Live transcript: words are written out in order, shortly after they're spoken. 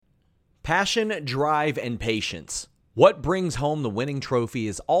Passion, drive, and patience. What brings home the winning trophy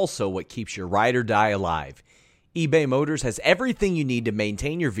is also what keeps your ride or die alive. eBay Motors has everything you need to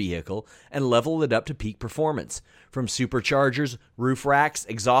maintain your vehicle and level it up to peak performance. From superchargers, roof racks,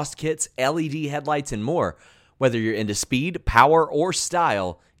 exhaust kits, LED headlights, and more. Whether you're into speed, power, or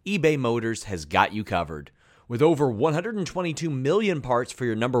style, eBay Motors has got you covered. With over 122 million parts for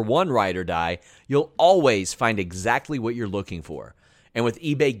your number one ride or die, you'll always find exactly what you're looking for. And with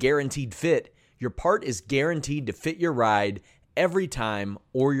eBay Guaranteed Fit, your part is guaranteed to fit your ride every time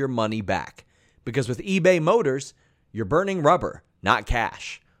or your money back. Because with eBay Motors, you're burning rubber, not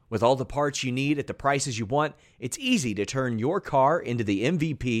cash. With all the parts you need at the prices you want, it's easy to turn your car into the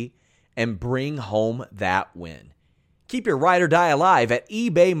MVP and bring home that win. Keep your ride or die alive at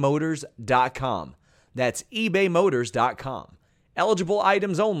ebaymotors.com. That's ebaymotors.com. Eligible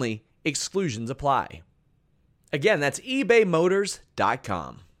items only. Exclusions apply. Again, that's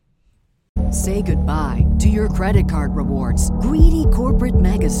ebaymotors.com. Say goodbye to your credit card rewards. Greedy corporate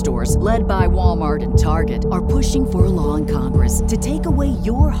mega stores, led by Walmart and Target, are pushing for a law in Congress to take away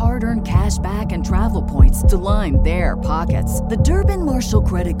your hard-earned cash back and travel points to line their pockets. The Durbin-Marshall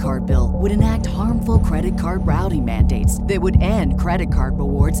credit card bill would enact harmful credit card routing mandates that would end credit card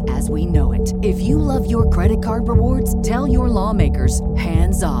rewards as we know it. If you love your credit card rewards, tell your lawmakers,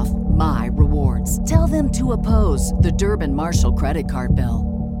 hands off my rewards. Tell them to oppose the Durbin-Marshall credit card bill.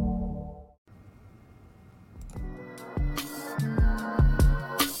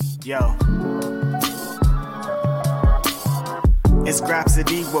 Yo, it's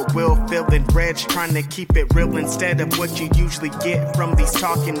Grapsody with Will, Phil, and Reg, trying to keep it real instead of what you usually get from these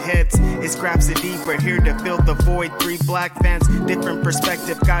talking heads. It's Grapsody, we're here to fill the void. Three black fans, different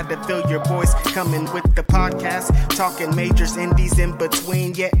perspective, gotta fill your voice. Coming with the podcast, talking majors, indies in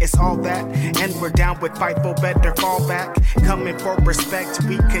between. Yeah, it's all that, and we're down with Fightful, better fall back. Coming for respect,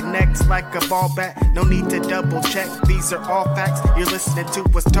 we connect like a ball bat. No need to double check, these are all facts. You're listening to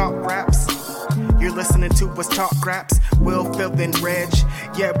us talk raps. You're listening to us talk raps. Will, Phil, and Reg.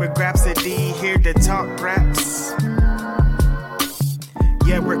 Yeah, we're Grapsody, here to talk raps.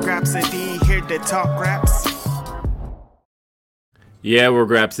 Yeah, we're Grapsody, here to talk raps. Yeah, we're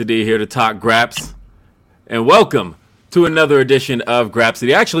Grapsody, here to talk graps. And welcome to another edition of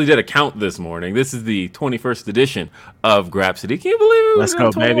Grapsody. I actually did a count this morning. This is the 21st edition of Grapsody. Can you believe it? Let's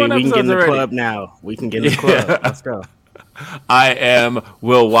go, baby. We can get in the club now. We can get in the club. Let's go. I am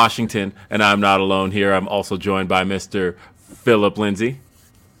Will Washington, and I'm not alone here. I'm also joined by Mr. Philip Lindsay.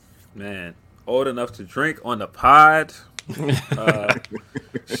 Man, old enough to drink on the pod.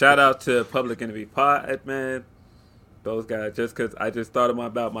 Shout out to Public Enemy Pod, man. Those guys, just because I just thought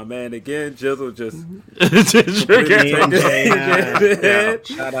about my man again, Jizzle just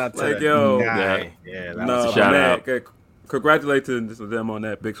shout out to like, yo, guy. Yeah, that was shout out. Congratulations to them on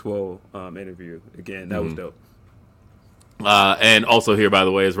that Big Swole interview. Again, that was dope. And also here, by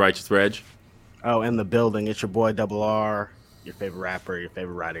the way, is Righteous Reg. Oh, in the building, it's your boy Double R, your favorite rapper, your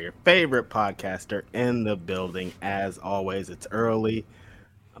favorite writer, your favorite podcaster in the building. As always, it's early.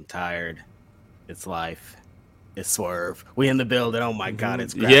 I'm tired. It's life. It's Swerve. We in the building. Oh my God,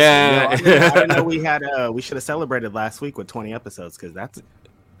 it's Grapsody. Yeah. I didn't know we had. We should have celebrated last week with 20 episodes because that's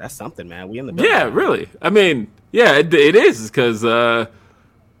something, man. We in the building. Yeah, really. I mean, yeah, it is because.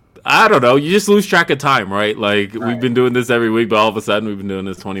 I don't know. You just lose track of time, right? Like We've been doing this every week, but all of a sudden we've been doing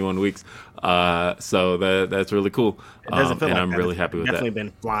this 21 weeks. So that's really cool. It doesn't feel and like I'm that. really happy with that. Definitely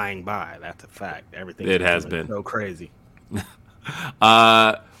been flying by. That's a fact. Everything. It has been so crazy.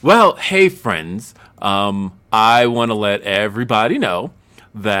 Well, hey friends. I want to let everybody know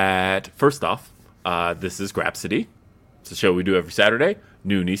that first off, this is Grapsody. It's a show we do every Saturday,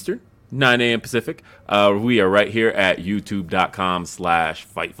 noon Eastern. 9 a.m. Pacific. We are right here at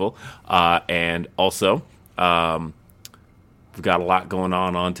youtube.com/Fightful. And also, we've got a lot going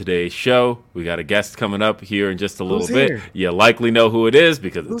on today's show. We got a guest coming up here in just a little bit. Here? You likely know who it is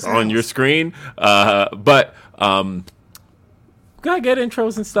because it's on your screen. But gotta get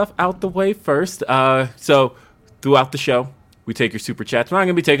intros and stuff out the way first. So throughout the show, we take your super chats. We're not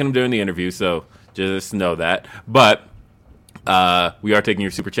going to be taking them during the interview, so just know that. But we are taking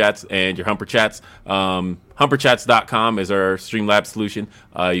your super chats and your humper chats. Humperchats.com is our Streamlabs solution.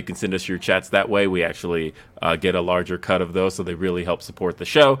 You can send us your chats that way. We actually get a larger cut of those, so they really help support the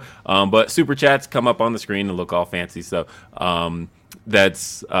show. But super chats come up on the screen and look all fancy. So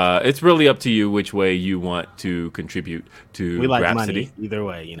that's it's really up to you which way you want to contribute to We like Grapsody. money either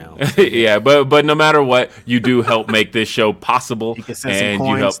way, you know. Yeah, but no matter what, you do help make this show possible. You can send and some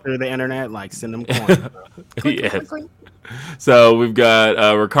you coins help through the internet, like send them coins. Bro. Yes. Clink. So we've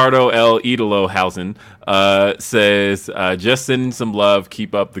got Ricardo L. Edelohausen says, just sending some love.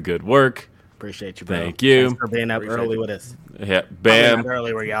 Keep up the good work. Appreciate you, bro. Thank you. Thanks for being up early with us. Yeah, Probably Bam. not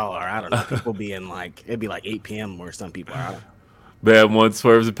early where y'all are. I don't know. People be in it'd be like 8 p.m. where some people are. I don't know. Bam wants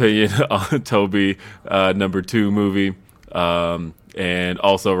Swerve's opinion on Toby number 2 movie. And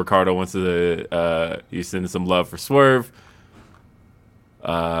also Ricardo wants to you send some love for Swerve.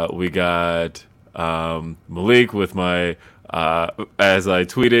 We got Malik with my as I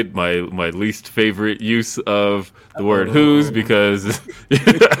tweeted my least favorite use of the word whose, because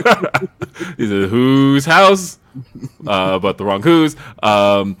he's a whose house, but the wrong whose.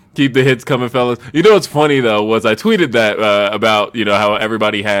 Keep the hits coming, fellas. You know what's funny though was I tweeted that about how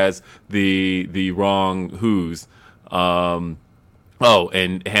everybody has the wrong whose. Oh,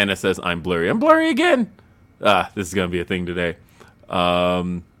 and Hannah says I'm blurry. I'm blurry again. This is gonna be a thing today.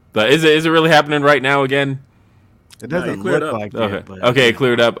 But is it really happening right now again? It doesn't look like okay. it. But, okay, it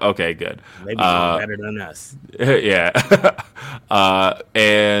cleared up. Okay, good. Maybe better than us. Yeah.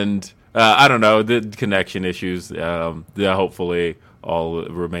 And I don't know, the connection issues. Hopefully all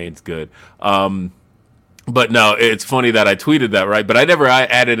remains good. But no, it's funny that I tweeted that, right? But I never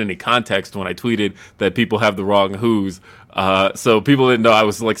added any context when I tweeted that people have the wrong whos. So people didn't know I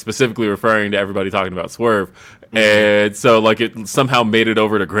was specifically referring to everybody talking about Swerve. And so it somehow made it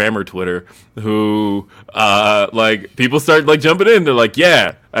over to Grammar Twitter, who people started jumping in. They're like,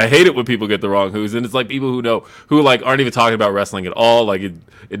 yeah, I hate it when people get the wrong who's. And it's people who aren't even talking about wrestling at all. It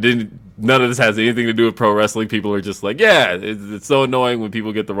didn't, none of this has anything to do with pro wrestling. People are just yeah, it's so annoying when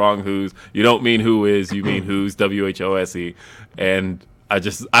people get the wrong who's. You don't mean who is, you mean who's, WHOSE. And I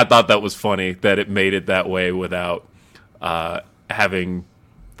thought that was funny that it made it that way without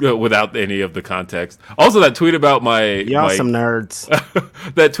without any of the context. Also, that tweet about some nerds.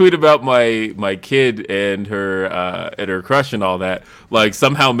 That tweet about my kid and her crush and all that,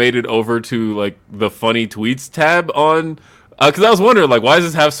 somehow made it over to the funny tweets tab on. Because I was wondering, why does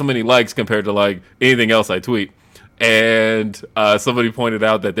this have so many likes compared to anything else I tweet? And somebody pointed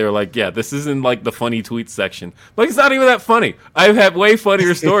out that they were yeah, this isn't the funny tweets section. It's not even that funny. I've had way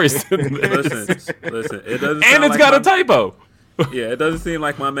funnier stories than this. Listen, it doesn't. And it's got a typo. Yeah, it doesn't seem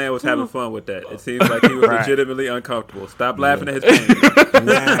like my man was having fun with that. It seems like he was legitimately uncomfortable. Stop laughing at his pain.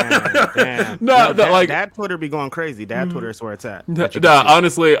 Damn. No, Dad Twitter be going crazy. Dad Twitter is where it's at.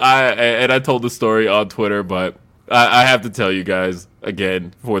 Honestly, I told the story on Twitter, but I have to tell you guys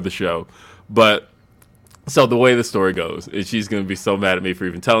again for the show. But so the way the story goes is she's going to be so mad at me for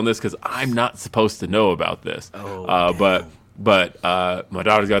even telling this because I'm not supposed to know about this. But my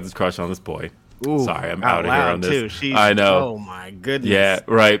daughter's got this crush on this boy. Ooh, sorry, I'm out of here on this. Too. I know. Oh my goodness. Yeah,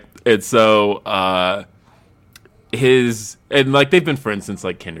 right. And so they've been friends since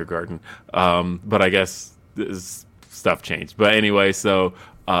kindergarten. But I guess this stuff changed. But anyway, so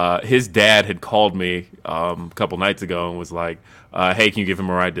his dad had called me a couple nights ago and was like, hey, can you give him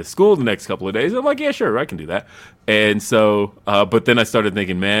a ride to school the next couple of days? I'm like, yeah, sure, I can do that. And so, but then I started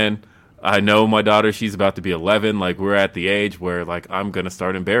thinking, man, I know my daughter, she's about to be 11. We're at the age where I'm going to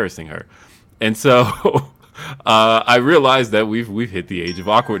start embarrassing her. And so I realized that we've hit the age of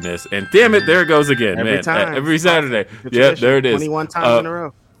awkwardness. And damn it, there it goes again, every Saturday. Yeah, there it is. 21 times in a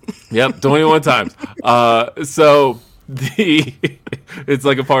row. Yep, 21 times. So it's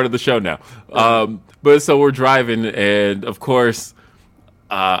a part of the show now. But so we're driving, and of course,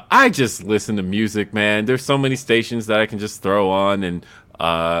 I just listen to music, man. There's so many stations that I can just throw on, and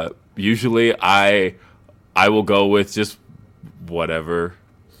usually I will go with just whatever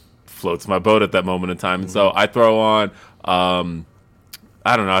floats my boat at that moment in time. And so I throw on, I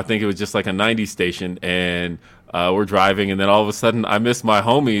don't know, I think it was just a 90s station, and we're driving, and then all of a sudden I Miss My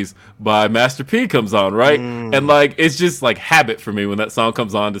Homies by Master P comes on, right? And it's just habit for me when that song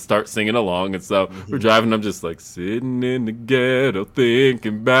comes on to start singing along. And so we're driving, I'm just sitting in the ghetto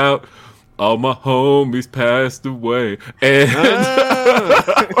thinking about all my homies passed away. And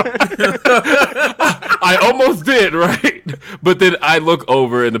I almost did, right? But then I look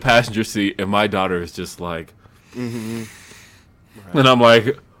over in the passenger seat, and my daughter is just and I'm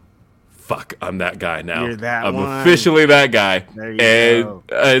like, fuck, I'm that guy now. You're that I'm one. Officially that guy. There you go.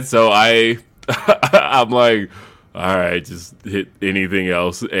 And so I'm like, all right, just hit anything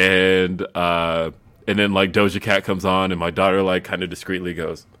else. And then Doja Cat comes on, and my daughter kind of discreetly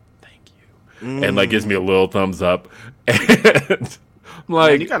goes, thank you. And gives me a little thumbs up.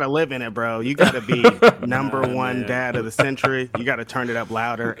 And you gotta live in it, bro. You gotta be number one dad of the century. You gotta turn it up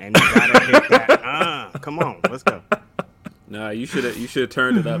louder, and you gotta hit that. Come on, let's go. Nah, you should have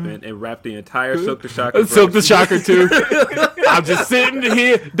turned it up and rapped the entire Silk the Shocker. Silk the Shocker too. I'm just sitting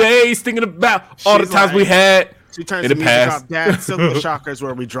here days thinking about all the times we had. She turns in the the music past. off. Dad, Silk the Shocker is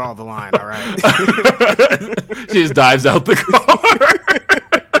where we draw the line, all right? She just dives out the car.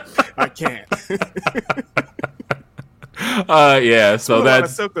 I can't. Yeah, so A lot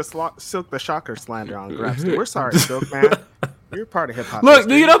of that's Silk the Shocker slander on Grapsody. We're sorry, Silk, man. You're part of hip hop. look.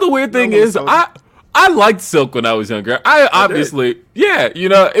 You know the weird thing is, I liked Silk when I was younger. I obviously, yeah, you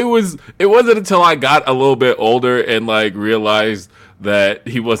know, it wasn't until I got a little bit older and like realized that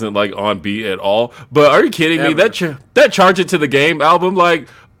he wasn't like on beat at all. But are you kidding me? That Charge It to the Game album, like,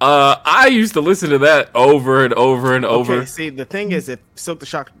 I used to listen to that over and over and over. Okay, see, the thing is, if Silk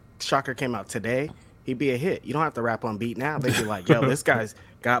the Shocker came out today, he'd be a hit. You don't have to rap on beat now. They'd be like, yo, this guy's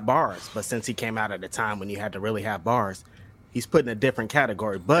got bars. But since he came out at a time when you had to really have bars, he's put in a different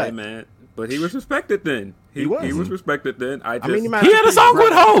category. But Hey, man. But he was respected then. He was respected then. I mean, just He had a song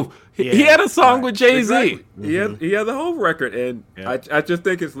with Hov. He had a song with Jay-Z. exactly. He had the whole record, and I just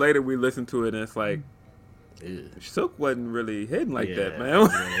think it's later we listen to it and it's like Silk wasn't really hitting like that, man.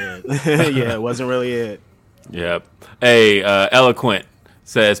 Yeah, it wasn't really it. Yep. Hey, Eloquent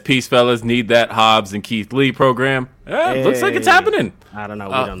says, "Peace, fellas. Need that Hobbs and Keith Lee program." Looks like it's happening. I don't know.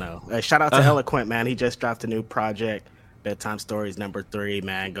 We don't know. Shout out to Eloquent, man. He just dropped a new project, Bedtime Stories #3,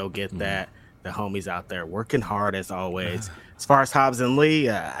 man. Go get that. The homies out there working hard as always. As far as Hobbs and Lee,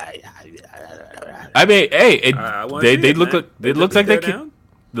 I mean, hey, they look like they looks like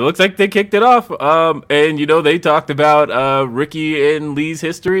they kicked it off. And you know they talked about Ricky and Lee's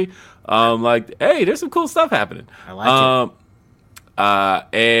history. Like, hey, there's some cool stuff happening. I like it.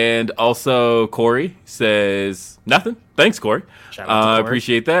 And also Corey says nothing. Thanks, Corey. Shout out to Corey.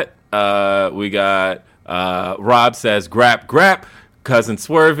 Appreciate that. We got Rob says grap. Cousin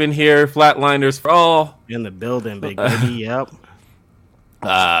Swerve in here. Flatliners for all. In the building, big baby. Yep.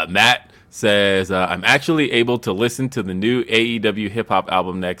 Matt says, I'm actually able to listen to the new AEW hip hop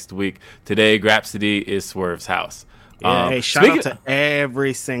album next week. Today, Grapsody is Swerve's house. Yeah, hey, shout out to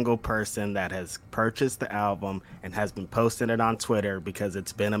every single person that has purchased the album and has been posting it on Twitter because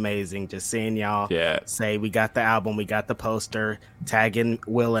it's been amazing just seeing y'all say we got the album, we got the poster, tagging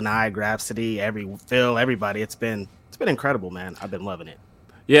Will and I, Grapsody, Phil, everybody. It's been incredible, man. I've been loving it.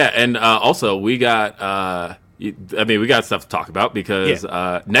 Yeah, and also we got we got stuff to talk about because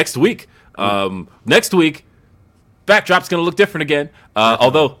next week Backdrop's going to look different again.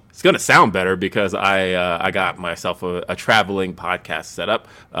 Although it's going to sound better because I got myself a traveling podcast set up,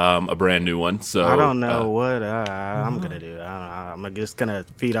 a brand new one. So I don't know what I'm going to do. I'm just going to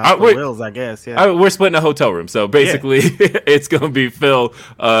feed off the wheels, I guess. Yeah. We're splitting a hotel room. So basically it's going to be Phil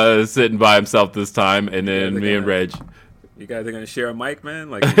sitting by himself this time, and then me and Reg. You guys are going to share a mic, man?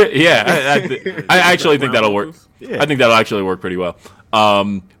 Like, yeah, I actually think that'll work. Yeah. I think that'll actually work pretty well.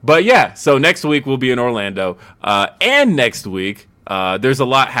 But yeah, so next week we'll be in Orlando. And next week, there's a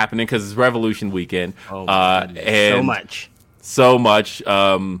lot happening because it's Revolution weekend. And so much,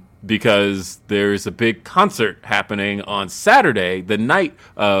 because there's a big concert happening on Saturday, the night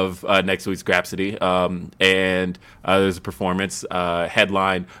of next week's Grapsody. And there's a performance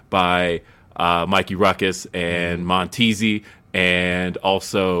headlined by Mikey Ruckus and Montezi, and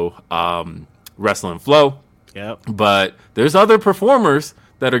also Wrestling Flow. Yep. But there's other performers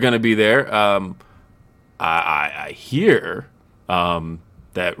that are going to be there. I hear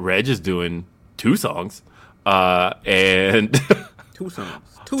that Reg is doing 2 songs, and 2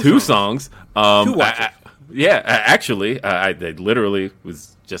 songs. Two songs. 2 watches. Actually, I literally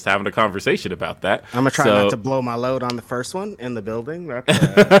was just having a conversation about that. I'm gonna try not to blow my load on the first one in the building.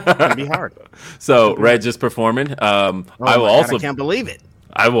 That's gonna be hard. So Reg is performing. I can't believe it.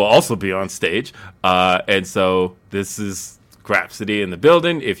 I will also be on stage, and so this is Grapsody in the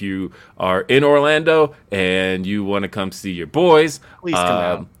building. If you are in Orlando and you want to come see your boys, please come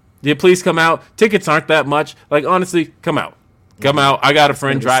out. Yeah, please come out. Tickets aren't that much. Like, honestly, come out. Come out. I got a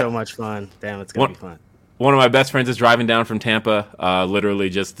friend driving. So much fun. Damn, it's gonna be fun. One of my best friends is driving down from Tampa, literally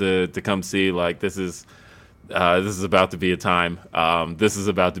just to come see. Like, this is about to be a time. This is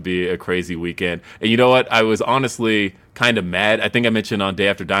about to be a crazy weekend. And you know what? I was honestly kind of mad. I think I mentioned on Day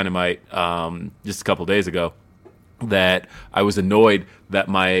After Dynamite just a couple days ago that I was annoyed that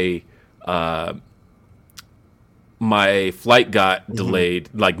my flight got delayed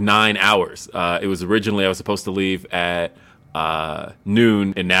like 9 hours. It was originally I was supposed to leave at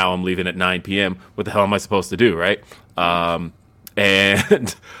noon, and now I'm leaving at 9 p.m. What the hell am I supposed to do, right? And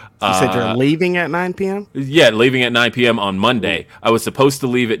you said you're leaving at 9 p.m.? Yeah, leaving at 9 p.m. on Monday. I was supposed to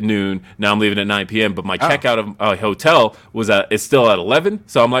leave at noon. Now I'm leaving at 9 p.m., but my checkout of my hotel is still at 11.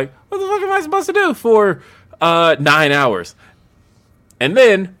 So I'm like, what the fuck am I supposed to do for 9 hours? And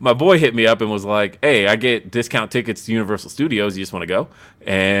then my boy hit me up and was like, hey, I get discount tickets to Universal Studios. You just want to go?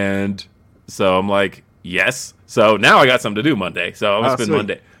 And so I'm like, yes. So now I got something to do Monday. So I'm gonna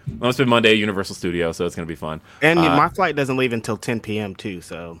spend Monday at Universal Studios. So it's gonna be fun. And my flight doesn't leave until 10 p.m. too.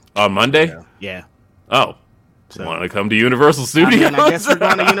 So on Monday. Yeah. Oh. So, want to come to Universal Studios? I guess we're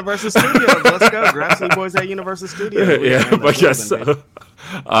going to Universal Studios. Let's go. Grapsody boys at Universal Studios. Yeah, I guess so.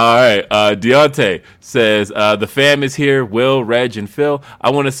 All right. Deontay says, the fam is here. Will, Reg, and Phil. I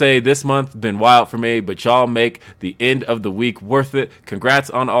want to say this month been wild for me, but y'all make the end of the week worth it. Congrats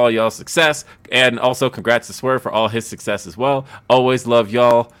on all y'all's success. And also congrats to Swerve for all his success as well. Always love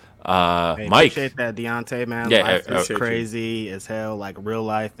y'all. Hey, Mike. Appreciate that, Deontay, man. Yeah, life is crazy as hell. Like, real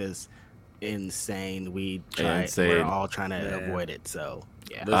life is insane. We're all trying to avoid it. So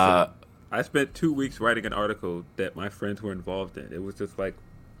yeah. Listen, I spent 2 weeks writing an article that my friends were involved in. It was just like,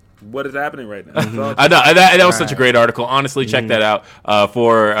 what is happening right now? I know that was such a great article. Honestly, check that out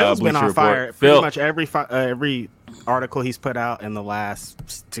for Phil's been on fire. Phil, pretty much every article he's put out in the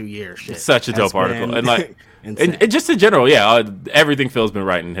last 2 years. Shit. Such a dope article, and like, and just in general, everything Phil's been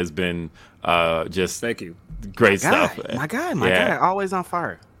writing has been just thank you, great stuff. My guy, always on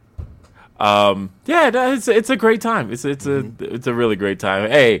fire. It's a great time. It's a really great time.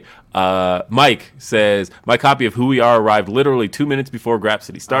 Hey, Mike says my copy of Who We Are arrived literally 2 minutes before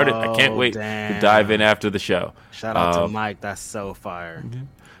Grapsody started. I can't wait to dive in after the show. Shout out to Mike. That's so fire.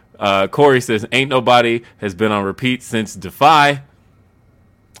 Corey says ain't nobody has been on repeat since Defy.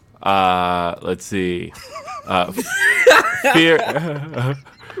 Let's see.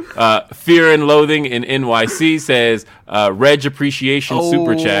 Fear and Loathing in NYC says Reg Appreciation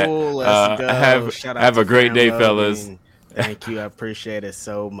Super Chat. Have a great day, fellas. Thank you. I appreciate it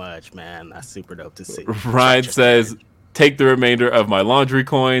so much, man. That's super dope to see. Ryan says take the remainder of my laundry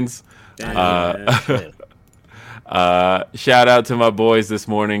coins. Shout out to my boys this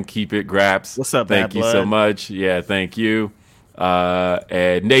morning. Keep it Graps. What's up, thank you so much. Yeah, thank you.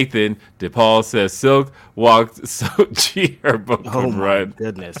 And Nathan DePaul says Silk walked so Herb run. Oh my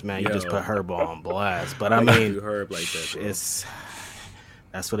goodness, man! You just put Herb on blast, but I mean, Herb like that,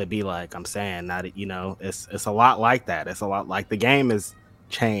 that's what it be like. I'm saying, it's a lot like that. It's a lot like the game has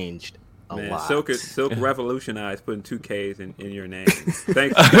changed a lot. Silk revolutionized putting 2 Ks in your name.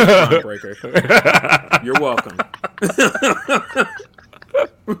 Thanks, Breaker. You're welcome.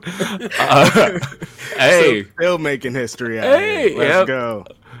 Hey, still making history out here. Let's go.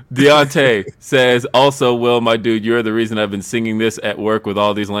 Deontay says, also, Will, my dude, you're the reason I've been singing this at work with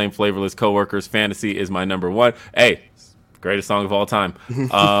all these lame, flavorless coworkers. Fantasy is my number one. Hey, greatest song of all time.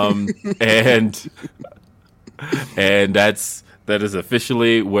 And that is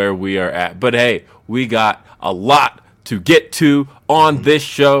officially where we are at. But hey, we got a lot to get to on this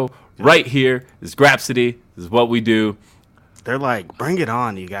show right here. This is Grapsody. This is what we do. They're like, bring it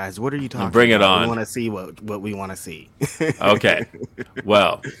on, you guys. What are you talking about? Bring it on. We want to see what we want to see. Okay.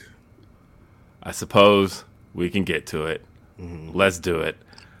 Well, I suppose we can get to it. Let's do it.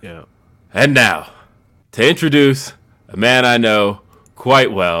 Yeah. And now, to introduce a man I know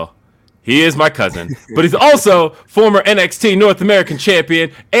quite well. He is my cousin, but he's also former NXT North American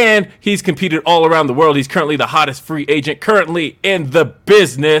champion, and he's competed all around the world. He's currently the hottest free agent currently in the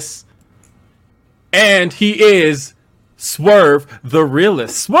business. And he is Swerve, the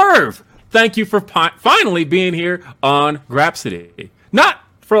realist. Swerve, thank you for finally being here on Grapsody. Not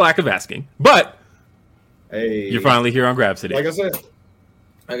for lack of asking, but you're finally here on Grapsody. Like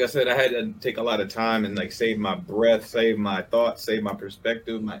I said, I had to take a lot of time and save my breath, save my thoughts, save my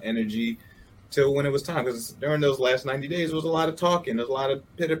perspective, my energy till when it was time. Because during those last 90 days, there was a lot of talking, there was a lot of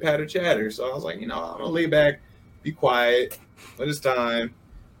pitter patter chatter. So I was like, I'm gonna lay back, be quiet. When it's time,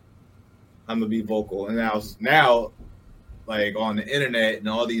 I'm gonna be vocal. And now. Like on the internet and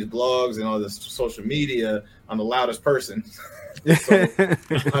all these blogs and all this social media, I'm the loudest person. So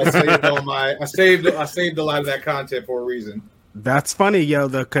I saved a lot of that content for a reason. That's funny,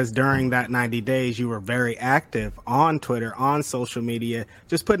 because during that 90 days, you were very active on Twitter, on social media,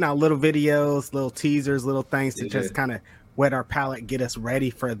 just putting out little videos, little teasers, little things to just kind of whet our palate, get us ready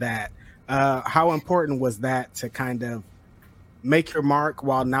for that. How important was that to kind of make your mark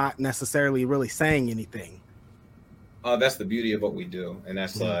while not necessarily really saying anything? That's the beauty of what we do, and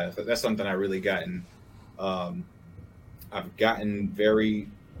that's something I really gotten. I've gotten very,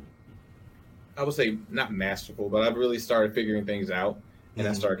 I would say not masterful, but I've really started figuring things out, and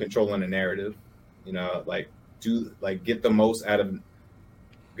I started controlling the narrative. Get the most out of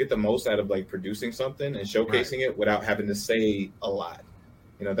producing something and showcasing it without having to say a lot.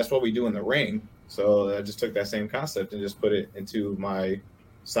 That's what we do in the ring. So I just took that same concept and just put it into my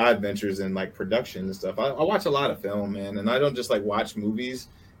side ventures and production and stuff. I watch a lot of film, man, and I don't just watch movies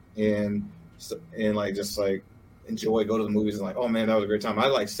and enjoy, go to the movies and like, oh man, that was a great time. I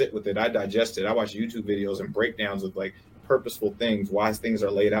like sit with it. I digest it. I watch YouTube videos and breakdowns of like purposeful things, why things are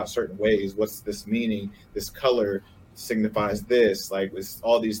laid out certain ways. What's this meaning? This color signifies this. Like it's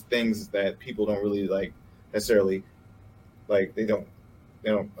all these things that people don't really like necessarily like they don't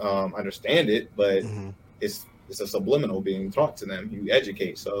understand it, but it's a subliminal being taught to them. You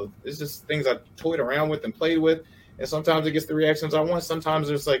educate. So it's just things I toyed around with and played with. And sometimes it gets the reactions I want. Sometimes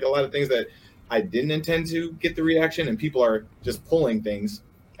there's like a lot of things that I didn't intend to get the reaction, and people are just pulling things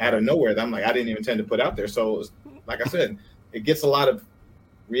out of nowhere that I'm like, I didn't even intend to put out there. So like I said, it gets a lot of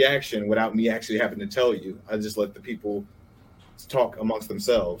reaction without me actually having to tell you. I just let the people talk amongst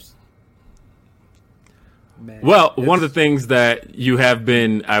themselves. Man, well, one of the things that you have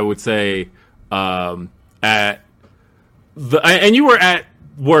been, I would say, and you were at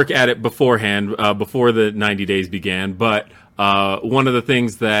work at it beforehand, before the 90 days began, but one of the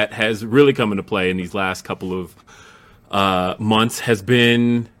things that has really come into play in these last couple of months has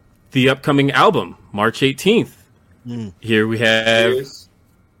been the upcoming album, March 18th. Here we have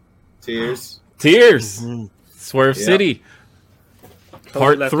Tears. Swerve City.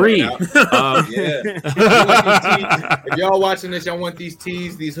 Part 3. If y'all watching this, y'all want these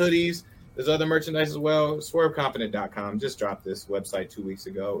tees, these hoodies, there's other merchandise as well. SwerveConfident.com just dropped this website 2 weeks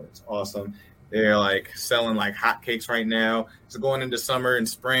ago. It's awesome. They're like selling like hotcakes right now. It's going into summer and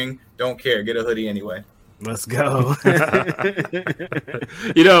spring. Don't care. Get a hoodie anyway. Let's go. I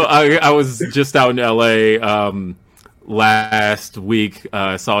was just out in LA last week.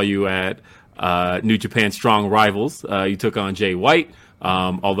 Saw you at New Japan Strong Rivals. You took on Jay White.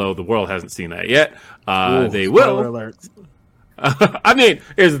 Although the world hasn't seen that yet. They will. I mean,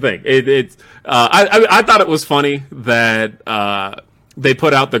 here's the thing. I thought it was funny that they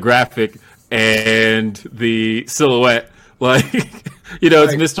put out the graphic and the silhouette, like,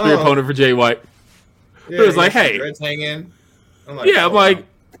 it's mystery opponent for Jay White. Yeah, it was like, hey, dreads hanging. I'm like,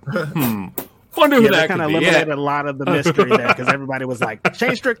 wonder who that kind could of be. eliminated a lot of the mystery there because everybody was like,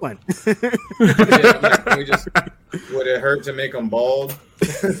 Shane Strickland. Would it hurt to make him bald?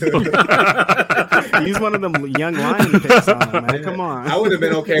 He's one of them young lion picks on him, man. Come on. I would have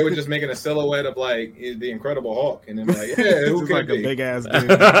been okay with just making a silhouette of like the Incredible Hulk, and then like, yeah, who could like be? A big ass dude. Yeah,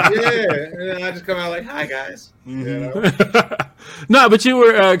 and then I just come out like, hi guys. No, but you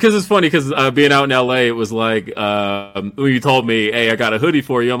were because it's funny because being out in LA, it was like when you told me, "Hey, I got a hoodie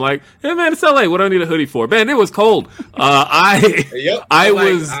for you." I'm like, "Hey, man, it's LA. What do I need a hoodie for?" Man, it was cold. I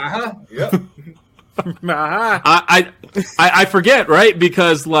forget, right?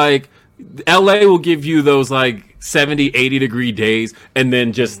 Because like LA will give you those like 70, 80 degree days and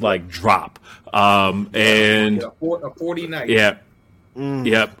then just like drop. And a 40 night. Yeah.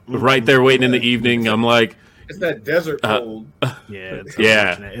 Yep. Right there waiting in the evening. I'm like, it's that desert cold.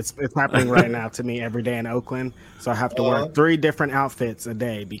 It's happening right now to me every day in Oakland. So I have to wear 3 different outfits a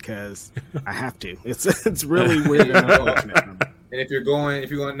day because I have to. It's really weird. And if you're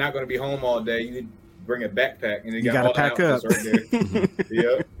not going to be home all day, you need to bring a backpack and you got to pack up. Right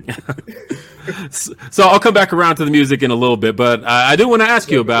there. So I'll come back around to the music in a little bit, but I do want to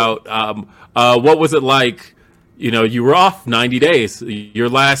ask you about what was it like? You were off 90 days. Your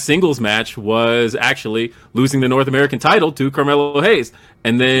last singles match was actually losing the North American title to Carmelo Hayes.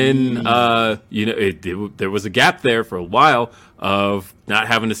 And then, there was a gap there for a while of not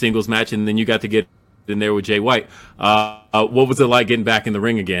having a singles match, and then you got to get in there with Jay White. What was it like getting back in the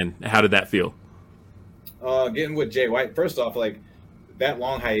ring again? How did that feel? Getting with Jay White, first off, like that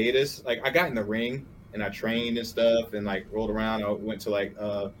long hiatus, like I got in the ring and I trained and stuff and like rolled around. I went to like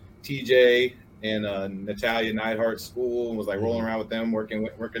TJ and Natalia Neidhart's school and was like rolling around with them, working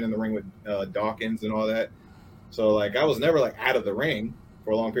in the ring with Dawkins and all that. So like I was never like out of the ring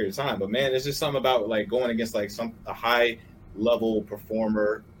for a long period of time. But man, it's just something about like going against like a high level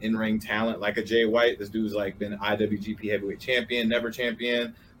performer, in-ring talent like a Jay White. This dude's like been IWGP heavyweight champion, never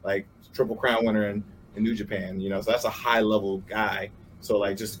champion, like Triple Crown winner in New Japan, so that's a high level guy. So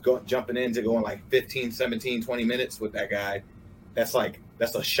like just jumping into going like 15, 17, 20 minutes with that guy, that's a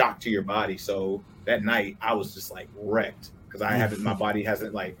shock to your body. So that night I was just like wrecked because my body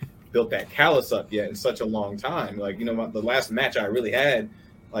hasn't like built that callus up yet in such a long time. Like, the last match I really had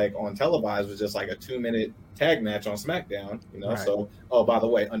like on televised was just like a 2-minute tag match on SmackDown, Right. So, by the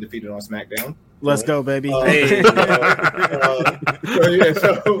way, undefeated on SmackDown. Let's go, baby. But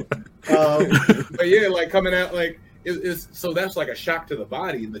yeah, like coming out, like so that's like a shock to the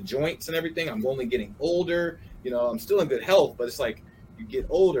body, the joints and everything. I'm only getting older, I'm still in good health, but it's like you get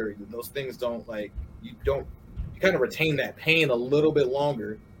older, those things don't like, you kind of retain that pain a little bit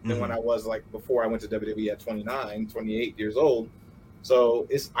longer than when I was like before I went to WWE at 29, 28 years old. So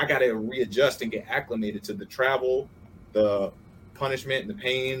I got to readjust and get acclimated to the travel, the punishment and the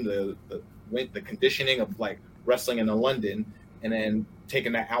pain, the conditioning of like wrestling in London, and then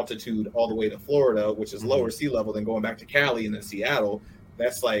taking that altitude all the way to Florida, which is lower sea level, than going back to Cali and then Seattle.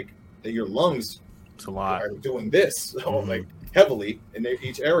 That's like your lungs are doing this like heavily in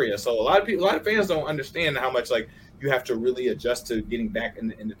each area. So a lot of fans don't understand how much like you have to really adjust to getting back in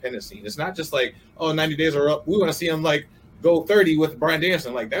the independent scene. It's not just like, 90 days are up, we want to see him like go 30 with Bryan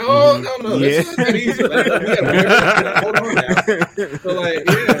Danielson. Like, no, that's not that easy. Like, hold on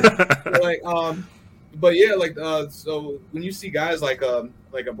now. So when you see guys like a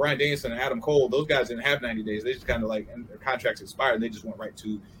Bryan Danielson and Adam Cole, those guys didn't have 90 days. They just kind of like, and their contracts expired, and they just went right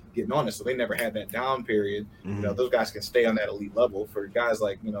to getting on it. So they never had that down period. Those guys can stay on that elite level. For guys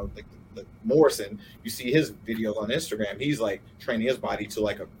like, like Morrison, you see his videos on Instagram. He's like training his body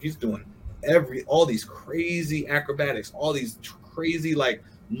to he's doing all these crazy acrobatics, all these crazy like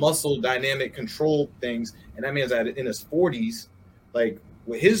muscle dynamic control things, and that man's in his 40s, like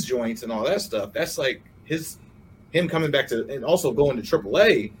with his joints and all that stuff. That's like him coming back to, and also going to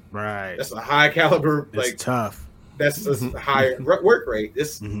AAA. Right, that's a high caliber, like tough. That's a higher work rate.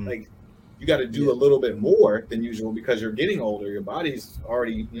 It's like you got to do a little bit more than usual because you're getting older. Your body's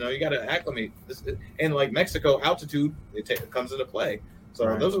already, you got to acclimate. And like Mexico, altitude it comes into play.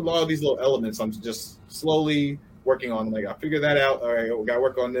 So those are a lot of these little elements I'm just slowly working on. Like, I figured that out. All right, we got to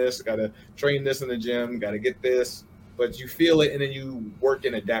work on this. Got to train this in the gym. Got to get this. But you feel it, and then you work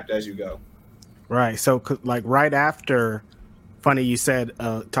and adapt as you go. Right. So, like, right after, funny you said,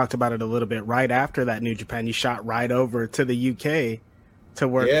 talked about it a little bit. Right after that New Japan, you shot right over to the UK to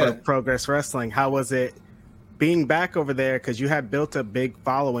work for Progress Wrestling. How was it being back over there? Because you had built a big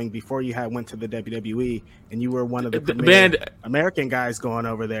following before you went to the WWE, and you were one of the premier American guys going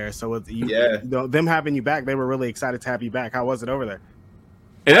over there. So them having you back, they were really excited to have you back. How was it over there?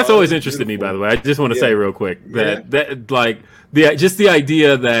 And that's always interested me, by the way. I just want to say real quick that like the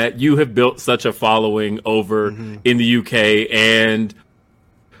idea that you have built such a following over in the UK and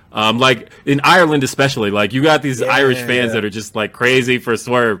like in Ireland especially, like you got these Irish fans that are just like crazy for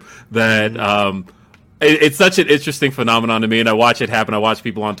Swerve that it's such an interesting phenomenon to me, and I watch it happen. I watch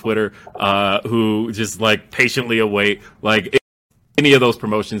people on Twitter who just like patiently await like any of those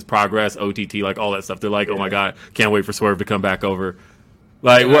promotions, Progress, OTT, like all that stuff. They're like, oh my God, can't wait for Swerve to come back over.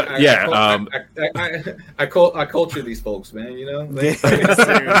 Like what? I culture these folks, man. They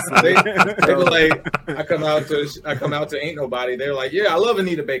were like, I come out to Ain't Nobody. They're like, yeah, I love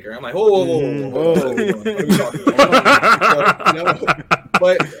Anita Baker. I'm like, whoa. What are we talking about? So,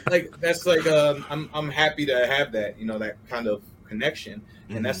 but like that's like I'm happy to have that, that kind of connection,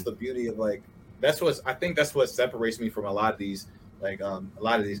 and that's the beauty of like that's what separates me from a lot of these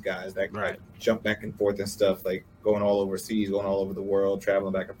guys that like, jump back and forth and stuff, like going all overseas, going all over the world,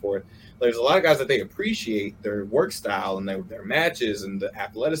 traveling back and forth. There's a lot of guys that they appreciate their work style and their matches and the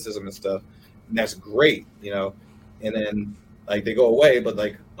athleticism and stuff. And that's great, and then like they go away, but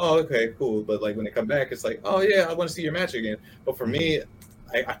like, oh, okay, cool. But like when they come back, it's like, oh yeah, I want to see your match again. But for me,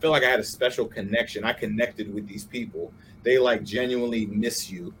 I feel like I had a special connection. I connected with these people. They like genuinely miss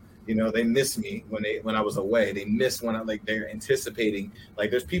you. They miss me when I was away. They miss when they're anticipating.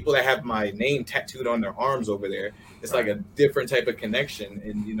 Like there's people that have my name tattooed on their arms over there. It's like a different type of connection,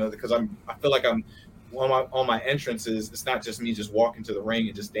 and because I feel like I'm on my entrances. It's not just me just walking to the ring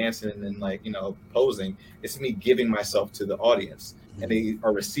and just dancing and like posing. It's me giving myself to the audience, and they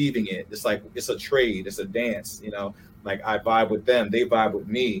are receiving it. It's like it's a trade. It's a dance. Like I vibe with them, they vibe with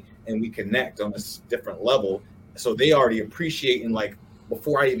me, and we connect on this different level. So they already appreciate and like.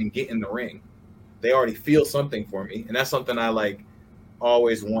 Before I even get in the ring, they already feel something for me, and that's something I like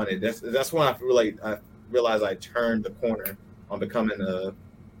always wanted. That's when I realized I turned the corner on becoming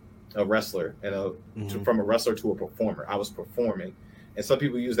a wrestler and from a wrestler to a performer. I was performing, and some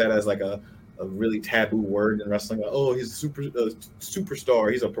people use that as like a really taboo word in wrestling. Like, oh, he's a superstar.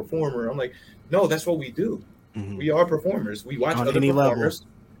 He's a performer. I'm like, no, that's what we do. We are performers. We watch other performers.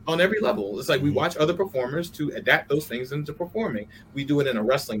 On every level. It's like we watch other performers to adapt those things into performing. We do it in a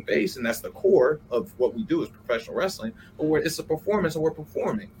wrestling base, and that's the core of what we do is professional wrestling, but it's a performance and we're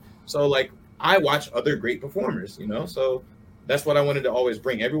performing. So like I watch other great performers, so that's what I wanted to always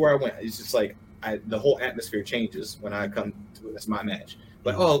bring everywhere I went. It's just like the whole atmosphere changes when I come to it. That's my match.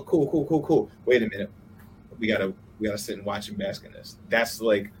 But oh, cool. Wait a minute. We gotta sit and watch and bask in this. That's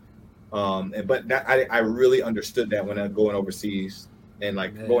like but that I really understood that when I'm going overseas. And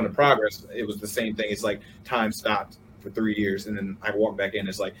like going to Progress, it was the same thing. It's like time stopped for 3 years, and then I walk back in.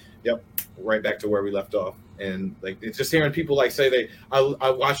 It's like, yep, right back to where we left off. And like it's just hearing people like say I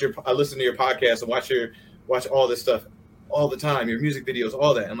listen to your podcast and watch all this stuff. all the time, your music videos,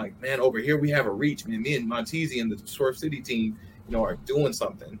 all that. I'm like, man, over here we have a reach, man. Me and Montezi and the Swerve City team, are doing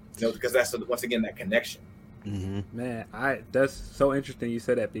something, because that's once again that connection. Mm-hmm. Man, that's so interesting you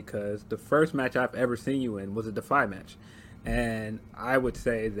said that, because the first match I've ever seen you in was a Defy match, and I would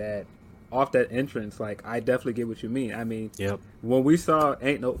say that off that entrance, like, I definitely get what you mean. I mean, when we saw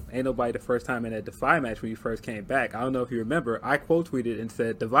Ain't Nobody the first time in that Defy match when you first came back, I don't know if you remember, I quote tweeted and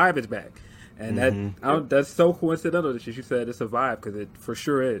said the vibe is back. And that's so coincidental that you said it's a vibe, because it for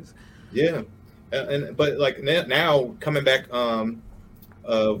sure is. Yeah, but like now coming back from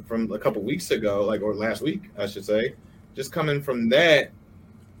a couple weeks ago, like, or last week I should say, just coming from that,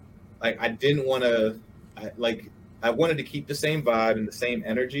 like, I didn't want to, I wanted to keep the same vibe and the same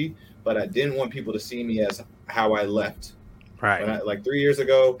energy, but I didn't want people to see me as how I left. Right. Like 3 years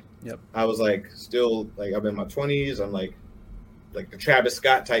ago, I was like still like I'm in my 20s. I'm like the Travis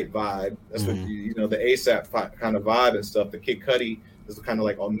Scott type vibe. That's what the ASAP kind of vibe and stuff. The Kid Cudi is kind of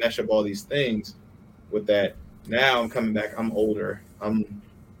like a mesh of all these things. With that, now I'm coming back. I'm older. I'm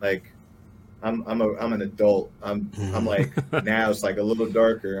an adult. I'm like now it's like a little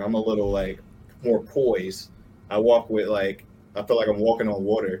darker. I'm a little like more poised. I walk with like I feel like I'm walking on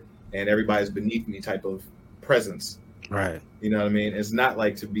water, and everybody's beneath me type of presence. Right. You know what I mean? It's not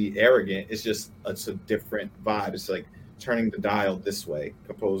like to be arrogant. It's a different vibe. It's like turning the dial this way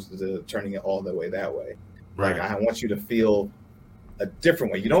opposed to turning it all the way that way. Right. Like I want you to feel a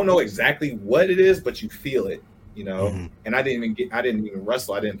different way. You don't know exactly what it is, but you feel it, And I didn't even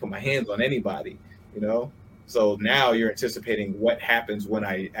wrestle. I didn't put my hands on anybody, So now you're anticipating what happens when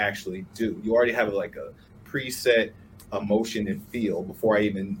I actually do. You already have like a preset emotion and feel before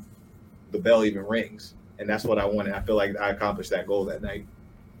the bell even rings. And that's what I wanted. I feel like I accomplished that goal that night.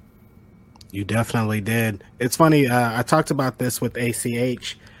 You definitely did. It's funny. I talked about this with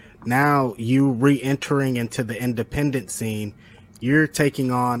ACH. Now you re-entering into the independent scene, you're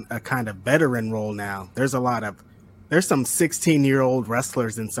taking on a kind of veteran role now. There's some 16-year-old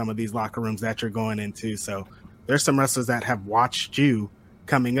wrestlers in some of these locker rooms that you're going into. So there's some wrestlers that have watched you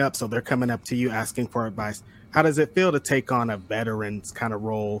coming up. So they're coming up to you asking for advice. How does it feel to take on a veteran's kind of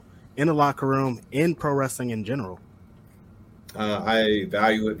role in the locker room, in pro wrestling in general? I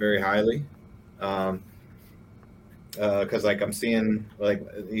value it very highly. Because like I'm seeing like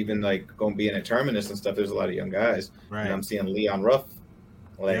even like going being at Terminus and stuff, there's a lot of young guys. Right. And I'm seeing Leon Ruff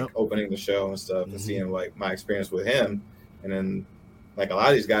opening the show and stuff, and seeing like my experience with him. And then like a lot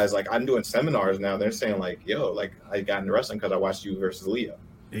of these guys, like I'm doing seminars now, they're saying like, yo, like I got into wrestling because I watched you versus Leo.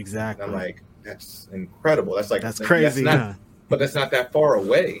 Exactly. And I'm like, that's incredible. That's crazy. But that's not that far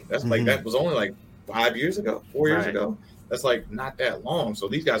away. That's like that was only like 4 years ago. That's like not that long. So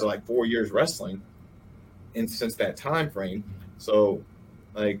these guys are like 4 years wrestling since that time frame. So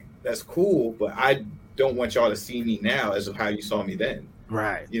like that's cool, but I don't want y'all to see me now as how you saw me then.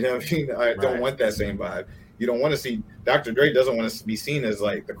 Right. You know what I mean? I don't want that same vibe. You don't want to see Dr. Dre doesn't want to be seen as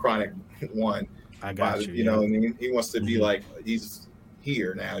like the chronic one. I got you. You know what I mean? He wants to be like he's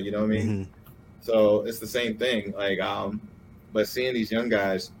here now, you know what I mean? So it's the same thing. Like but seeing these young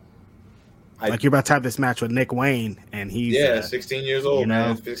guys, like you're about to have this match with Nick Wayne, and he's 16 years old,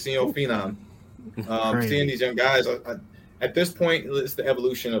 man, 16-year-old phenom. Seeing these young guys, at this point, it's the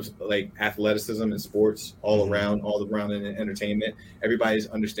evolution of like athleticism and sports all around in entertainment. Everybody's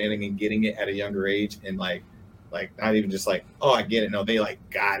understanding and getting it at a younger age, and like not even just like, oh, I get it. No, they like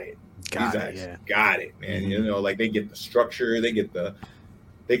got it. These guys got it, man. You know, like they get the structure, they get the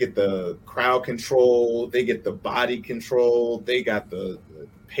crowd control, they get the body control, they got the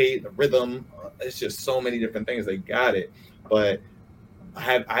rhythm. It's just so many different things. They got it, but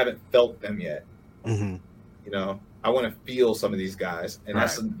I haven't felt them yet. You know, I want to feel some of these guys, and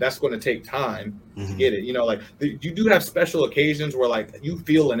that's going to take time to get it. You know, like you do have special occasions where like you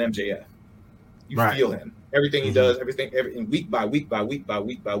feel an MJF, you feel him, everything he does, everything week by week,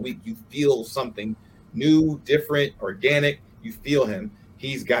 you feel something new, different, organic. You feel him.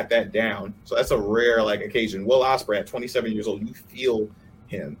 He's got that down. So that's a rare like occasion. Will Ospreay at 27 years old, you feel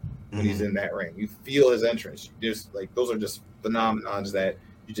him when he's in that ring. You feel his entrance. Just like those are just phenomenons that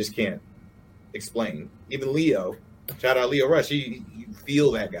you just can't explain. Even Leo, shout out Leo Rush, you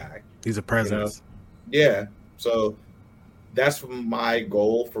feel that guy. He's a presence. You know? Yeah. So that's my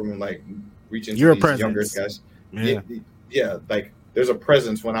goal from like reaching You're to these younger guys. Yeah. Like there's a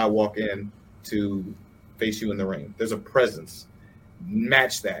presence when I walk in to face you in the ring. There's a presence.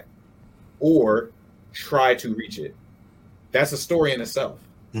 Match that or try to reach it. That's a story in itself.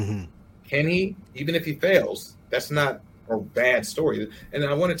 Can he? Even if he fails, that's not a bad story. And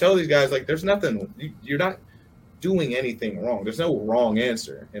I want to tell these guys, like, there's nothing, you're not doing anything wrong. There's no wrong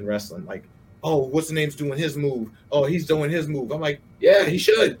answer in wrestling. Like, oh, what's the name's doing his move? Oh, he's doing his move. I'm like, yeah, he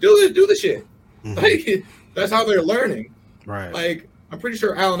should do the shit. Like, that's how they're learning. Right. Like, I'm pretty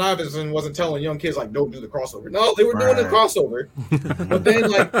sure Allen Iverson wasn't telling young kids like, don't do the crossover. No, they were doing the crossover. but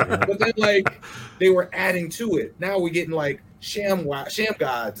then they were adding to it. Now we're getting like sham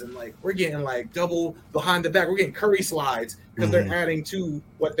gods, and like we're getting like double behind the back. We're getting curry slides because they're adding to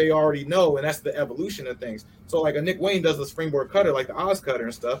what they already know, and that's the evolution of things. So like a Nick Wayne does the springboard cutter, like the Oz cutter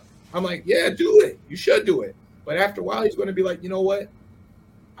and stuff. I'm like, yeah, do it. You should do it. But after a while, he's going to be like, you know what?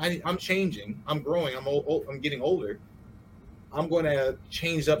 I'm changing. I'm growing. I'm old. I'm getting older. I'm going to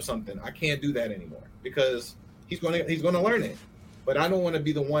change up something. I can't do that anymore because he's going to learn it. But I don't want to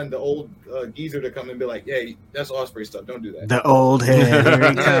be the old geezer to come and be like, "Hey, that's Osprey stuff. Don't do that." The old head. Here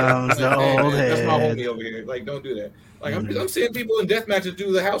he comes. The old head. That's my homie over here. Like, don't do that. Like, I'm seeing people in death matches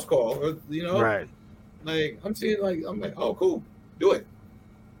do the house call, or, you know, right? Like, I'm like, oh, cool, do it.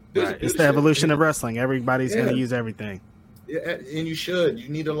 It's the evolution of wrestling. Everybody's going to use everything. Yeah, and you should. You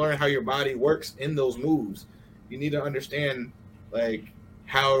need to learn how your body works in those moves. You need to understand like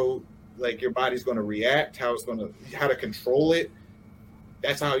how like your body's going to react, how to control it.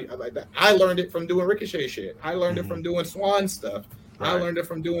 That's how I learned it from doing Ricochet shit. I learned it from doing Swan stuff. Right. I learned it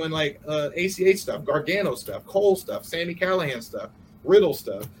from doing like ACH stuff, Gargano stuff, Cole stuff, Sami Callihan stuff, Riddle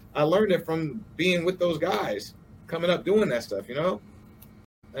stuff. I learned it from being with those guys, coming up doing that stuff, you know.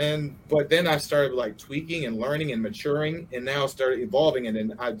 But then I started like tweaking and learning and maturing, and now started evolving, and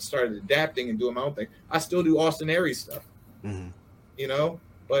then I started adapting and doing my own thing. I still do Austin Aries stuff, you know,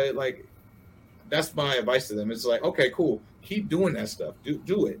 but like that's my advice to them. It's like, okay, cool, keep doing that stuff.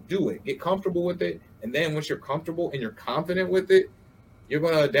 Do it. Get comfortable with it, and then once you're comfortable and you're confident with it, you're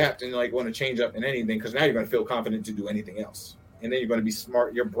going to adapt and like want to change up in anything because now you're going to feel confident to do anything else, and then you're going to be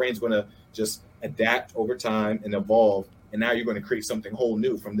smart. Your brain's going to just adapt over time and evolve. And now you're going to create something whole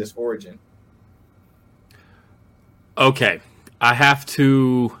new from this origin. Okay. I have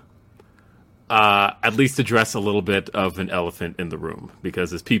to at least address a little bit of an elephant in the room.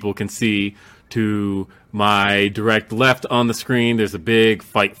 Because as people can see, to my direct left on the screen, there's a big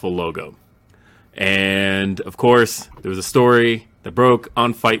Fightful logo. And, of course, there was a story that broke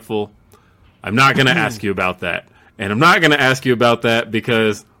on Fightful. I'm not going to ask you about that. And I'm not going to ask you about that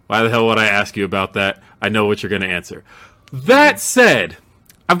because why the hell would I ask you about that? I know what you're going to answer. That said,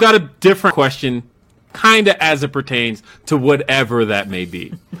 I've got a different question, kind of as it pertains to whatever that may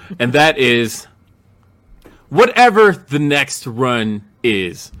be. And that is, whatever the next run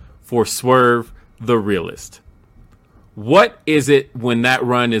is for Swerve the Realist, what is it when that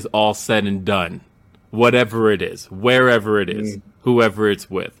run is all said and done? Whatever it is, wherever it is, whoever it's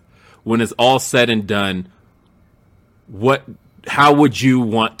with. When it's all said and done, how would you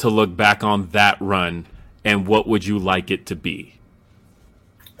want to look back on that run? And what would you like it to be?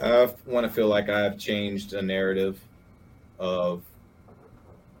 I want to feel like I've changed a narrative of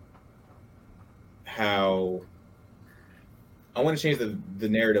how I want to change the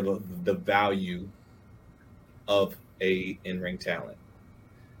narrative of the value of a in-ring talent,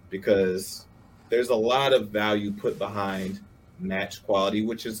 because there's a lot of value put behind match quality,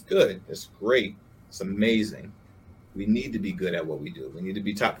 which is good. It's great. It's amazing. We need to be good at what we do. We need to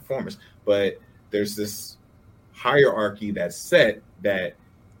be top performers, but there's this hierarchy that's set that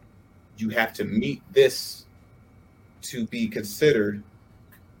you have to meet this to be considered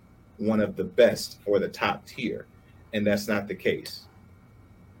one of the best or the top tier, and that's not the case.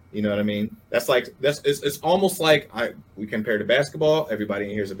 You know what I mean? It's almost like we compare to basketball. Everybody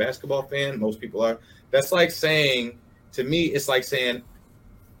in here is a basketball fan. Most people are. That's like saying, to me, it's like saying,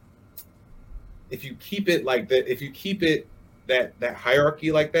 if you keep it like that, if you keep it that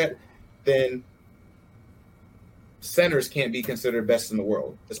hierarchy like that, then centers can't be considered best in the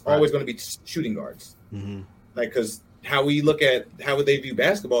world. It's always going to be shooting guards. Like, because how we look at how would they view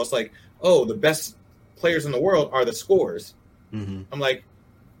basketball, it's like, oh, the best players in the world are the scorers. I'm like,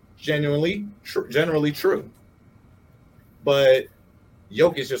 generally true. But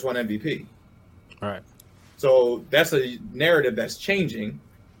Jokic just won MVP. Right. So that's a narrative that's changing,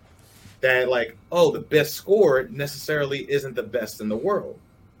 that like, oh, the best scorer necessarily isn't the best in the world.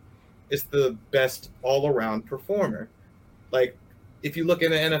 It's the best all-around performer. Like, if you look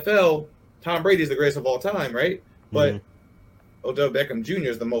in the NFL, Tom Brady is the greatest of all time, right? But Odell Beckham Jr.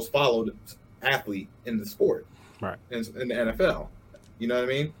 is the most followed athlete in the sport, right? In the NFL. You know what I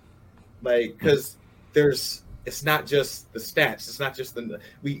mean? Like, because it's not just the stats. It's not just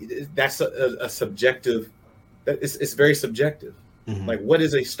that's a subjective. It's very subjective. Like, what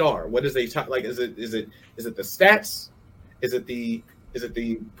is a star? What is a top? Like, is it the stats? Is it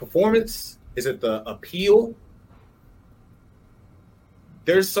the performance? Is it the appeal?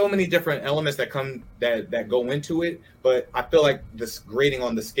 there's so many different elements that go into it, but I feel like this grading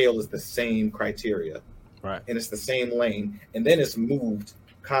on the scale is the same criteria, right? And it's the same lane, and then it's moved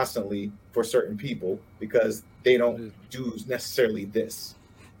constantly for certain people because they don't do necessarily this.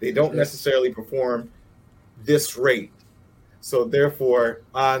 They don't necessarily perform this rate. So therefore,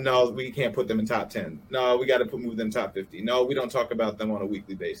 no, we can't put them in top 10. No, we got to move them top 50. No, we don't talk about them on a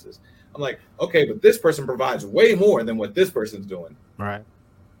weekly basis. I'm like, okay, but this person provides way more than what this person's doing. Right.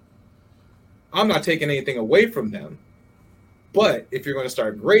 I'm not taking anything away from them. But if you're going to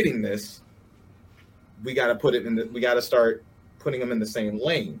start grading this, we got to we got to start putting them in the same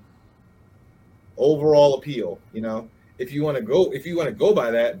lane. Overall appeal, If you want to go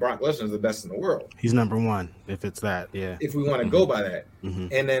by that, Brock Lesnar is the best in the world. He's number one. If it's that, yeah. If we want to go by that,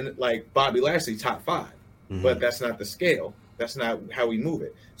 and then like Bobby Lashley, top 5, but that's not the scale. That's not how we move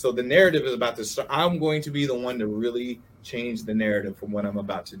it. So the narrative is about to. I'm going to be the one to really change the narrative from what I'm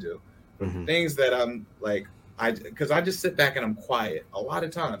about to do. Things that I'm like, because I just sit back and I'm quiet a lot of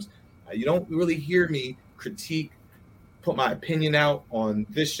times. You don't really hear me critique, put my opinion out on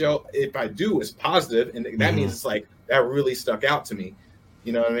this show. If I do, it's positive, and that means it's like. That really stuck out to me.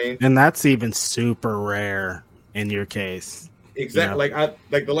 You know what I mean? And that's even super rare in your case. Exactly.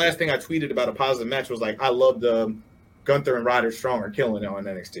 Like the last thing I tweeted about a positive match was like, I loved Gunther and Roderick Strong are killing it on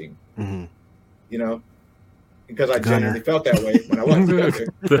NXT. Because I genuinely felt that way when I went to Gunther.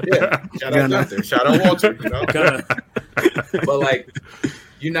 Yeah. Shout out Gunther. Shout out Walter, But like,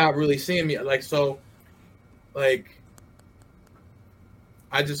 you're not really seeing me I'm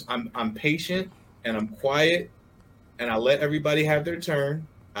patient and I'm quiet. And I let everybody have their turn.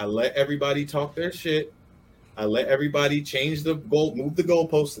 I let everybody talk their shit. I let everybody move the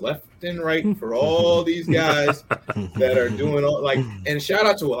goalposts left and right for all these guys that are doing and shout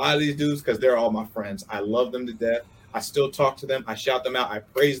out to a lot of these dudes because they're all my friends. I love them to death. I still talk to them. I shout them out. I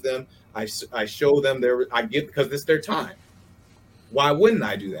praise them. I show them because it's their time. Why wouldn't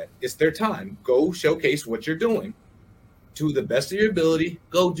I do that? It's their time. Go showcase what you're doing to the best of your ability.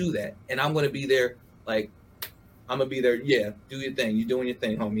 Go do that. And I'm going to be there I'm going to be there. Yeah, do your thing. You're doing your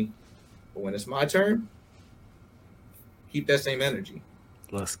thing, homie. But when it's my turn, keep that same energy.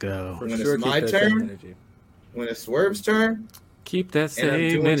 Let's go. When it's my turn, when it's Swerve's turn, keep that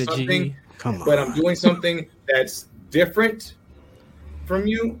same energy. Come on. But I'm doing something that's different from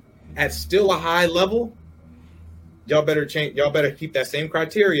you at still a high level. Y'all better change. Y'all better keep that same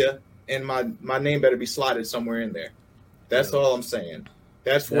criteria, and my name better be slotted somewhere in there. That's all I'm saying.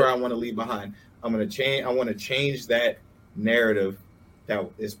 That's where I want to leave behind. I want to change that narrative that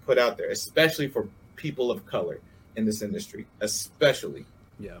is put out there, especially for people of color in this industry, especially.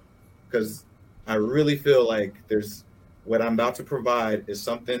 Yeah. Because I really feel like what I'm about to provide is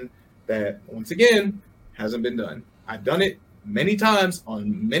something that, once again, hasn't been done. I've done it many times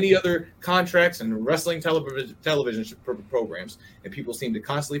on many other contracts and wrestling television programs, and people seem to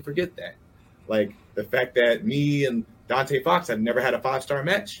constantly forget that. Like the fact that me and Dante Fox have never had a 5-star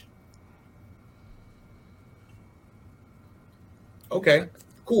match. Okay,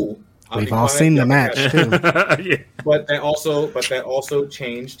 cool. We've all seen the match too. Yeah. But that also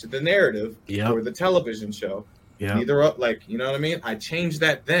changed the narrative for the television show. Yeah. Either up, you know what I mean? I changed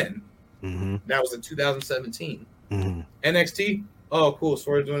that then. Mm-hmm. That was in 2017. Mm-hmm. NXT. Oh, cool.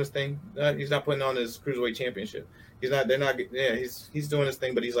 Swerve's doing his thing. He's not putting on his cruiserweight championship. He's not. They're not. Yeah, he's doing his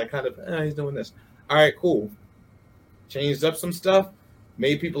thing, but he's he's doing this. All right, cool. Changed up some stuff,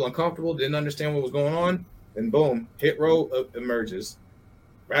 made people uncomfortable, didn't understand what was going on. And boom, Hit Row emerges.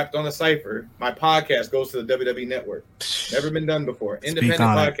 Wrapped on a cipher. My podcast goes to the WWE Network. Never been done before. Independent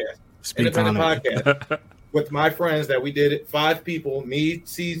podcast with my friends that we did it. 5 people, me,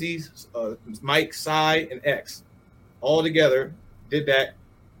 CZ, Mike, Cy, and X. All together did that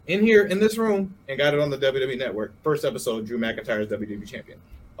in here in this room and got it on the WWE Network. First episode, Drew McIntyre's WWE champion.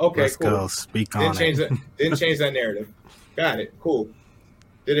 Okay, Let's cool. Go. Speak on it. Didn't change that narrative. Got it. Cool.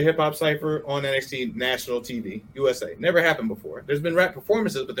 Did a hip-hop cypher on NXT National TV, USA. Never happened before. There's been rap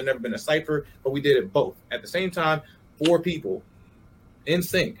performances, but there's never been a cypher, but we did it both. At the same time, 4 people in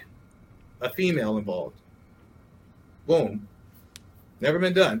sync, a female involved. Boom. Never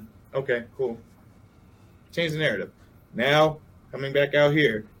been done. Okay, cool. Change the narrative. Now, coming back out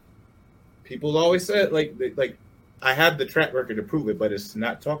here, people always said, I have the track record to prove it, but it's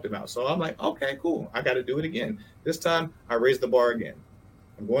not talked about. So I'm like, okay, cool. I got to do it again. This time, I raised the bar again.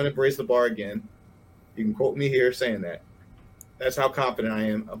 I'm going to raise the bar again. You can quote me here saying that. That's how confident I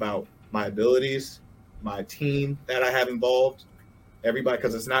am about my abilities, my team that I have involved, everybody,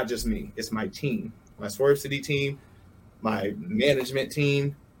 because it's not just me. It's my team, my Swerve City team, my management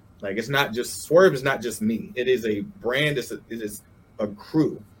team. It's not just Swerve is not just me. It is a brand. It is a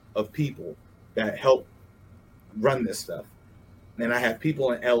crew of people that help run this stuff. And I have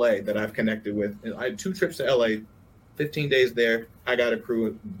people in LA that I've connected with. I had 2 trips to LA, 15 days there. I got a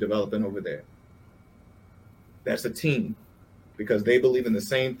crew developing over there. That's a team because they believe in the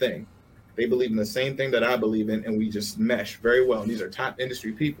same thing. They believe in the same thing that I believe in, and we just mesh very well. And these are top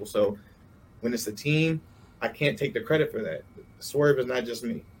industry people. So when it's a team, I can't take the credit for that. Swerve is not just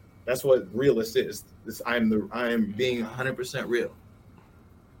me. That's what realist is. I am being 100% real.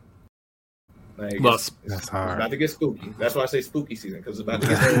 Like, well, it's about to get spooky. That's why I say spooky season, because it's about to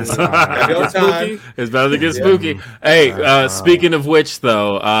get spooky. It's about to get spooky. Hey, speaking of which,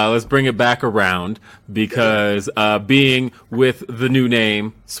 though, let's bring it back around because being with the new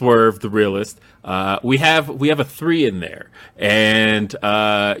name, Swerve the Realist, we have a 3 in there, and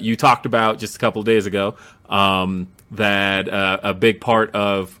you talked about just a couple of days ago that a big part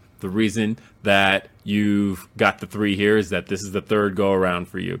of the reason that you've got the 3 here is that this is the 3rd go around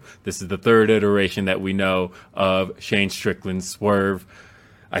for you. This is the 3rd iteration that we know of Shane Strickland, Swerve,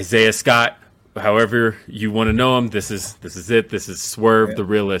 Isaiah Scott. However you want to know him, this is it. This is Swerve the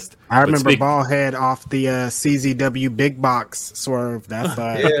Realist. I remember Ballhead off the CZW Big Box Swerve. That's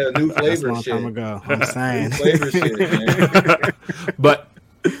new flavor that's a long shit. time ago. I'm saying New flavor shit, man. But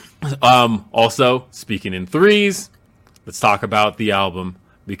also speaking in 3s, let's talk about the album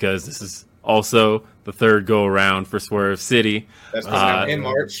because this is also the 3rd go around for Swerve City. That's coming out in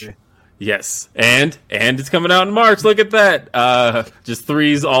March. Yes, and it's coming out in March. Look at that. Just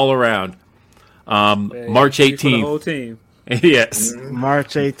 3s all around. March 18th. The whole team. Yes.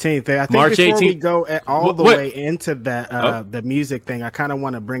 March 18th. I think March before 18th. we go all the way into that the music thing, I kind of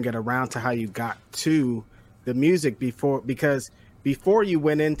want to bring it around to how you got to the music because before you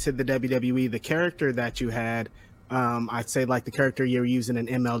went into the WWE, the character that you had, I'd say like the character you were using in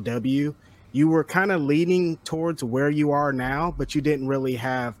MLW, you were kind of leaning towards where you are now, but you didn't really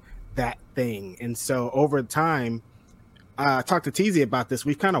have that thing. And so over time, I talked to TZ about this.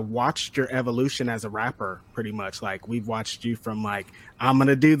 We've kind of watched your evolution as a rapper, pretty much. Like we've watched you from like, I'm going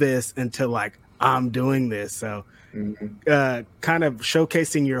to do this until like, I'm doing this. So kind of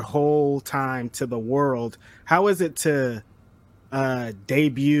showcasing your whole time to the world. How is it to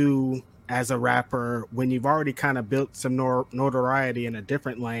debut as a rapper when you've already kind of built some notoriety in a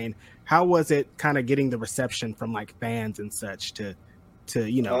different lane? How was it kind of getting the reception from like fans and such to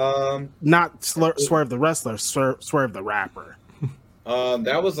not Swerve the wrestler, Swerve the rapper?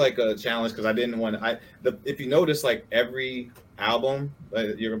 That was like a challenge because I didn't want if you notice, like every album,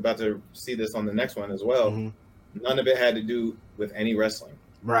 you're about to see this on the next one as well, none of it had to do with any wrestling.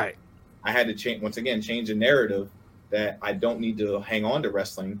 Right. I had to change the narrative that I don't need to hang on to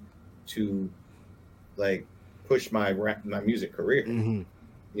wrestling to like push my music career, and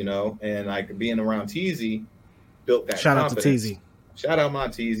like being around TZ built that. Shout confidence. out to TZ. Shout out my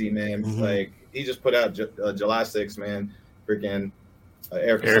TZ, man. Like he just put out July 6th, man. Freaking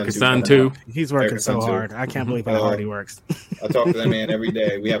Erica Sun too. He's working so hard. I can't believe how hard he works. I talk to that man every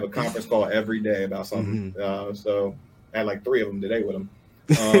day. We have a conference call every day about something. So I had like 3 of them today with him.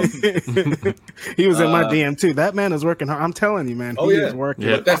 He was in my DM too. That man is working hard. I'm telling you, man. He is working.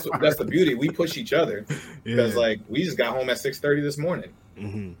 But that's the beauty. We push each other because like we just got home at 6:30 this morning.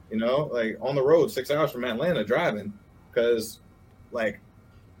 Like on the road 6 hours from Atlanta driving because like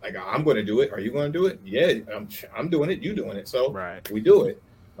I'm going to do it. Are you going to do it? Yeah, I'm doing it. You doing it. So we do it.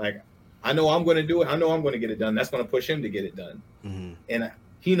 Like I know I'm going to do it. I know I'm going to get it done. That's going to push him to get it done. And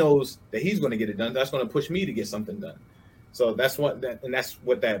he knows that he's going to get it done. That's going to push me to get something done. So that's what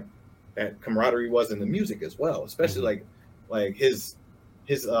that camaraderie was in the music as well, especially like his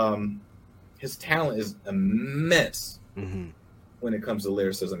talent is immense when it comes to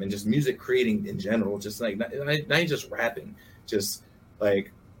lyricism and just music creating in general. Just like not just rapping, just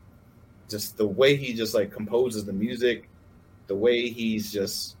the way he just like composes the music, the way he's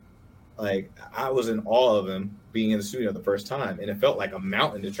just like, I was in awe of him being in the studio the first time, and it felt like a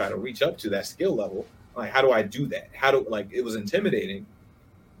mountain to try to reach up to that skill level. Like, how do I do that? It was intimidating,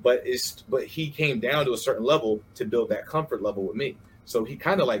 but he came down to a certain level to build that comfort level with me. So he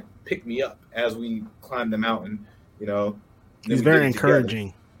kind of like picked me up as we climbed the mountain, He's very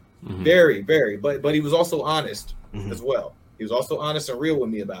encouraging. Very, very, but he was also honest as well. He was also honest and real with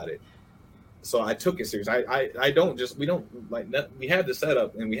me about it. So I took it serious. We have the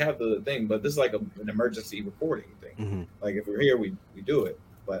setup and we have the thing, but this is like an emergency reporting thing. Like if we're here, we do it.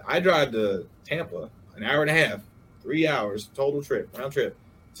 But I drive to Tampa an hour and a half, 3 hours round trip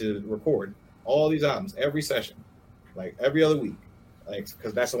to record all these albums every session, like every other week, like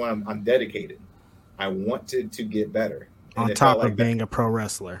because that's the one I'm dedicated. I wanted to get better. On top of being a pro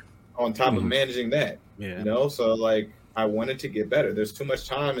wrestler, on top of managing that, so like I wanted to get better. There's too much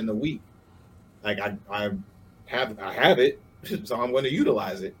time in the week. Like I have it, so I'm going to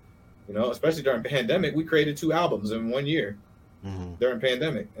utilize it. You know, especially during pandemic, we created 2 albums in 1 year during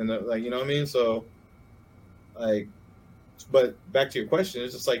pandemic, and like, you know what I mean. So, like, but back to your question,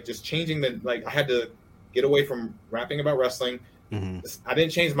 it's just like just changing the, like, I had to get away from rapping about wrestling. I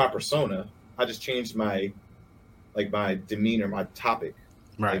didn't change my persona. I just changed my demeanor, my topic.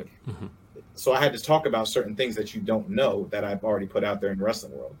 Right. Like, so I had to talk about certain things that you don't know that I've already put out there in the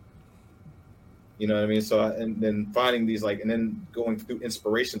wrestling world. You know what I mean? So, and then finding these, like, and then going through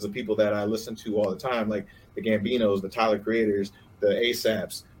inspirations of people that I listen to all the time, like the Gambinos, the Tyler Creators, the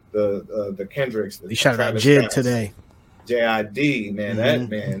ASAPs, the Kendricks. You shouted out Jid today. JID, man, that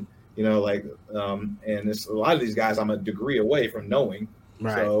man, you know, like, and it's a lot of these guys I'm a degree away from knowing.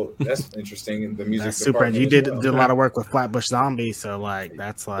 Right. So that's interesting in the music. That's super. You did a lot of work with Flatbush Zombie, so like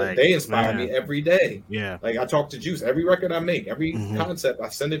that's like they inspire me every day. Yeah. Like I talk to Juice every record I make, every concept I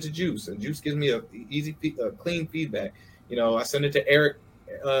send it to Juice, and Juice gives me a clean feedback. You know, I send it to Eric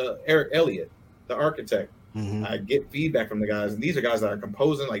Elliott, the architect. I get feedback from the guys, and these are guys that are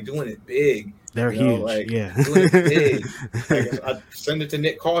composing, like doing it big. They're huge, like, yeah. Doing it big. Like, I send it to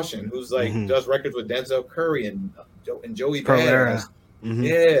Nick Caution, who's like does records with Denzel Curry and Joey Badass.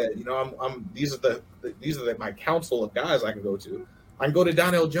 Yeah, you know, I'm these are my council of guys I can go to. I can go to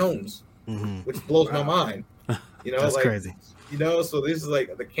Donnell Jones, which blows my mind. You know, that's like, crazy. You know, so this is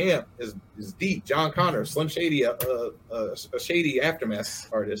like the camp is deep. John Connor, Slim Shady, a Shady Aftermath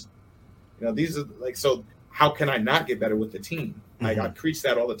artist. You know, these are like, so how can I not get better with the team? Like I preach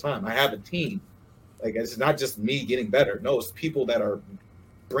that all the time. I have a team. Like it's not just me getting better. No, it's people that are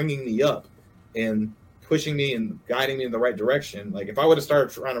bringing me up and pushing me and guiding me in the right direction. Like if I would have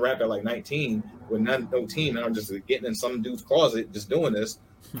started trying to rap at like 19 with no team, and I'm just getting in some dude's closet just doing this,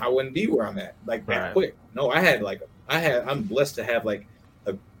 I wouldn't be where I'm at like that quick. No, I'm blessed to have like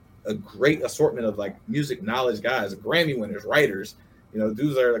a great assortment of like music knowledge guys, Grammy winners, writers. You know,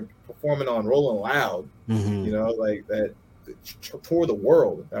 dudes that are like, performing on Rolling Loud. You know, like that tour the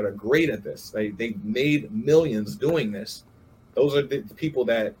world that are great at this. They made millions doing this. Those are the people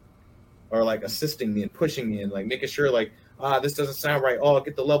that are like assisting me and pushing me and like making sure like, this doesn't sound right. Oh, I'll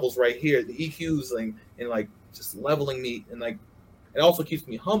get the levels right here. The EQs and like just leveling me. And like, it also keeps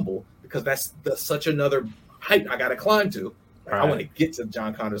me humble because that's such another height I got to climb to. Like, I want to get to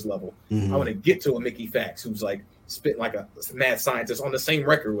John Connor's level. I want to get to a Mickey Fax who's like spitting like a mad scientist on the same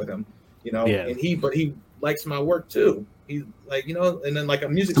record with him, you know, and he likes my work too. He's like, you know, and then like a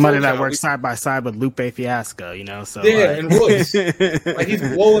music somebody that works side by side with Lupe Fiasco, you know, so yeah, and Royce, like he's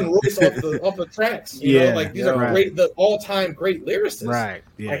blowing Royce off the tracks, you know, like these are great, the all-time great lyricists, right?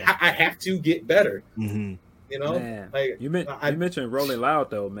 Yeah, like I have to get better, you know. Man, like you mentioned Rolling Loud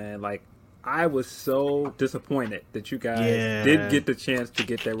though, man. Like I was so disappointed that you guys didn't get the chance to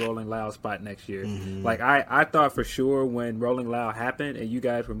get that Rolling Loud spot next year. Like I thought for sure when Rolling Loud happened and you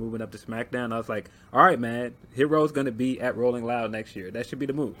guys were moving up to SmackDown, I was like, all right, man, Hero's going to be at Rolling Loud next year. That should be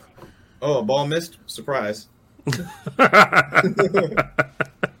the move. Oh, a ball missed? Surprise. I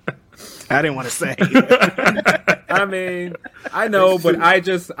didn't want to say. I mean, I know, but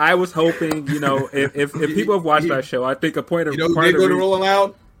I was hoping, you know, if people have watched our show, I think a point of go to Rolling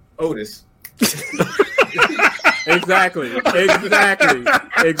Loud, Otis. Exactly,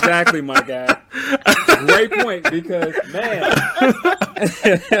 my guy. Great point because man.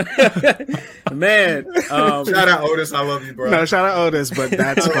 Shout out Otis, I love you, bro. No, shout out Otis, but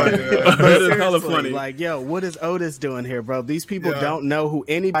that's funny. That is hella funny. Like, yo, what is Otis doing here, bro? These people don't know who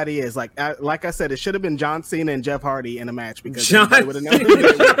anybody is. Like I said, it should have been John Cena and Jeff Hardy in a match because everybody would have known who they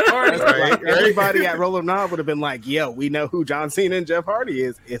were. Like, everybody at Rolling Loud would have been like, yo, we know who John Cena and Jeff Hardy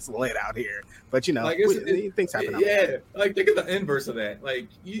is. It's lit out here. But you know, like things happen. Yeah, like think of the inverse of that. Like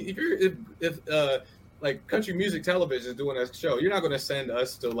if like country music television is doing a show, you're not going to send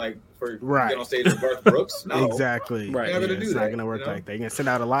us to like for get on stage with Garth Brooks. No, exactly. Right, you're not going to do that. It's not going to work like that. You're going to send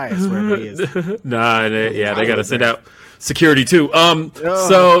out Elias wherever he is. They got to send out security too.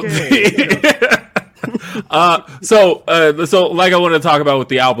 So like I want to talk about with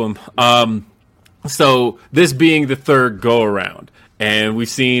the album. So this being the third go around. And we've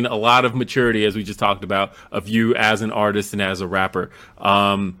seen a lot of maturity, as we just talked about, of you as an artist and as a rapper.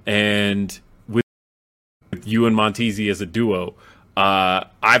 And with you and Montezi as a duo,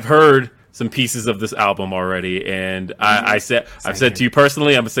 I've heard some pieces of this album already. And I've said to you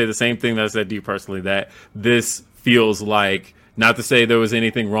personally, I'm going to say the same thing that I said to you personally, that this feels like, not to say there was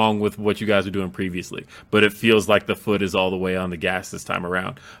anything wrong with what you guys were doing previously, but it feels like the foot is all the way on the gas this time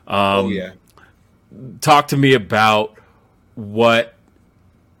around. Talk to me about what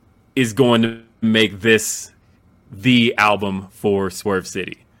is going to make this the album for Swerve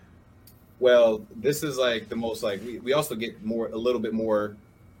City? Well, this is like the most like we also get a little bit more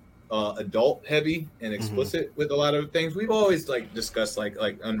adult heavy and explicit with a lot of things. We've always like discussed like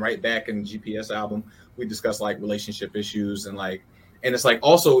on Right Back and GPS album, we discussed like relationship issues and it's like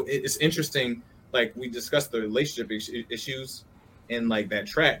also it's interesting, like we discussed the relationship issues in like that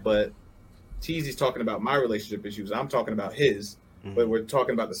track, but Teezy's talking about my relationship issues, I'm talking about his, but we're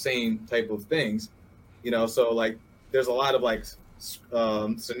talking about the same type of things, so like there's a lot of like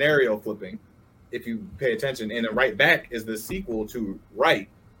scenario flipping if you pay attention. And then Right Back is the sequel to Right,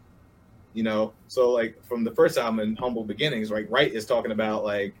 so like from the first album in Humble Beginnings, Right is talking about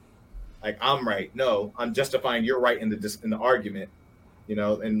like I'm right, no, I'm justifying you're right in the argument,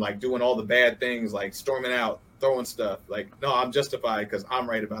 and like doing all the bad things, like storming out, throwing stuff, like no, I'm justified because I'm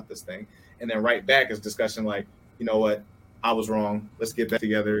right about this thing. And then Right Back is discussion like, you know what, I was wrong, let's get back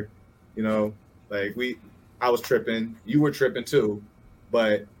together, like I was tripping, you were tripping too,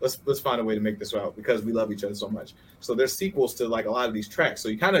 but let's find a way to make this out because we love each other so much. So there's sequels to like a lot of these tracks. So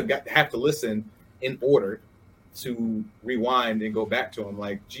you kind of have to listen in order to rewind and go back to them.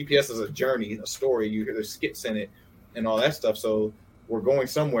 Like GPS is a journey, a story. You hear there's skits in it and all that stuff. So we're going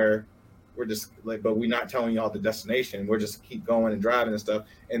somewhere. We're just like, but we're not telling y'all the destination. We're just keep going and driving and stuff.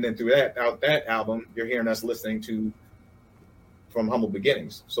 And then through that album, you're hearing us listening to from Humble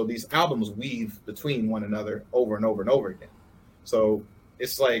Beginnings. So these albums weave between one another over and over and over again. So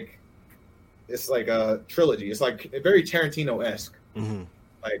it's like a trilogy. It's like very Tarantino-esque.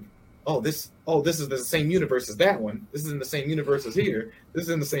 Like, this is the same universe as that one. This is in the same universe as here. This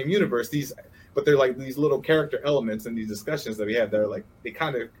is in the same universe. But they're like these little character elements in these discussions that we have. They're like they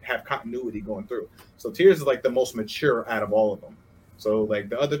kind of have continuity going through. So Tears is like the most mature out of all of them. So like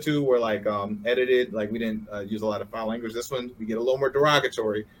the other two were like edited. Like we didn't use a lot of foul language. This one we get a little more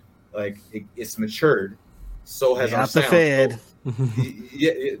derogatory. Like it's matured. So has our sound.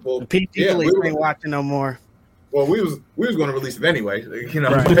 The people ain't watching no more. Well, we was going to release it anyway,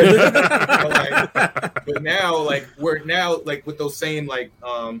 Right. But now, like we're now like with those same like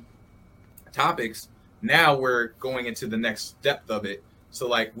topics. Now we're going into the next depth of it. So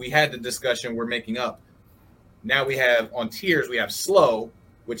like we had the discussion we're making up. Now we have on Tears we have Slow,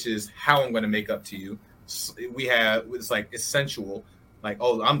 which is how I'm going to make up to you. We have it's like essential. Like,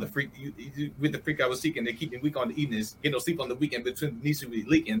 oh, I'm the freak. You with the freak I was seeking. They keep me weak on the evenings. Get no sleep on the weekend. Between the knees to be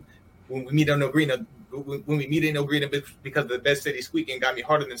leaking. When we meet on no green. When we meet in no green because the bed city squeaking got me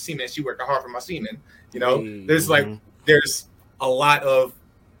harder than semen. She working hard for my semen. There's like there's a lot of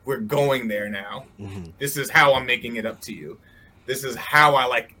we're going there now. This is how I'm making it up to you. This is how I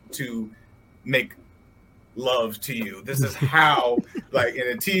like to make love to you. This is how like and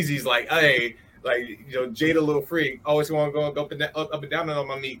then Teezy's like, hey. Like Jada Little Freak always want to go up and down on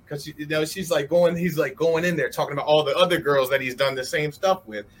my meat because she's like going. He's like going in there talking about all the other girls that he's done the same stuff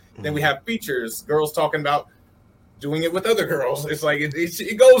with. Then we have features, girls talking about doing it with other girls. It's like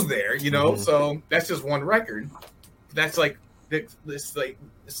it goes there, So that's just one record. That's like it's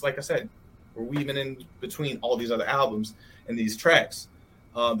like I said, we're weaving in between all these other albums and these tracks.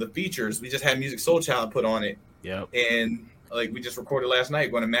 The features we just had Music Soul Child put on it. Yep. And like we just recorded last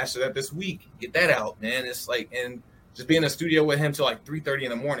night, going to master that this week. Get that out, man. It's like, and just be in the studio with him till like 3:30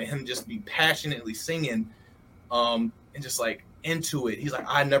 in the morning. Him just be passionately singing, and just like into it. He's like,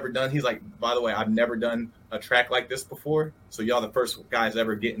 He's like, by the way, I've never done a track like this before. So y'all the first guys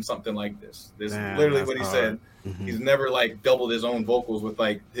ever getting something like this. This is literally what he said. He's never like doubled his own vocals with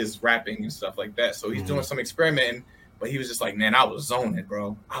like his rapping and stuff like that. So he's doing some experimenting, but he was just like, man, I was zoning,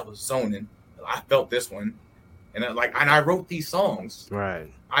 bro. I was zoning. I felt this one. And I wrote these songs. Right.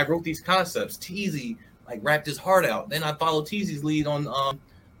 I wrote these concepts. Teezy like rapped his heart out. Then I followed Teezy's lead on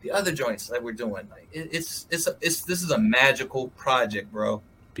the other joints that we're doing. Like this is a magical project, bro.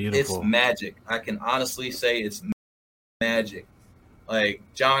 Beautiful. It's magic. I can honestly say it's magic. Like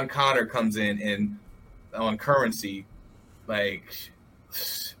John Connor comes in and on Currency, like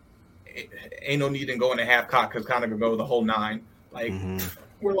ain't no need in going to half cock because Connor could go the whole 9. Like.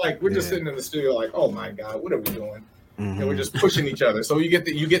 We're just sitting in the studio like, oh my God, what are we doing? And we're just pushing each other. So you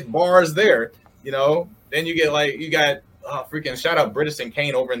get bars there, Then you got freaking shout out British and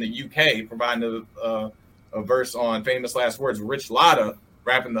Kane over in the UK providing a verse on Famous Last Words. Rich Lotta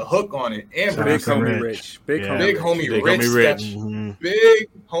rapping the hook on it, and Big Homie Rich. Big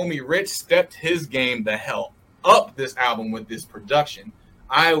Homie Rich stepped his game the hell up this album with this production.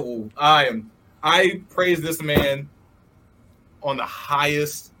 I praise this man on the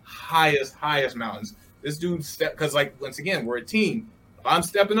highest mountains. This dude because like once again we're a team. If I'm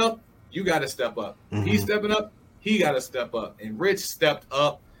stepping up, you got to step up. He's stepping up, he got to step up. And Rich stepped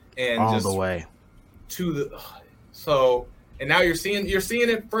up and all just the way to the So, and now you're seeing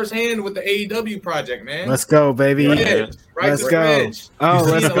it firsthand with the AEW project, man. Let's go, baby. Right? Let's go. Edge. Oh,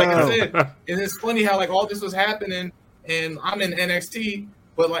 let's go. Like I said, and it's funny how like all this was happening, and I'm in NXT,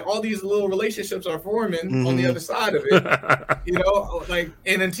 but like all these little relationships are forming on the other side of it. You know, like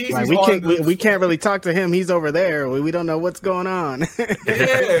and then TC's like we can't really talk to him. He's over there. We don't know what's going on.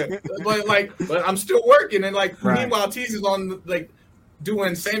 Yeah, but I'm still working, and like meanwhile, TC's on like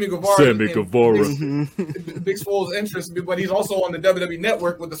doing Sammy Guevara. Big Swole's interest, but he's also on the WWE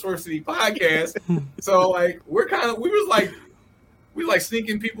Network with the Swerve City podcast. So like we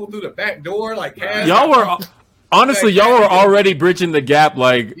sneaking people through the back door, like y'all were already bridging the gap.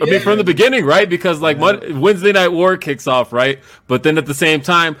 Like I mean, from the beginning, right? Because like Wednesday Night War kicks off, right? But then at the same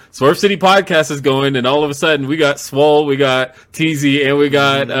time, Swerve City podcast is going, and all of a sudden we got Swole, we got TZ, and we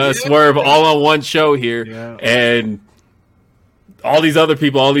got Swerve all on one show here, and all these other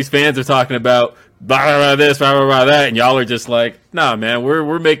people, all these fans are talking about blah, blah, blah, this, blah, blah, blah, that, and y'all are just like, nah, man,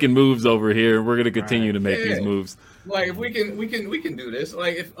 we're making moves over here, and we're gonna continue to make these moves. Like if we can do this.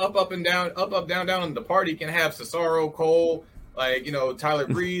 Like if up and down, down, and the party can have Cesaro, Cole, like Tyler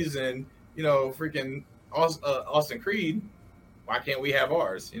Breeze, and freaking Austin Creed. Why can't we have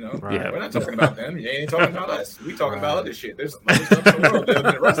ours? We're not talking about them. You ain't talking about us. We talking about other shit. There's other stuff in the world than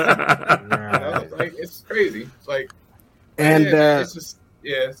the rest of them. Like it's crazy. It's like. And it's just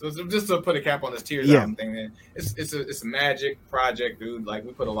so just to put a cap on this Tears album thing, man. It's a magic project, dude. Like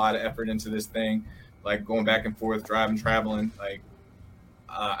we put a lot of effort into this thing, like going back and forth, driving, traveling. Like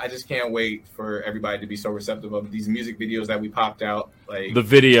I just can't wait for everybody to be so receptive of these music videos that we popped out. Like the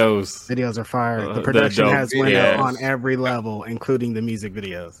videos are fire. The production has went up on every level, including the music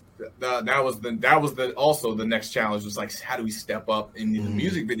videos. That was also the next challenge was like how do we step up in the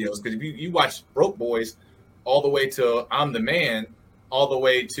music videos? Because if you watch Broke Boys. All the way to I'm the Man, all the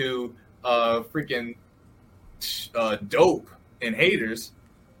way to freaking Dope and Haters,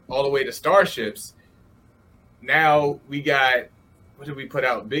 all the way to Starships. Now we got, what did we put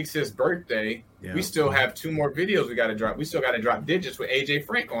out? Big Sis Birthday. Yeah. We still have 2 more videos we got to drop. We still got to drop Digits with AJ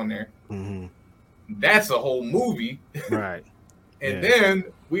Frank on there. That's a whole movie. Right. And then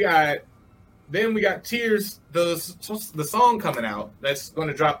we got Tears, the song coming out that's going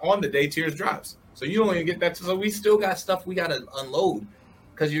to drop on the day Tears drops. So you don't even get that. So we still got stuff we got to unload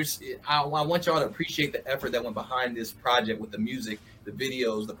because I want y'all to appreciate the effort that went behind this project with the music, the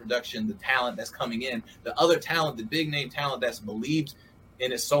videos, the production, the talent that's coming in, the other talent, the big name talent that's believed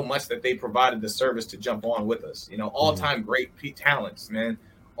in it so much that they provided the service to jump on with us. All time great talents, man,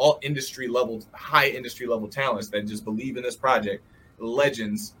 all industry level, high industry level talents that just believe in this project.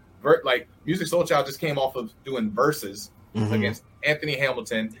 Legends, like Music Soul Child just came off of doing verses against Anthony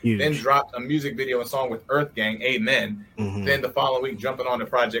Hamilton, then dropped a music video and song with Earth Gang, Amen. Then the following week jumping on the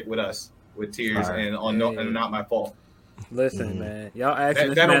project with us, with Tears, and on and Not My Fault. Listen, man, y'all asking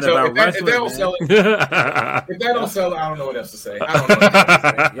this man about wrestling. If that don't sell it, I don't know what else to say.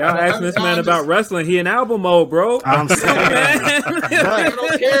 Y'all asking this man about wrestling. He in album mode, bro. I'm saying, man.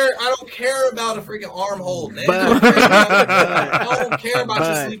 I don't care about a freaking arm hold, man. I don't care about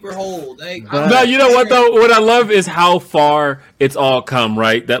your sleeper hold. No, you know what though? What I love is how far it's all come.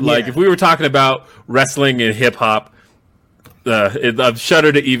 Right? That like if we were talking about wrestling and hip hop, I'm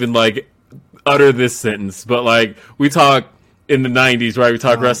shudder to even like utter this sentence, but like we talk in the 90s, right? We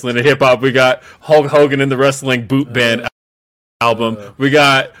talk wrestling and hip hop. We got Hulk Hogan in the wrestling boot band album. We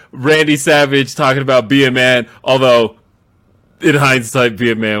got Randy Savage talking about Be a Man, although in hindsight, Be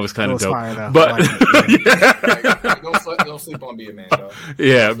a Man was kind of dope. But don't sleep on Be a Man, though.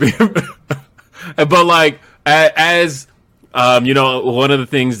 Yeah, but like as one of the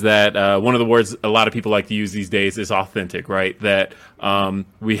things that one of the words a lot of people like to use these days is authentic, right? That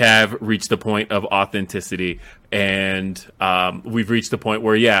we have reached the point of authenticity, and we've reached the point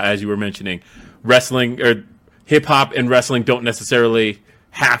where, as you were mentioning, wrestling or hip hop and wrestling don't necessarily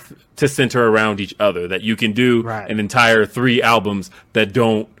have to center around each other. That you can do an entire 3 albums that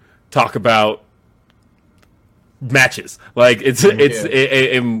don't talk about matches. Like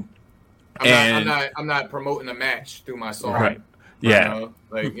I'm not promoting a match through my song. Right.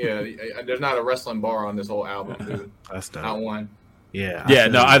 There's not a wrestling bar on this whole album, dude. That's dope. Not one. Yeah.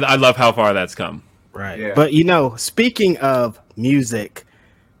 I love how far that's come. Right. Yeah. But speaking of music,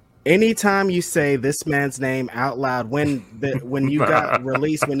 anytime you say this man's name out loud when you got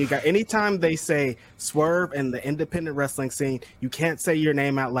released, anytime they say Swerve and the independent wrestling scene, you can't say your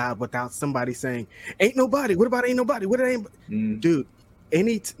name out loud without somebody saying, "Ain't nobody." What about Ain't Nobody? What ain't dude?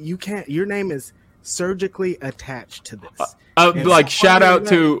 You can't. Your name is surgically attached to this. Shout out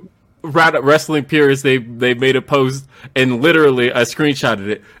to Wrestling Purists. They made a post and literally I screenshotted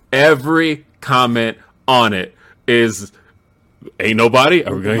it. Every comment on it is Ain't Nobody.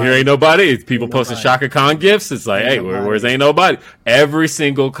 Are we going to hear Ain't Nobody? People posting Shaka Khan gifts. It's like, hey, where's Ain't Nobody? Every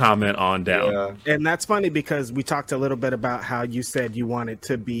single comment on down. Yeah. And that's funny because we talked a little bit about how you said you wanted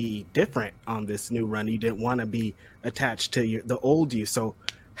to be different on this new run. You didn't want to be attached to the old you. So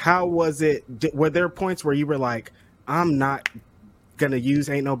how was it? Were there points where you were like, I'm not going to use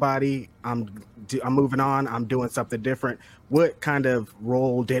Ain't Nobody. I'm moving on. I'm doing something different. What kind of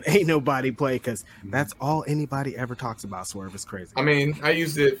role did Ain't Nobody play? Because that's all anybody ever talks about. Swerve is crazy. I mean, I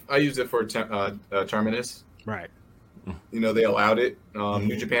used it for Terminus. Right. You know, they allowed it.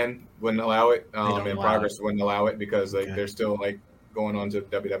 New Japan wouldn't allow it, and Progress wouldn't allow it because they're still like going on to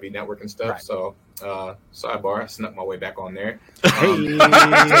WWE Network and stuff. Right. So, sidebar, I snuck my way back on there. Right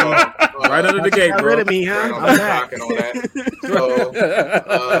under the gate, bro. Rid of me, huh? I'm back. And all that.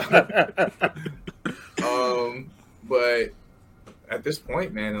 So, but at this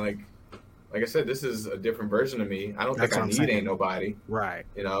point, man, like I said, this is a different version of me. I don't think I need Ain't Nobody. Right.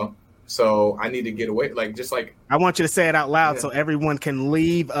 You know? So I need to get away. I want you to say it out loud so everyone can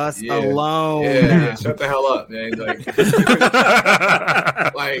leave us alone. Yeah, shut the hell up, man. Like,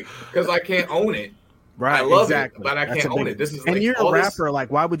 because I can't own it. Right. I love it, but I can't own it. This is and you're a rapper. Like,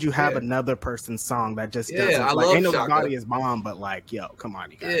 why would you have another person's song that just doesn't? I like, love Ain't Nobody is bomb, but like, yo, come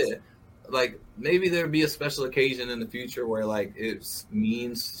on, you guys. Yeah. Like maybe there'd be a special occasion in the future where like it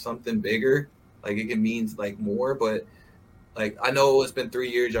means something bigger, like it can mean like more. But like I know it's been 3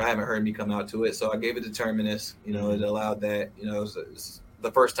 years, y'all haven't heard me come out to it, so I gave it to Terminus. You know, it allowed that. You know, it's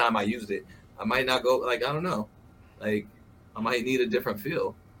the first time I used it. I might not go like I don't know, like I might need a different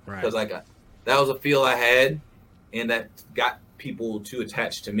feel because like that was a feel I had, and that got people to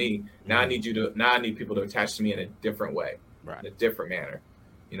attach to me. Now I need people to attach to me in a different way, in a different manner.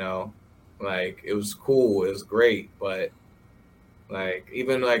 You know. Like it was cool, it was great, but like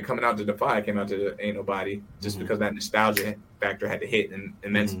even like coming out to Defy, I came out to Ain't Nobody just because that nostalgia factor had to hit and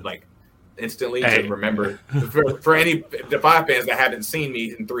then like instantly to remember for any Defy fans that haven't seen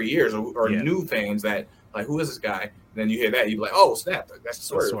me in 3 years or new fans that like who is this guy? And then you hear that you'd be like, oh snap, that's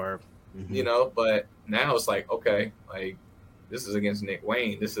Swerve. You know. But now it's like okay, like this is against Nick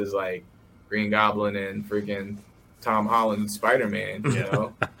Wayne. This is like Green Goblin and freaking Tom Holland and Spider-Man, you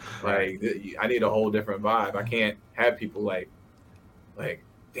know. Like I need a whole different vibe. I can't have people like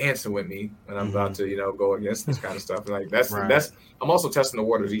dancing with me when I'm about to, you know, go against this kind of stuff. Like that's I'm also testing the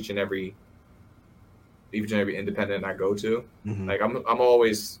waters each and every independent I go to. Like I'm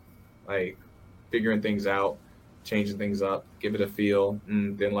always like figuring things out, changing things up, give it a feel,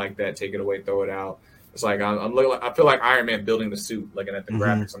 then like that, take it away, throw it out. It's like I'm looking. I feel like Iron Man building the suit, looking at the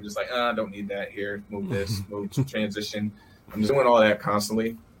graphics. I'm just like, I don't need that here. Move this, move transition. I'm just doing all that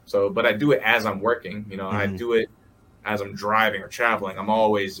constantly. So, but I do it as I'm working. You know, I do it as I'm driving or traveling. I'm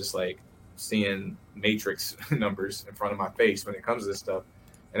always just like seeing matrix numbers in front of my face when it comes to this stuff,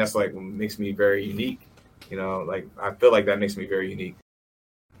 and that's like what makes me very unique. You know, like I feel like that makes me very unique.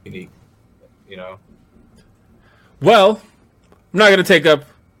 You know. Well, I'm not going to take up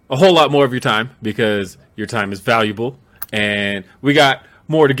a whole lot more of your time because your time is valuable and we got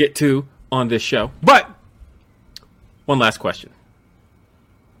more to get to on this show. But one last question.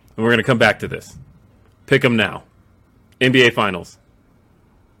 And we're going to come back to this. Pick them now. NBA Finals.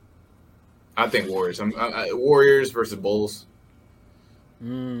 I think Warriors. Warriors versus Bulls.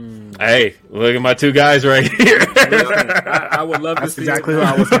 Hey, look at my two guys right here. I would love to see exactly it. what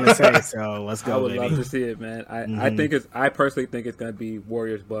I was going to say. So let's go. I would love to see it, man. I personally think it's going to be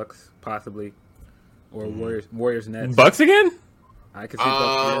Warriors Bucks possibly, or Warriors Nets. Bucks again? I could see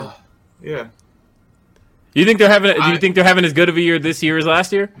Bucks. Yeah. You think they're having? Do you think they're having as good of a year this year as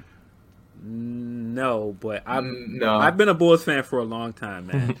last year? No, but I've been a Bulls fan for a long time,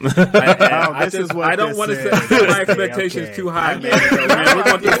 man. I don't want to set my expectations too high, man. So, man. We're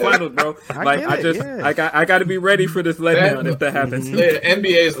going to the finals, bro. I got to be ready for this letdown if that happens. Yeah,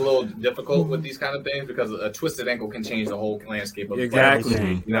 NBA is a little difficult with these kind of things because a twisted ankle can change the whole landscape of the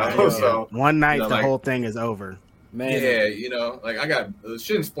exactly. You know, so one night the whole thing is over. Man. Yeah, you know, like I got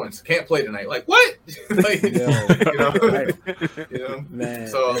shin splints, can't play tonight. Like what? Like, you know, man.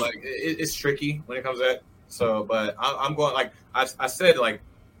 So like it's tricky when it comes to that. So, but I'm going like I said, like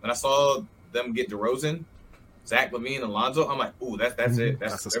when I saw them get DeRozan, Zach LaVine, and Lonzo, I'm like, ooh, that's it.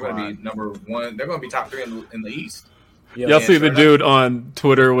 They're going to be number one. They're going to be top 3 in the East. Y'all see the dude on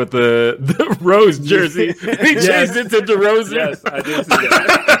Twitter with the Rose jersey? He changed it to DeRozan. Yes, I did see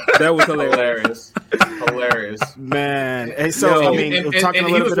that. That was hilarious. Man. Hey, so I mean, talking a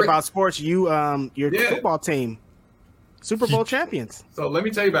little bit about sports, your football team, Super Bowl champions. So let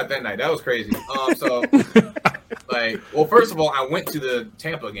me tell you about that night. That was crazy. So like, well, first of all, I went to the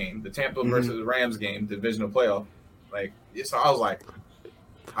Tampa game, the Tampa versus Rams game, divisional playoff. Like, so I was like,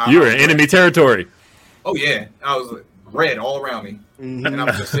 you were in enemy territory. Oh yeah, I was like, red all around me, and I'm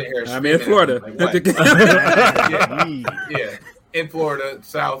just sitting here. I'm in Florida. Like, yeah, in Florida,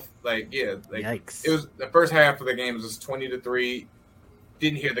 South. Like, yeah, like Yikes. it was the first half of the game was 20-3.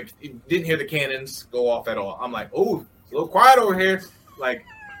 Didn't hear the cannons go off at all. I'm like, oh, it's a little quiet over here. Like,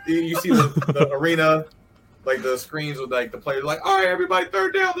 you see the arena, like the screens with like the players like, all right, everybody,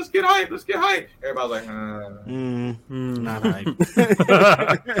 third down, let's get hype. Everybody's like, not hype.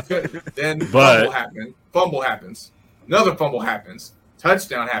 Then But fumble happens, another fumble happens,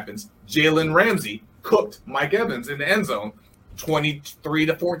 touchdown happens. Jalen Ramsey cooked Mike Evans in the end zone,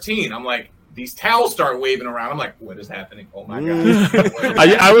 23-14. I'm like, these towels start waving around. I'm like, what is happening? Oh my god!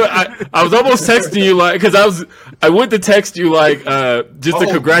 I was almost texting you like because I went to text you like just the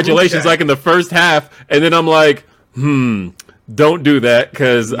congratulations like in the first half, and then I'm like, don't do that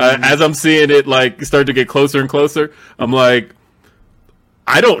because as I'm seeing it like start to get closer and closer, I'm like,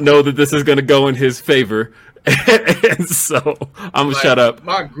 I don't know that this is going to go in his favor, and so I'm gonna shut up.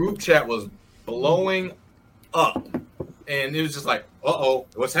 My group chat was blowing up. And it was just like, uh-oh,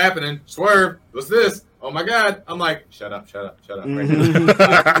 what's happening? Swerve, what's this? Oh, my God. I'm like, shut up. Right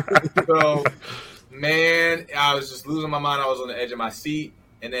now. So, man, I was just losing my mind. I was on the edge of my seat.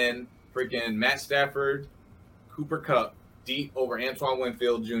 And then freaking Matt Stafford, Cooper Kupp, deep over Antoine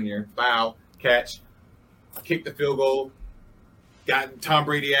Winfield Jr., foul, catch, kicked the field goal, got Tom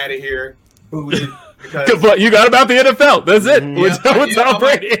Brady out of here, booted. But you got about the NFL. That's it. With Tom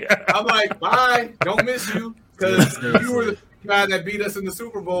Brady. I'm like, bye. Don't miss you. Because you were the guy that beat us in the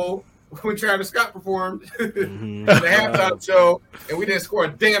Super Bowl when Travis Scott performed the halftime show, and we didn't score a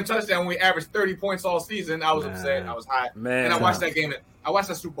damn touchdown when we averaged 30 points all season. I was upset. I was hot. And I watched that game. I watched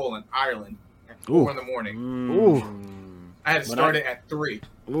that Super Bowl in Ireland at 4 in the morning. I had to start it at 3.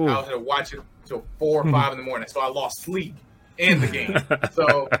 I was going to watch it till 4 or 5 in the morning. So I lost sleep in the game.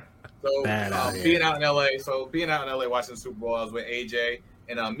 So being out in LA watching the Super Bowl, I was with AJ.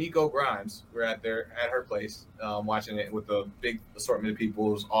 And Miko Grimes, we're at her place watching it with a big assortment of people.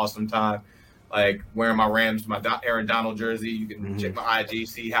 It was an awesome time. Like wearing my Rams, my Aaron Donald jersey. You can check my IG,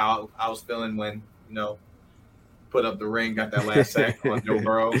 see how I was feeling when, put up the ring, got that last sack on Joe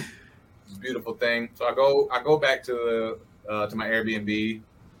Burrow. It's a beautiful thing. So I go back to my Airbnb,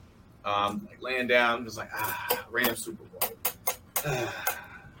 like laying down, just like, Rams Super Bowl.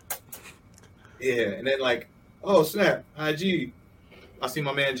 Yeah. And then like, oh snap, IG. I see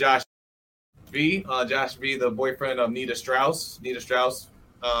my man Josh V. Josh V, the boyfriend of Nita Strauss. Nita Strauss,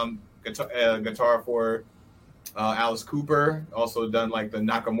 guitar for Alice Cooper. Also done like the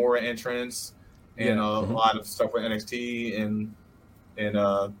Nakamura entrance and a lot of stuff with NXT and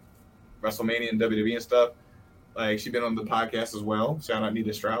WrestleMania and WWE and stuff. Like she's been on the podcast as well. Shout out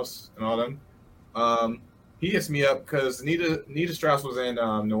Nita Strauss and all them. He hits me up because Nita Strauss was in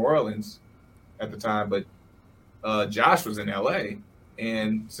New Orleans at the time, but Josh was in LA.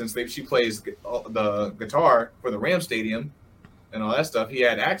 And since she plays the guitar for the Rams Stadium and all that stuff, he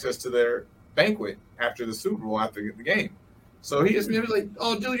had access to their banquet after the Super Bowl, after the game. So he just was like,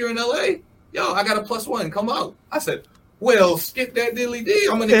 oh, dude, you're in LA? Yo, I got a +1. Come out. I said, well, skip that diddly D.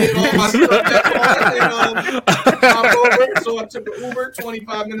 I'm going to get all my stuff and hop over. So I took an Uber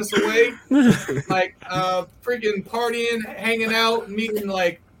 25 minutes away, like freaking partying, hanging out, meeting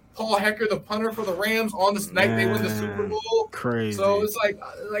like Paul Hecker, the punter for the Rams, on this night they win the Super Bowl. Crazy. So it's like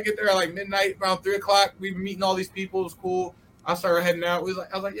I get there at like midnight, around 3 o'clock. We've been meeting all these people. It was cool. I started heading out. I was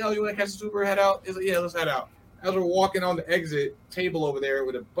like, yo, you want to catch the Super? Head out? He's like, yeah, let's head out. As we're walking on the exit table over there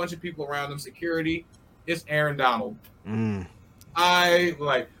with a bunch of people around them, security, it's Aaron Donald. I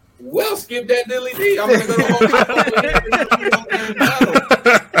like, well, skip that diddly D. I'm gonna go to Aaron Donald.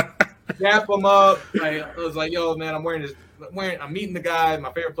 Dap him up. I was like, yo, man, I'm meeting the guy,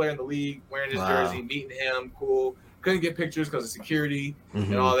 my favorite player in the league, wearing his jersey, meeting him, cool. Couldn't get pictures because of security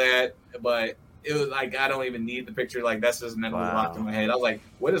and all that, but it was like I don't even need the picture. Like that's just mentally locked in my head. I was like,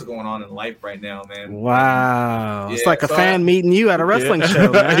 what is going on in life right now, man? Wow, it's like a fan meeting you at a wrestling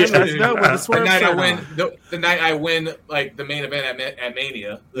show, man. That's dope with the Swerve the night I win, like the main event at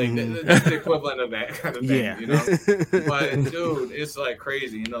Mania, like that's the equivalent of that kind of thing, you know. But dude, it's like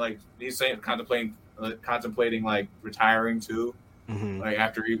crazy, you know. Like he's saying, contemplating like retiring too, like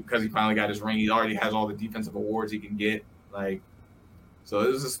after because he finally got his ring. He already has all the defensive awards he can get, like. So it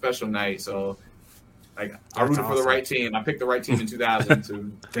was a special night. So. Like I rooted for the right team. I picked the right team in 2000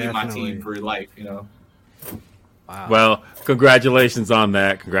 to be my team for life, you know. Wow. Well, congratulations on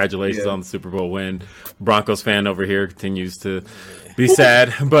that. Congratulations on the Super Bowl win. Broncos fan over here continues to be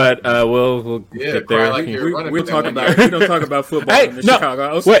sad, but we'll get there. Like we don't talk about football in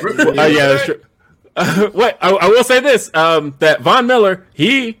Chicago. Wait, that's true. What I will say this: that Von Miller,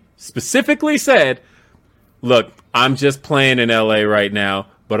 he specifically said, "Look, I'm just playing in LA right now,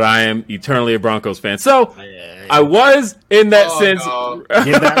 but I am eternally a Broncos fan." So I was in that sense. No.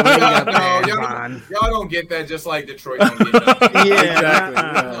 Get that lady up No, there, y'all, Von. y'all don't get that just like Detroit don't get that.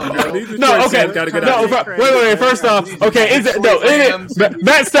 Exactly. No, okay. Wait. First off, okay,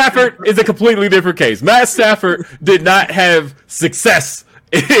 Matt Stafford is a completely different case. Matt Stafford did not have success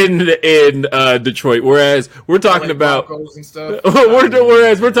in Detroit, whereas we're talking about Broncos and stuff.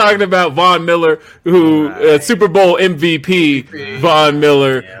 whereas we're talking about Von Miller, who Super Bowl MVP Von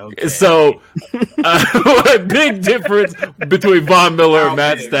Miller. Yeah, okay. So a big difference between Von Miller and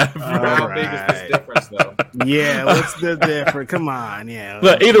Matt Stafford. How big is this difference, though? Yeah, what's the difference? Come on, yeah.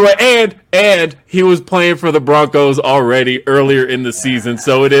 But either way, and he was playing for the Broncos already earlier in the season,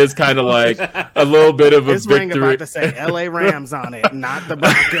 so it is kind of like a little bit of a His ring victory. about to say LA Rams on it, not the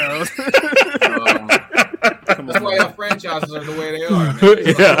Broncos. That's why our franchises are the way they are. Man.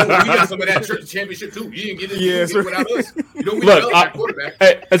 It's like, oh, we got some of that championship too. You didn't get it without us. You don't Look, that quarterback.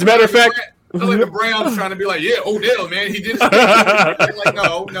 Hey, as a matter of fact, that's like the Browns trying to be like, yeah, Odell, man, he did. Like,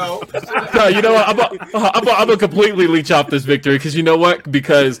 no. no, you know what? I'm gonna completely leech off this victory because you know what?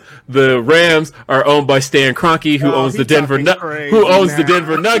 Because the Rams are owned by Stan Kroenke, who owns the Denver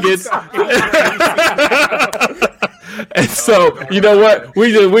Denver Nuggets. And so, you know what?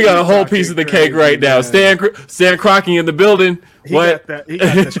 We got a whole piece of the cake right now. Stan Kroenke in the building. He got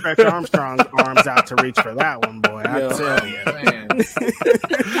the Stretch Armstrong arms out to reach for that one, boy. I tell you, Man.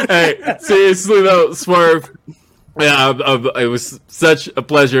 Hey, seriously though, Swerve. Yeah, it was such a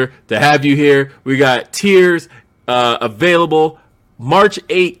pleasure to have you here. We got tiers available March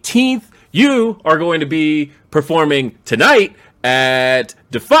 18th. You are going to be performing tonight at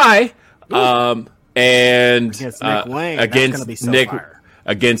Defy. And against Nick Wayne.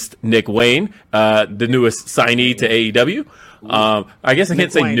 Against Nick Wayne, the newest signee to AEW. I guess I can't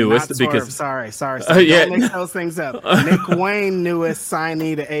say newest because sorry. Don't mix those things up. Nick Wayne, newest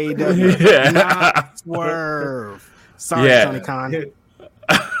signee to AEW, not Swerve. Sorry, Tony Khan.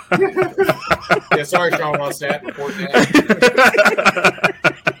 Yeah, sorry, Sean Ross Sapp. Report that.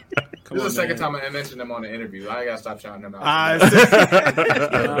 This is the second time I mentioned him on the interview. I gotta stop shouting him out.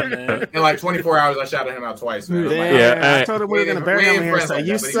 In like 24 hours, I shouted him out twice. Man. I told him we were gonna bury him here. So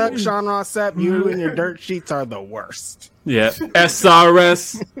you suck, Sean Ross Sapp. You and your dirt sheets are the worst. Yeah,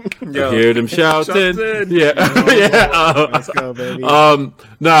 SRS. Hear them shouting. Let's go, baby.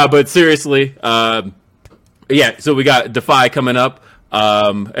 But seriously, so we got Defy coming up.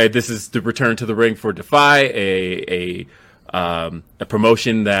 This is the return to the ring for Defy, a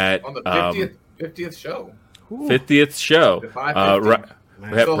promotion that on the 50th show. 50th show. Right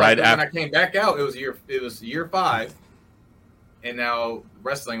after when I came back out, it was year 5, and now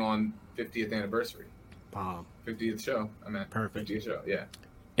wrestling on 50th anniversary. 50th show. I meant perfect 50th show. Yeah.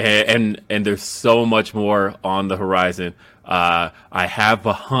 And there's so much more on the horizon. I have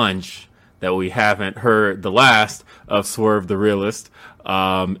a hunch that we haven't heard the last of Swerve the Realist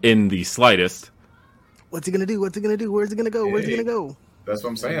in the slightest. What's he gonna do? Where's he gonna go? That's what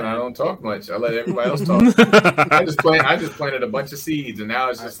I'm saying. I don't talk much. I let everybody else talk. I just planted a bunch of seeds, and now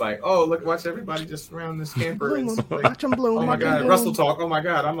it's just like, oh, look, watch everybody just around this camper. And like, watch them bloom. Oh my God, Russell talk. Oh my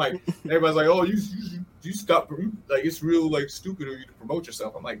God, I'm like, everybody's like, oh, you stop. Like it's real like stupid of you to promote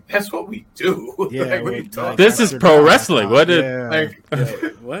yourself. I'm like, that's what we do. Yeah, like, what are you talking this is pro wrestling. What?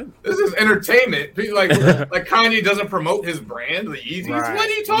 What? This is entertainment. Like Kanye doesn't promote his brand, the Yeezys. Right. What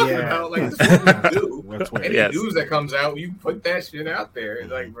are you talking about? Like, this is what we do. Any news that comes out, you put that shit out there.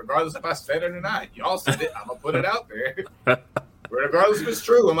 Like, regardless if I said it or not, y'all said it. I'm gonna put it out there. Regardless if it's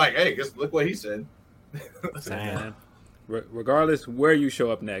true, I'm like, hey, just look what he said. Man. Regardless where you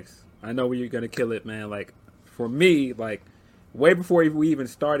show up next, I know where you're gonna kill it, man. Like for me, like way before we even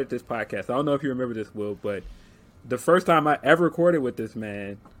started this podcast, I don't know if you remember this, Will, but the first time I ever recorded with this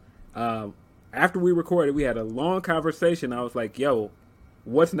man, after we recorded, we had a long conversation. I was like, yo,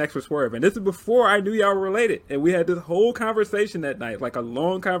 what's next for Swerve? And this is before I knew y'all were related. And we had this whole conversation that night, like a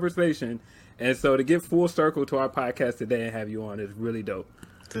long conversation. And so to get full circle to our podcast today and have you on is really dope.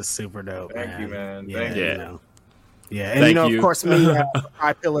 That's super dope. Thank you, man. Yeah. Yeah, and of course, me,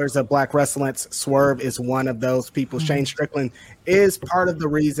 5 pillars of Black Wrestlance, Swerve is one of those people. Shane Strickland is part of the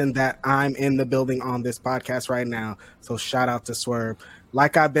reason that I'm in the building on this podcast right now. So shout out to Swerve.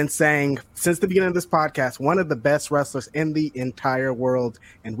 Like I've been saying since the beginning of this podcast, one of the best wrestlers in the entire world,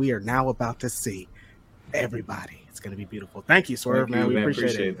 and we are now about to see everybody. It's going to be beautiful. Thank you, Swerve, man. We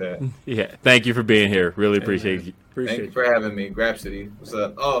appreciate that. Yeah, thank you for being here. Really appreciate you. Thank you for having me. Grapsody. What's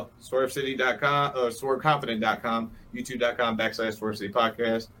up? Oh, SwerveCity.com or SwerveConfident.com, YouTube.com/SwerveCity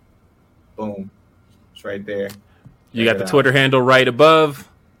Podcast. Boom. It's right there. You got the Twitter handle right above.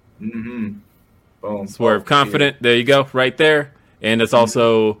 Mm-hmm. Boom. Swerve Confident. There you go, right there. And it's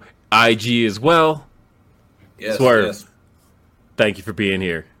also IG as well. Yes, Swerve. Yes. Thank you for being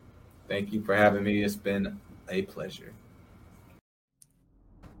here. Thank you for having me. It's been a pleasure.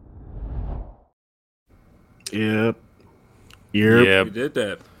 Yep. Yep. You did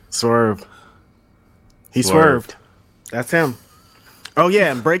that. Swerve. He swerved. That's him. Oh,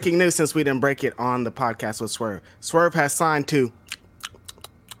 yeah, and breaking news, since we didn't break it on the podcast with Swerve. Swerve has signed to...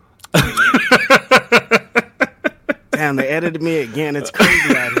 Damn, they edited me again. It's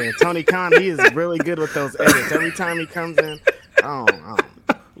crazy out here. Tony Khan, he is really good with those edits. Every time he comes in,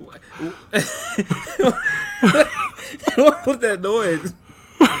 What was that noise?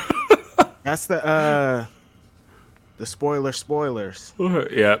 That's the spoilers.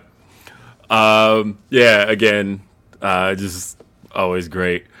 Yep. Yeah, again, just always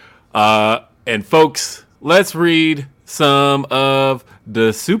great. And folks, let's read some of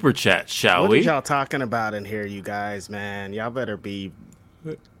the super chat, shall we? What are y'all talking about in here, you guys, man? Y'all better relax,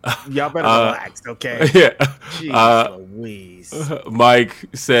 okay? Yeah. Jeez Louise. Mike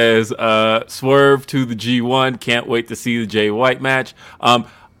says, Swerve to the G1. Can't wait to see the Jay White match.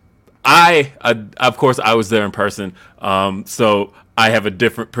 I of course, I was there in person, so I have a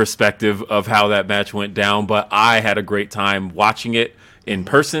different perspective of how that match went down, but I had a great time watching it in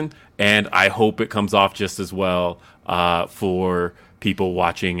person, and I hope it comes off just as well for people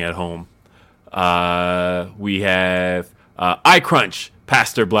watching at home. We have iCrunch.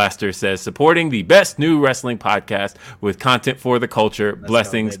 Pastor Blaster says, supporting the best new wrestling podcast with content for the culture.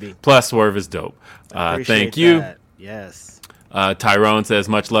 Blessings. Plus, Swerve is dope. Thank you. That. Yes. Tyrone says,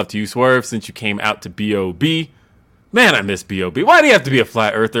 much love to you, Swerve, since you came out to B.O.B. Man, I miss B.O.B. Why do you have to be a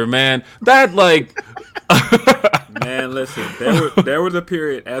flat earther, man? That, like... Man, listen, there was a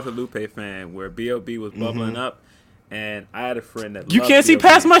period as a Lupe fan where B.O.B. was bubbling up, and I had a friend that you loved can't see B.O.B.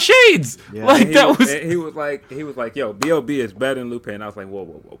 past my shades. Yeah. Like, he that was... He was like, yo, B.O.B. is better than Lupe, and I was like,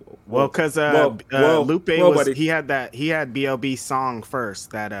 whoa. Well, because Lupe was, buddy. He had B.O.B. song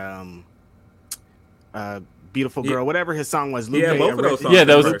first, that Beautiful Girl, whatever his song was. Lupe, both of those songs. Yeah,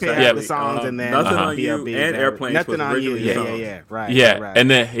 those Lupe had the songs, and then Nothing on You and Airplanes. Nothing on You. Yeah, right. Yeah, right. And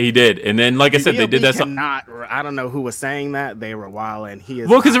then he did, and then like I said, they did that song. I don't know who was saying that. They were wild, and he is.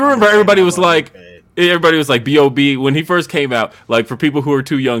 Well, because remember, everybody was like B.O.B. when he first came out. Like, for people who are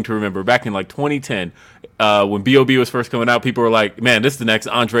too young to remember, back in like 2010, when B.O.B. was first coming out, people were like, "Man, this is the next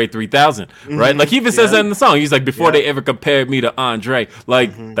Andre 3000," right? Like, he even says that in the song. He's like, "Before they ever compared me to Andre,"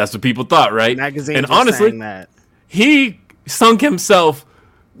 like that's what people thought, right? Magazines and honestly, that. He sunk himself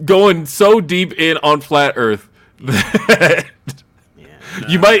going so deep in on Flat Earth that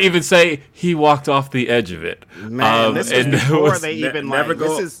you might even say he walked off the edge of it. Man, this is before they even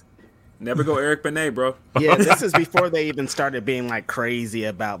Never go Eric Benet, bro. Yeah, this is before they even started being like crazy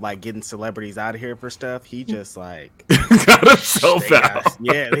about like getting celebrities out of here for stuff. He just like got himself out.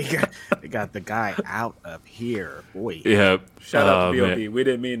 They got the guy out of here, boy. Yeah. Shout out to B.O.B. We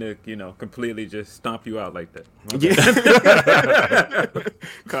didn't mean to, completely just stomp you out like that. Okay.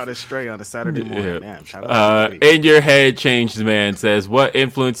 Caught us straight on a Saturday morning. Yeah. Man, shout out to In Your Head Changed Man says, what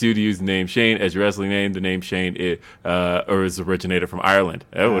influenced you to use the name Shane as your wrestling name? The name Shane is originated from Ireland.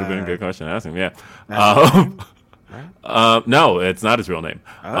 That would have been a good question to ask him. Yeah. No, it's not his real name.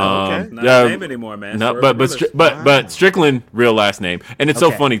 Oh, okay. Not his name anymore, man. No, but Strickland, real last name, and it's so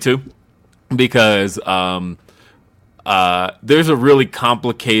funny too, because there's a really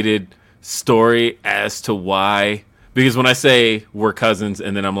complicated story as to why. Because when I say we're cousins,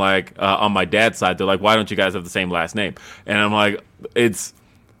 and then I'm like, on my dad's side, they're like, why don't you guys have the same last name? And I'm like, it's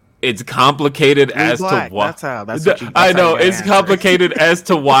complicated as to why. That's what I know it's complicated as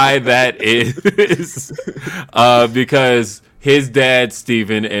to why that is, because his dad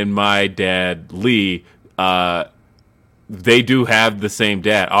Stephen and my dad Lee, they do have the same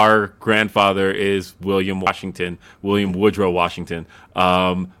dad. Our grandfather is William Woodrow Washington,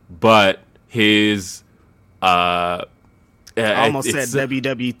 but his I almost said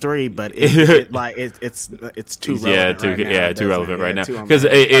WW3, but it's too relevant too relevant right now because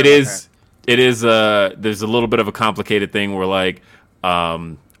it is there's a little bit of a complicated thing where like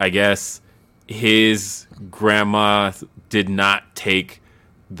I guess his grandma did not take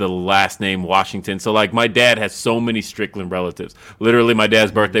the last name Washington. So like my dad has so many Strickland relatives. Literally, my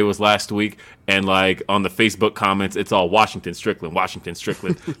dad's birthday was last week, and like on the Facebook comments, it's all Washington, Strickland, Washington,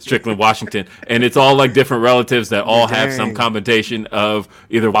 Strickland, Strickland, Washington, and it's all like different relatives that all have some combination of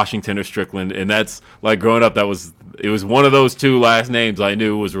either Washington or Strickland. And that's like growing up, it was one of those two last names I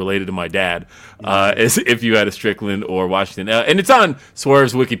knew was related to my dad, as if you had a Strickland or Washington. And it's on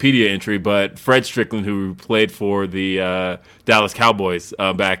Swerve's Wikipedia entry, but Fred Strickland, who played for the Dallas Cowboys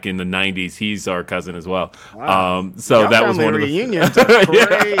back in the 90s, he's our cousin as well. Wow. So that was one of the reunions are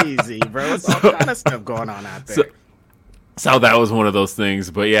crazy, bro. There's all kind of stuff going on out there. So that was one of those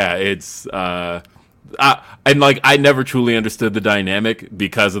things. But yeah, it's and like I never truly understood the dynamic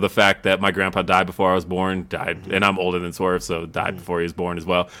because of the fact that my grandpa died before I was born, and I'm older than Swerve, so died before he was born as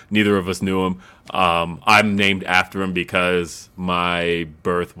well. Neither of us knew him. I'm named after him because my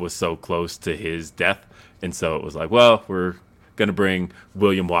birth was so close to his death, and so it was like, well, we're gonna bring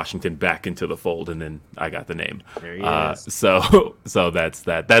William Washington back into the fold, and then I got the name. There he is. So that's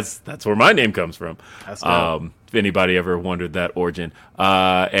that. That's where my name comes from. That's cool. If anybody ever wondered that origin.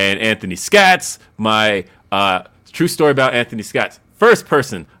 And Anthony Scatz, my true story about Anthony Scatz, first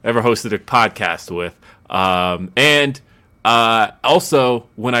person I ever hosted a podcast with. And also,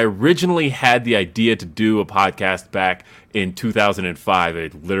 when I originally had the idea to do a podcast back in 2005, I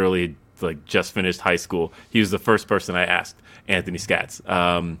literally like just finished high school. He was the first person I asked, Anthony Scatz.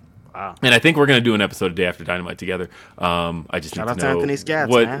 Wow. And I think we're going to do an episode of Day After Dynamite together. I just need to know Anthony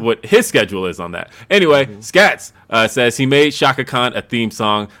Scatz, what his schedule is on that. Anyway, Scatz says he made Shaka Khan a theme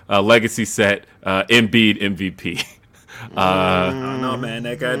song, legacy set, Embiid MVP. I don't know, man.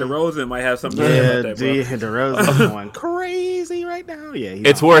 That guy DeRozan might have something to say about that, bro. DeRozan's going crazy right now. Yeah,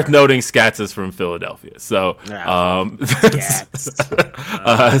 it's worth noting Scatz is from Philadelphia, so so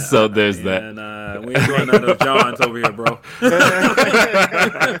there's that. And we ain't doing none of those Johns over here, bro.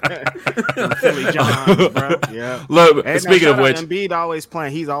 Philly Johns, bro. Yeah. Look, speaking of which, Embiid always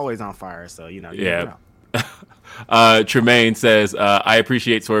playing. He's always on fire, so you know. Yeah. Tremaine says, I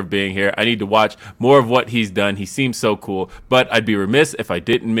appreciate Swerve being here. I need to watch more of what he's done. He seems so cool, but I'd be remiss if I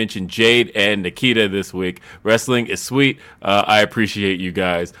didn't mention Jade and Nikita this week. Wrestling is sweet. I appreciate you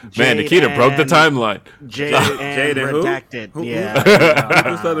guys. Man, Nikita broke the timeline. Jade and Redacted. Who? Yeah.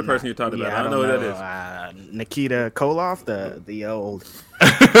 Who's the other person you're talking about? I don't know who that is. Nikita Koloff, the old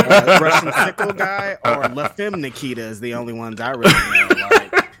Russian sickle guy, or La Femme Nikita is the only ones I really know.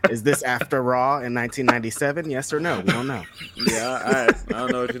 Like, is this after Raw in 1997? Yes or no? We don't know. Yeah, I don't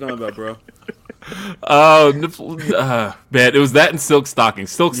know what you're talking about, bro. Oh, man, it was that and Silk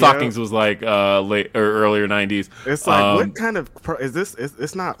Stockings. Silk Stockings was like late or earlier 90s. It's like, what kind of is this?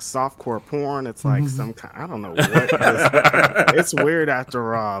 It's not softcore porn. It's like some kind. I don't know what. It's weird after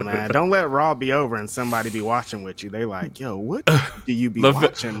Raw, man. Don't let Raw be over and somebody be watching with you. They like, yo, what do you be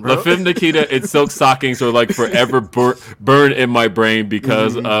watching, bro? La Femme Nikita and Silk Stockings are like forever burn in my brain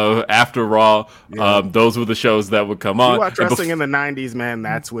because of after Raw. Those were the shows that would come on. You watch wrestling in the 90s, man.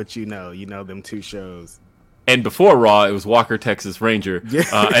 That's what you know. You know them two shows. And before Raw, it was Walker, Texas Ranger.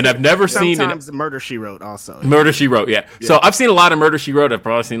 And I've never seen Murder, She Wrote also. Murder, She Wrote, yeah. So I've seen a lot of Murder, She Wrote. I've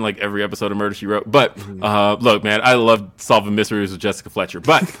probably seen like every episode of Murder, She Wrote. But look, man, I love solving mysteries with Jessica Fletcher.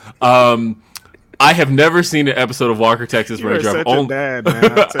 But I have never seen an episode of Walker, Texas Ranger. Dad,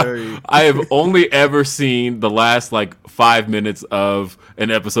 man, I'll tell you. I have only ever seen the last like 5 minutes of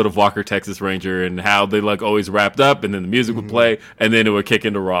an episode of Walker, Texas Ranger, and how they like always wrapped up, and then the music would play, and then it would kick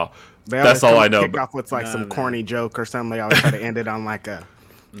into Raw. That's all I know. Kick off with like some corny joke or something. They always try to end it on like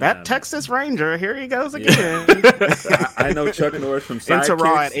that Texas Ranger. Here he goes again. I know Chuck Norris from Sidekicks. Into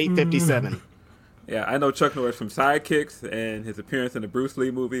Raw at 8:57. Yeah, I know Chuck Norris from Sidekicks and his appearance in the Bruce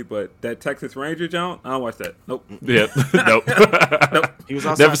Lee movie, but that Texas Ranger John, I don't watch that. Nope. Yeah. Nope. Nope. He was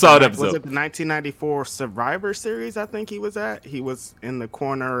also never saw an episode. Was it the 1994 Survivor Series? I think he was at. He was in the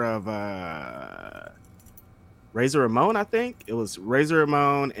corner of Razor Ramon. I think it was Razor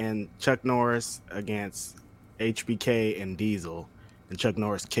Ramon and Chuck Norris against HBK and Diesel. And Chuck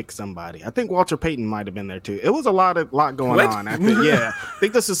Norris kicked somebody. I think Walter Payton might have been there too. It was a lot going on. I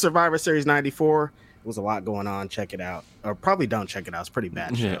think this is Survivor Series 94. It was a lot going on. Check it out. Or probably don't check it out. It's a pretty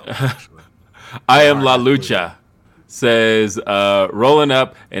bad show. I am La Lucha. Says, rolling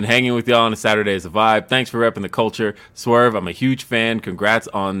up and hanging with y'all on a Saturday is a vibe. Thanks for repping the culture. Swerve, I'm a huge fan. Congrats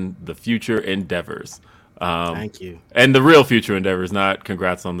on the future endeavors. Thank you. And the real future endeavors, not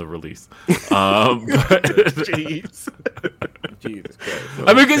congrats on the release. Jeez. Jesus Christ.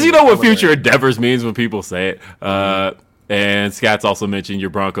 I mean, because you know what future endeavors means when people say it. And Scats also mentioned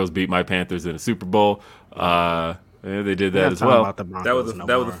your Broncos beat my Panthers in a Super Bowl. They did that as well. That was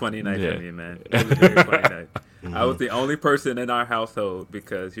a funny night for me, man. That was a very funny night. I was the only person in our household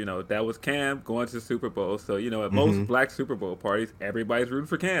because, that was Cam going to the Super Bowl. So, at most black Super Bowl parties, everybody's rooting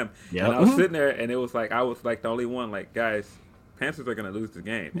for Cam. Yep. And I was sitting there, and it was like, I was like the only one, like, guys, Panthers are going to lose this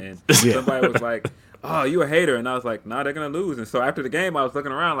game. And somebody was like, oh, you a hater. And I was like, nah, they're going to lose. And so after the game, I was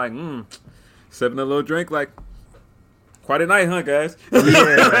looking around like, sipping a little drink, like, quite a night, huh, guys? Yeah,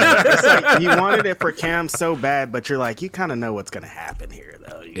 it's like you wanted it for Cam so bad, but you're like, you kind of know what's going to happen here,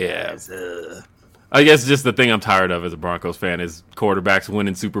 though. Guys, I guess just the thing I'm tired of as a Broncos fan is quarterbacks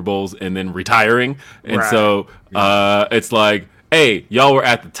winning Super Bowls and then retiring. And so it's like, hey, y'all were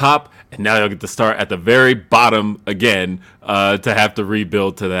at the top, and now y'all get to start at the very bottom again to have to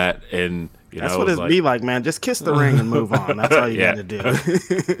rebuild to that. And that's what it'd be like, man. Just kiss the ring and move on. That's all you got to do.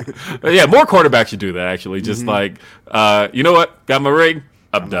 Yeah, more quarterbacks should do that, actually. Just like, you know what? Got my ring.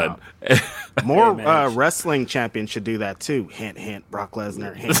 I'm done. More wrestling champions should do that too. Hint, hint. Brock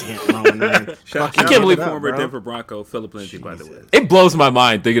Lesnar. Hint, hint. Roman Reigns. I can't believe former Denver Bronco Philip Lindsay. By the way, it blows my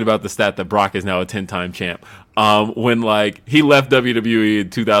mind thinking about the stat that Brock is now a 10-time champ. When he left WWE in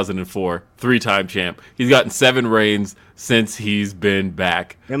 2004, 3-time champ. He's gotten 7 reigns since he's been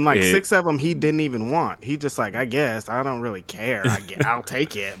back, and 6 of them he didn't even want. He just like, I guess I don't really care. I'll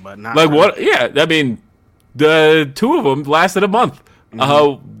take it, but not like what? Yeah, I mean, the 2 of them lasted a month.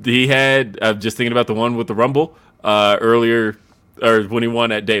 He had just thinking about the one with the Rumble earlier, or when he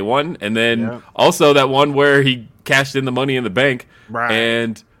won at day 1, and then also that one where he cashed in the Money in the Bank. Right.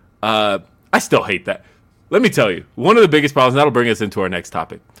 And I still hate that. Let me tell you, one of the biggest problems, that'll bring us into our next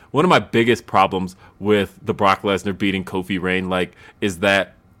topic. One of my biggest problems with the Brock Lesnar beating Kofi reign, is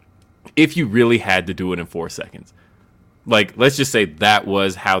that if you really had to do it in 4 seconds, let's just say that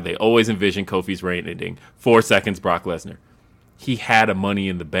was how they always envisioned Kofi's reign ending. 4 seconds, Brock Lesnar. He had a Money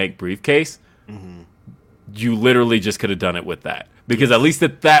in the Bank briefcase. You literally just could have done it with that. Because at least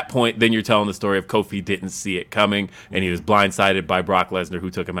at that point, then you're telling the story of Kofi didn't see it coming, and he was blindsided by Brock Lesnar, who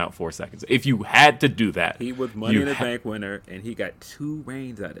took him out 4 seconds. If you had to do that. He was Money in the Bank winner, and he got 2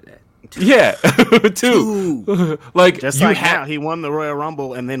 reigns out of that. 2. Yeah, 2. Now, he won the Royal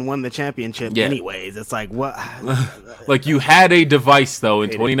Rumble and then won the championship anyways. It's like, what? You had a device, though,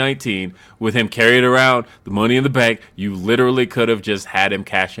 in 2019 with him carried around the Money in the Bank. You literally could have just had him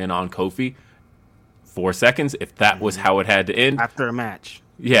cash in on Kofi 4 seconds if that was how it had to end. After a match.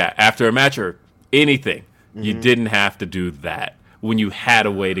 Yeah, after a match or anything. You didn't have to do that when you had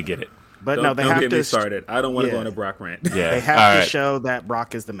a way to get it. But don't have get to me started. I don't want to go on a Brock rant. Yeah, they have to show that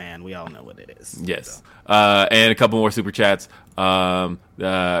Brock is the man. We all know what it is. Yes. So. And a couple more super chats.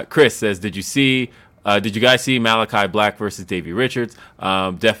 Chris says, did you guys see Malachi Black versus Davey Richards?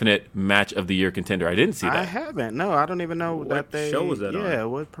 Definite match of the year contender. I didn't see that. I haven't. No, I don't even know what show was that on? Yeah,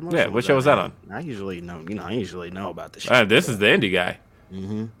 what promotion? Yeah, what show was that on? I usually know. I usually know about the show. This is the indie guy.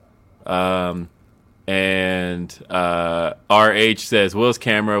 And RH says Will's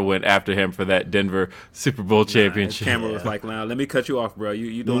camera went after him for that Denver Super Bowl championship. His camera was like, "Now let me cut you off, bro.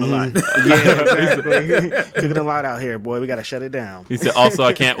 You doing a lot." Yeah, exactly. Doing a lot out here, boy. We gotta shut it down. He said, "Also,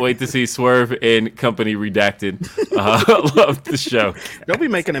 I can't wait to see Swerve and Company redacted. Love the show." Don't be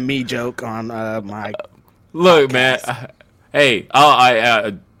making a me joke on my. Look, podcast. man. Hey,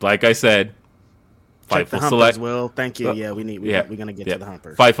 I like I said. Check the Humpers, Select. Will. Thank you. Yeah, we're gonna get to the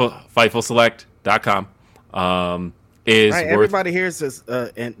Humpers. Fightfulselect.com is right, worth. Everybody hears this,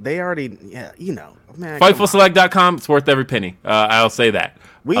 and they already, man. Fightfulselect.com. It's worth every penny. I'll say that.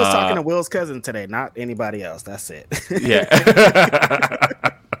 We was talking to Will's cousin today, not anybody else. That's it. Yeah.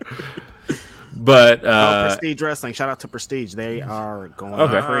 But Prestige Wrestling. Shout out to Prestige. They are going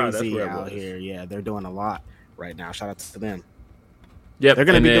crazy out here. Yeah, they're doing a lot right now. Shout out to them. Yep, they're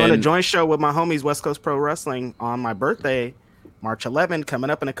going to be doing a joint show with my homies West Coast Pro Wrestling on my birthday, March 11th, coming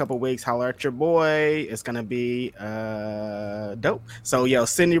up in a couple weeks. Holler at your boy. It's going to be dope. So,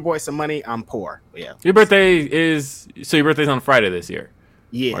 send your boy some money. I'm poor. Yeah. Your birthday's on Friday this year.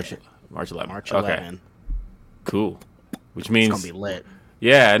 Yeah. March 11th. March 11th. Okay. Cool. Which means it's going to be lit.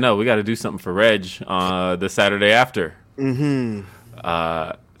 Yeah, I know. We got to do something for Reg the Saturday after. Mm-hmm.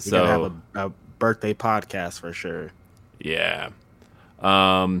 So have a birthday podcast for sure. Yeah.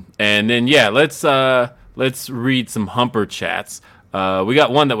 And then let's read some Humper chats. We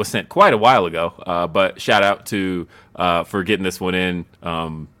got one that was sent quite a while ago, but shout out to for getting this one in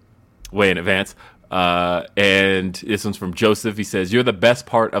way in advance. And this one's from Joseph. He says, "You're the best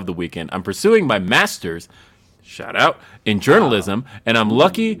part of the weekend. I'm pursuing my master's, shout out, in journalism, and I'm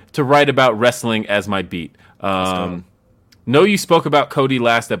lucky to write about wrestling as my beat. Know you spoke about Cody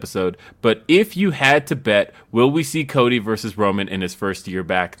last episode, but if you had to bet, will we see Cody versus Roman in his first year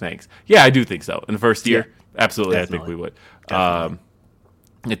back? Thanks." Yeah, I do think so. In the first year, absolutely, definitely. I think we would.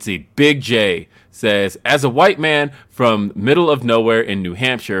 Let's see. Big J says, as a white man from middle of nowhere in New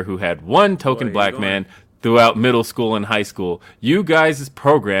Hampshire who had one token black man throughout middle school and high school, you guys'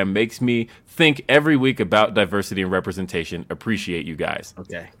 program makes me think every week about diversity and representation. Appreciate you guys.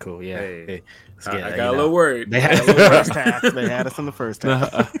 Okay, cool. Yeah. Hey. I got a little worried. They had us in the first half. They had us in the first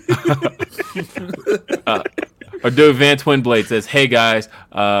half. Our dude Van Twinblade says, hey guys,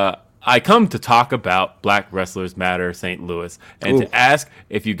 I come to talk about Black Wrestlers Matter St. Louis and to ask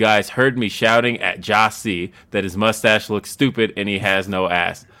if you guys heard me shouting at Josh C that his mustache looks stupid and he has no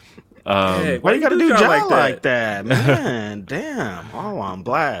ass. Hey, why you gotta do Josh like that, man? Damn, all on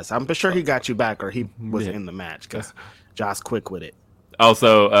blast. I'm sure he got you back, or he was in the match because Josh quick with it.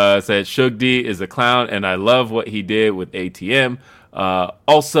 Also said Shug D is a clown, and I love what he did with ATM.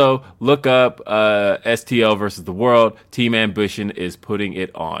 Also, look up STL versus the World. Team Ambition is putting it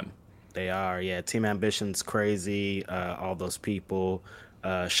on. They are, yeah. Team Ambition's crazy. All those people.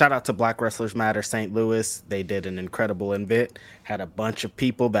 Shout out to Black Wrestlers Matter St. Louis. They did an incredible event. Had a bunch of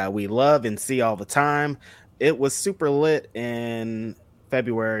people that we love and see all the time. It was super lit in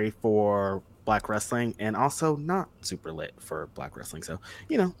February for Black Wrestling, and also not super lit for Black Wrestling. So,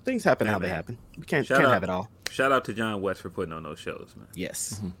 things happen how they happen. We can't have it all. Shout out to John West for putting on those shows, man.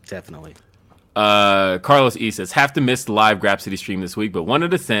 Yes, definitely. Carlos E says, have to miss the live Grapsody stream this week, but wanted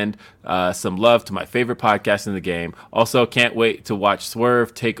to send some love to my favorite podcast in the game. Also, can't wait to watch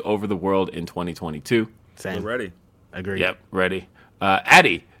Swerve take over the world in 2022. Same. We're ready. Agreed. Yep, ready.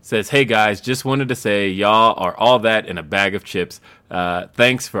 Addy says, hey guys, just wanted to say y'all are all that in a bag of chips.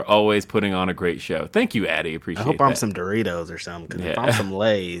 Thanks for always putting on a great show. Thank you, Addy. Appreciate it. I hope I'm some Doritos or something, because if I'm some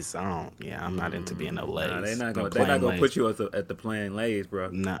Lay's, I'm not into being no Lay's. Nah, they're not gonna put you at the plain Lay's,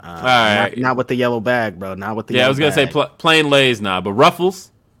 bro. Nah, all right. not with the yellow bag, bro. Not with the yellow bag. I was gonna say plain Lay's, but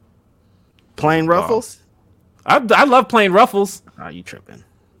Ruffles. Plain Ruffles? I love plain Ruffles. Oh, you tripping.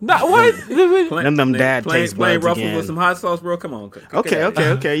 No, what? Them dad taste plain buds Ruffles again. with some hot sauce, bro. Come on. Okay. You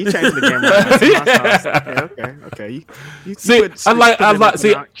changed the game. Right. Okay.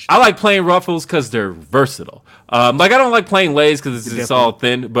 I like plain Ruffles because they're versatile. I don't like plain Lay's because it's just all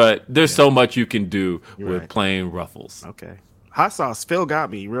thin, but there's so much you can do with plain Ruffles. Okay. Hot sauce. Phil got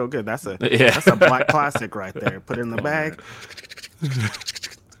me real good. That's a black classic right there. Put it in the bag.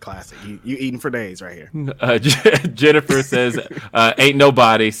 Classic. You eating for days right here. Jennifer says, ain't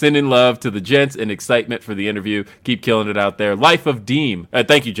nobody. Sending love to the gents and excitement for the interview. Keep killing it out there. Life of Deem.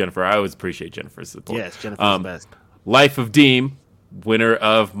 Thank you, Jennifer. I always appreciate Jennifer's support. Yes, Jennifer's the best. Life of Deem, winner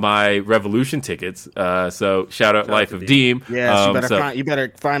of my Revolution tickets. So shout out Life of Deem. Yeah, you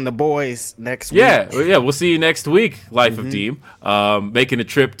better find the boys next week. Yeah, we'll see you next week, Life of Deem. Making a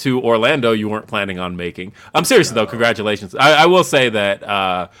trip to Orlando you weren't planning on making. I'm seriously though, congratulations. I will say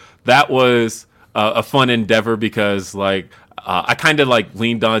that that was a fun endeavor because I kind of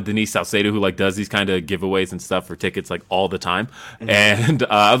leaned on Denise Salcedo, who does these kind of giveaways and stuff for tickets all the time. And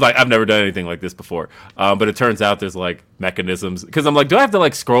I was like, I've never done anything like this before. But it turns out there's mechanisms, because I'm like, do I have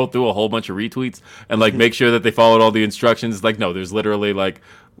to scroll through a whole bunch of retweets and make sure that they followed all the instructions? No, there's literally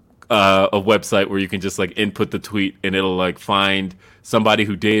a website where you can just input the tweet and it'll find somebody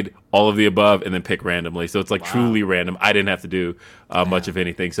who did all of the above and then pick randomly. So it's truly random. I didn't have to do much of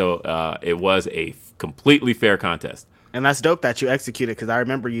anything. So it was a completely fair contest. And that's dope that you executed, because I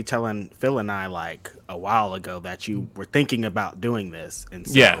remember you telling Phil and I a while ago that you were thinking about doing this. And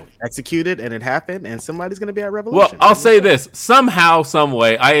so executed, and it happened, and somebody's going to be at Revolution. Well, I'll say this. Somehow, some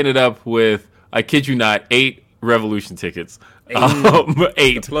way, I ended up with, I kid you not, 8 Revolution tickets.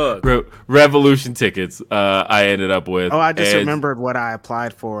 8 Revolution tickets I ended up with. Oh, I just remembered what I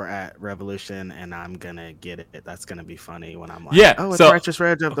applied for at Revolution, and I'm gonna get it. That's gonna be funny when I'm it's Righteous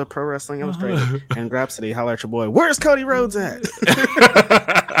Reg of the Pro Wrestling Illustrated and Grapsody. Holler at your boy. Where's Cody Rhodes at?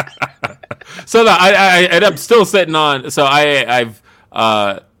 So no, I ended up still sitting on. So I've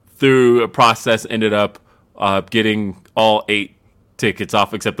through a process ended up getting all 8 tickets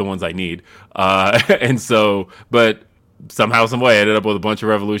off except the ones I need, and so but. Somehow, some way, I ended up with a bunch of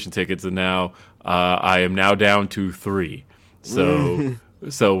Revolution tickets, and now I am now down to 3. So,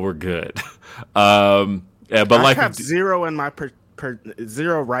 so we're good. But I have 0 in my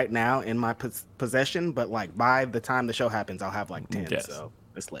 0 right now in my possession. But by the time the show happens, I'll have 10. Yes. So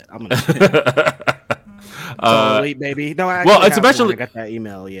it's lit. I'm gonna elite, baby. No, it's especially I got that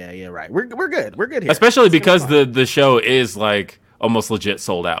email. Yeah, right. We're good. We're good here. Especially because the show is almost legit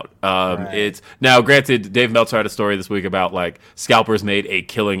sold out. Right. It's now granted, Dave Meltzer had a story this week about scalpers made a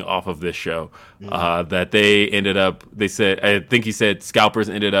killing off of this show. That they ended up, I think he said scalpers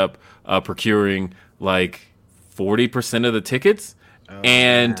ended up procuring 40% of the tickets.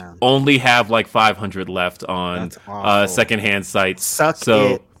 and only have like 500 left on secondhand sites. Suck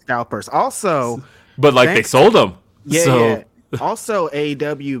it, scalpers. Also, but like they sold them. Yeah. Also,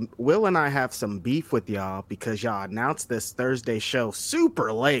 AEW, Will and I have some beef with y'all because y'all announced this Thursday show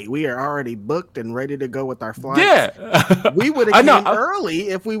super late. We are already booked and ready to go with our flights. Yeah. We would have came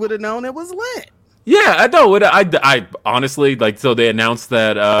early if we would have known it was lit. Yeah, I know. I honestly, like, so they announced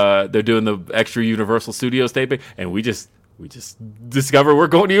that they're doing the extra Universal Studios taping, and we just discovered we're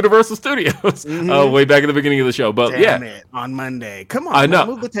going to Universal Studios way back in the beginning of the show. But Damn it, on Monday. Come on, I know.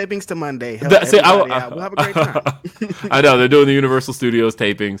 Move the tapings to Monday. We'll have a great time. I know they're doing the Universal Studios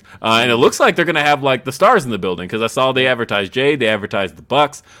tapings, and it looks like they're going to have like the stars in the building because I saw they advertised Jay, they advertised the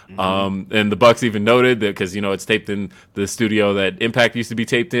Bucks, and the Bucks even noted that because it's taped in the studio that Impact used to be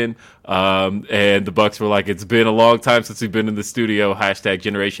taped in, and the Bucks were like, it's been a long time since we've been in the studio.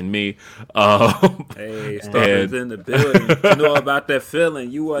 #Generation Me. Hey, stars in the building. You know about that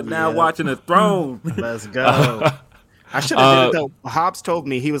feeling. You are now watching the throne. Let's go. I should have did it though. Hobbs told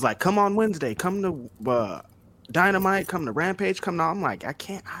me, he was like, come on Wednesday, come to Dynamite, come to Rampage, come to. I'm like, I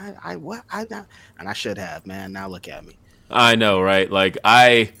can't. And I should have, man. Now look at me. I know, right? Like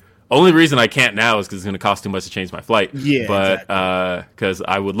only reason I can't now is because it's going to cost too much to change my flight. Yeah, but because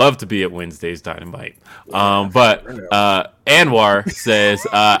I would love to be at Wednesday's Dynamite. But Anwar says,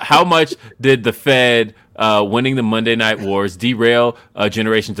 how much did the Fed winning the Monday Night Wars derail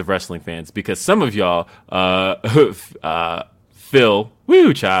generations of wrestling fans? Because some of y'all, Phil,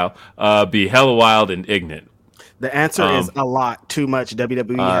 be hella wild and ignorant. The answer is a lot. Too much.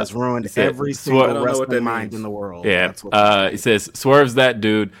 WWE has ruined every single wrestling mind in the world. Yeah. It says, Swerve's that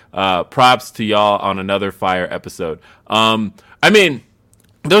dude. Props to y'all on another fire episode. I mean,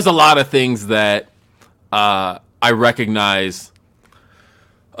 there's a lot of things that I recognize.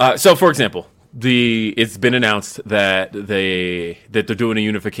 So, for example, it's been announced that they're doing a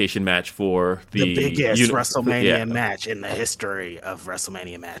unification match for the biggest WrestleMania match in the history of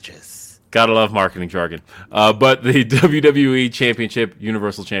WrestleMania matches. Gotta love marketing jargon. But the WWE Championship,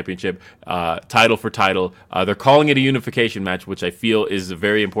 Universal Championship, title for title, they're calling it a unification match, which I feel is a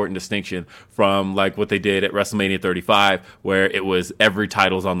very important distinction from like what they did at WrestleMania 35, where it was every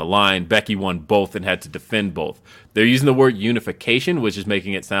title's on the line. Becky won both and had to defend both. They're using the word unification, which is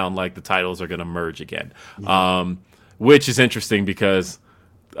making it sound like the titles are going to merge again, which is interesting because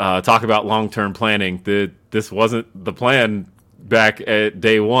talk about long-term planning. This wasn't the plan. Back at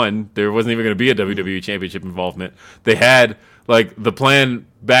day one, there wasn't even going to be a WWE Championship involvement. They had, like, the plan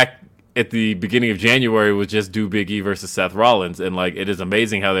back at the beginning of January was just do Big E versus Seth Rollins. And, like, it is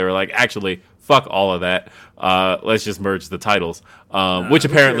amazing how they were like, actually, fuck all of that. Let's just merge the titles. Which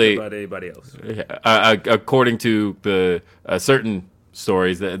apparently, about anybody else. According to the certain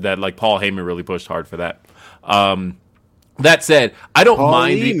stories that, like, Paul Heyman really pushed hard for that. That said, I don't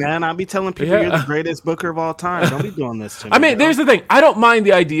mind man. I'll be telling people you're the greatest booker of all time. Don't be doing this to me. I mean, there's the thing. I don't mind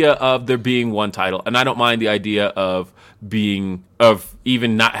the idea of there being one title, and I don't mind the idea of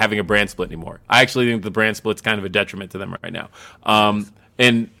even not having a brand split anymore. I actually think the brand split's kind of a detriment to them right now.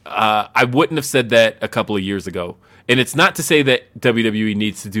 And I wouldn't have said that a couple of years ago. And it's not to say that WWE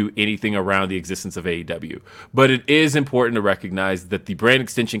needs to do anything around the existence of AEW, but it is important to recognize that the brand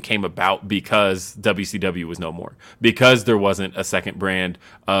extension came about because WCW was no more, because there wasn't a second brand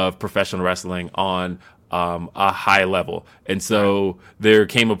of professional wrestling on a high level. And so there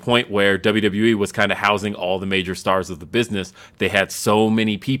came a point where WWE was kind of housing all the major stars of the business. They had so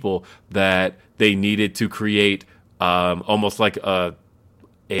many people that they needed to create almost like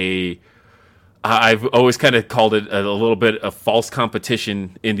I've always kind of called it a little bit of false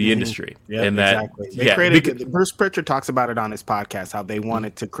competition in the industry. Yeah, and exactly. They created, Bruce Pritchard talks about it on his podcast, how they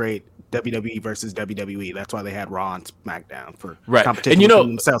wanted to create WWE versus WWE. That's why they had Raw and SmackDown for competition and,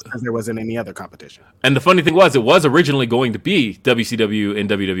 themselves, because there wasn't any other competition. And the funny thing was, it was originally going to be WCW and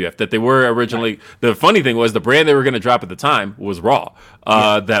WWF. That they were originally. The funny thing was, the brand they were going to drop at the time was Raw.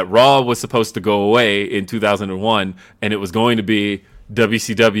 That Raw was supposed to go away in 2001, and it was going to be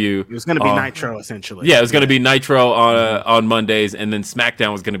WCW. It was going to be Nitro, essentially. Yeah, it was going to be Nitro on Mondays, and then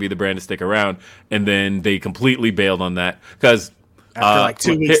SmackDown was going to be the brand to stick around. And then they completely bailed on that because after like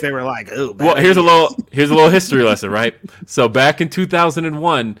 2 weeks, they were like, "Oh." Well, here's a little history lesson, right? So back in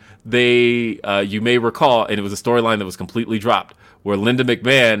 2001, you may recall, and it was a storyline that was completely dropped, where Linda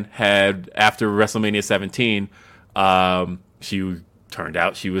McMahon had, after WrestleMania 17, she turned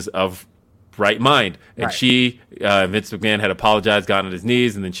out she was of right mind. And she, Vince McMahon had apologized, gotten on his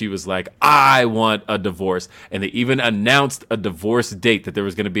knees, and then she was like, I want a divorce. And they even announced a divorce date, that there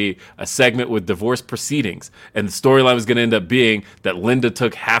was going to be a segment with divorce proceedings. And the storyline was going to end up being that Linda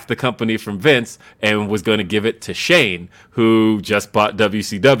took half the company from Vince and was going to give it to Shane, who just bought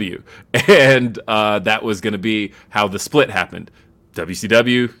WCW. And that was going to be how the split happened.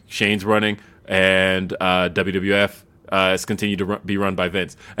 WCW, Shane's running, and WWF has continued to be run by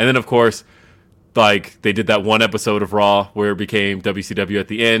Vince. And then, of course, like, they did that one episode of Raw where it became WCW at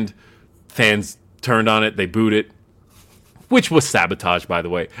the end. Fans turned on it. They booed it, which was sabotage, by the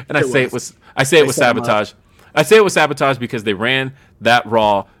way. And I say it was sabotage. I say it was sabotage because they ran that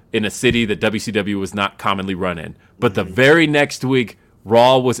Raw in a city that WCW was not commonly run in. But the very next week,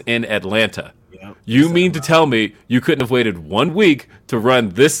 Raw was in Atlanta. Yep. You mean to tell me you couldn't have waited 1 week to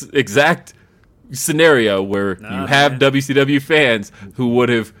run this exact scenario where you have WCW fans who would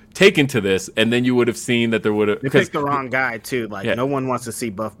have taken to this, and then you would have seen that there would have... They picked the wrong guy, too. Like, no one wants to see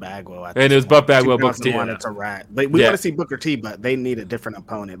Buff Bagwell. And it was Buff Bagwell, Booker T. Wanted to rat. We want to see Booker T, but they need a different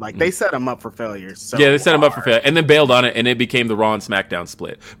opponent. Like, they set him up for failure. They set him up for failure, and then bailed on it, and it became the Raw and SmackDown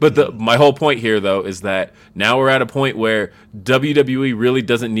split. But my whole point here, though, is that now we're at a point where WWE really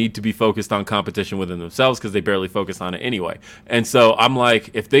doesn't need to be focused on competition within themselves, because they barely focus on it anyway. And so I'm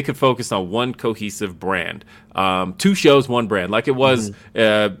like, if they could focus on one cohesive brand, 2 shows, 1 brand, like it was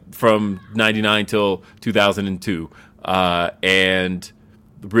from 99 till 2002, and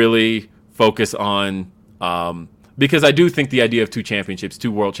really focus on, because I do think the idea of 2 championships,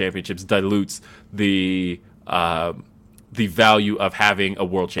 2 world championships, dilutes the value of having a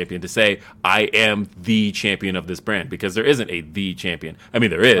world champion to say, I am the champion of this brand, because there isn't a the champion. I mean,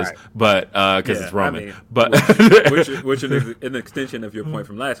 there is, but because it's Roman. Which is an extension of your point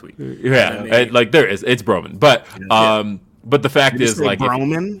from last week. Like there is, it's Roman. But but the fact is, like,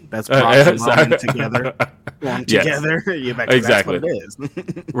 Roman, that's Roman together. Together. Exactly. That's what it is.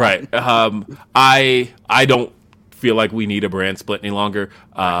 Right. I don't feel like we need a brand split any longer.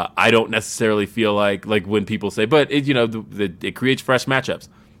 I don't necessarily feel like when people say, but it creates fresh matchups.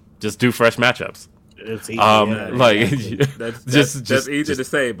 Just do fresh matchups. It's easy. That's easy to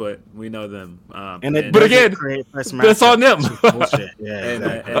say, but we know them. But again, that's on them.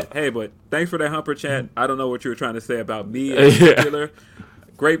 Hey, but thanks for that Humper chat. I don't know what you were trying to say about me in particular.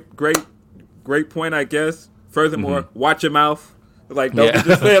 Great point, I guess. Furthermore, watch your mouth. Like, don't be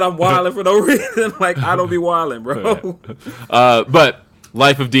just saying I'm wilding for no reason. Like, I don't be wilding, bro. But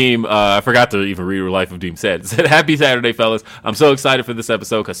Life of Deem, I forgot to even read what Life of Deem said. It said, happy Saturday, fellas. I'm so excited for this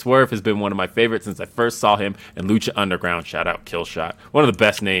episode because Swerve has been one of my favorites since I first saw him in Lucha Underground. Shout out Killshot. One of the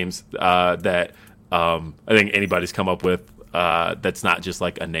best names that I think anybody's come up with that's not just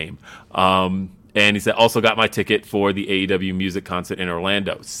like a name. And he said, also got my ticket for the AEW music concert in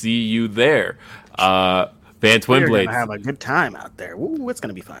Orlando. See you there. Van Twinblade. We're gonna have a good time out there. Ooh, it's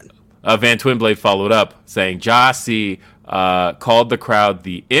gonna be fun. Van Twinblade followed up saying, Jossie called the crowd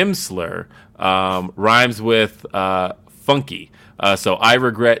the M slur, rhymes with funky. So I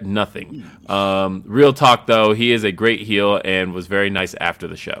regret nothing. Real talk, though, he is a great heel and was very nice after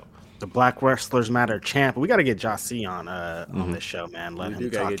the show. The Black Wrestlers Matter champ. We got to get Jossie on this show, man. Let him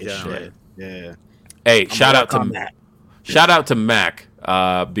talk his shit. Yeah. Hey, shout out to Mac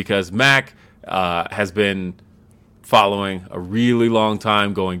because Mac has been following a really long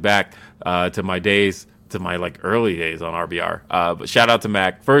time, going back to my early days on RBR. But shout out to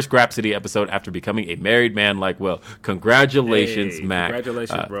Mac. First Grapsody episode after becoming a married man like Will. Congratulations, Mac.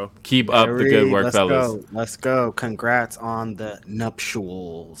 Congratulations, bro. Keep up the good work, fellas. Let's go. Congrats on the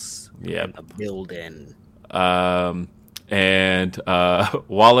nuptials. Yeah. In the building. And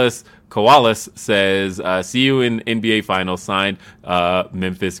Wallace Koalas says, see you in NBA Finals. Signed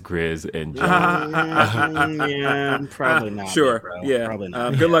Memphis Grizz and John. Yeah, probably not. Sure. Bro. Yeah. Probably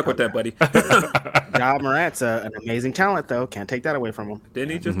not. Good luck with that, buddy. John Morant's an amazing talent, though. Can't take that away from him.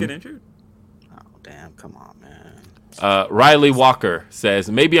 Didn't he just get injured? Oh, damn. Come on, man. Riley Walker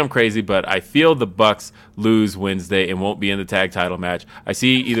says, maybe I'm crazy, but I feel the Bucks lose Wednesday and won't be in the tag title match. I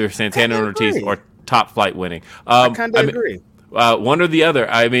see either Santana or Ortiz or Top Flight winning. I kind of agree. One or the other.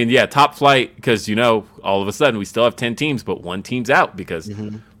 I mean, yeah, Top Flight, because, all of a sudden we still have 10 teams, but one team's out because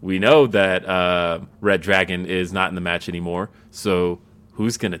we know that Red Dragon is not in the match anymore. So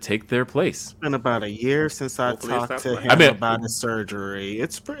who's going to take their place? It's been about a year since I talked to him about his surgery.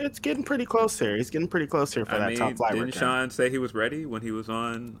 It's getting pretty close here. He's getting pretty close here for that Top Flight. Didn't Sean say he was ready when he was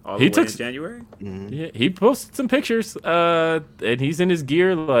on all the way in January? Yeah, he posted some pictures, and he's in his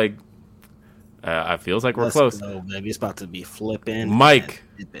gear like... it feels like we're close. Go, baby. It's about to be flipping. Mike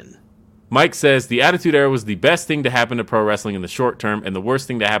Mike says the Attitude Era was the best thing to happen to pro wrestling in the short term and the worst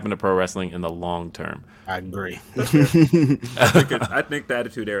thing to happen to pro wrestling in the long term. I agree. I think the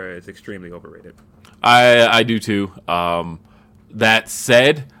Attitude Era is extremely overrated. I do too. That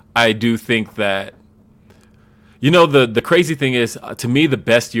said, I do think that, the crazy thing is, to me, the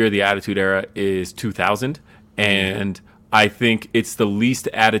best year of the Attitude Era is 2000, and I think it's the least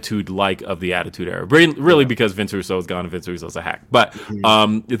attitude-like of the Attitude Era. Really, because Vince Russo is gone and Vince Russo's a hack. But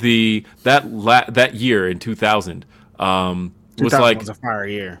that year in 2000 was like was a fire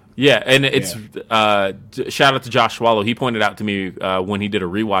year. Yeah, and it's shout out to Josh Swallow. He pointed out to me when he did a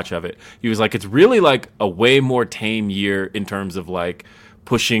rewatch of it. He was like, it's really like a way more tame year in terms of like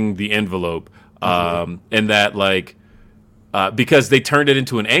pushing the envelope, and that like because they turned it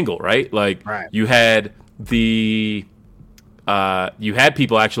into an angle, right? Like you had you had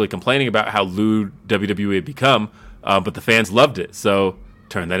people actually complaining about how lewd WWE had become, but the fans loved it. So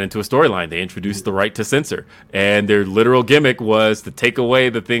turn that into a storyline. They introduced the right to censor, and their literal gimmick was to take away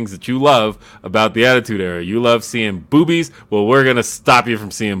the things that you love about the Attitude Era. You love seeing boobies. Well, we're gonna stop you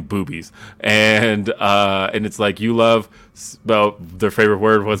from seeing boobies, and it's like you love. Well, their favorite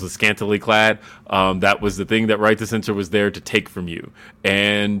word was scantily clad. That was the thing that right to censor was there to take from you,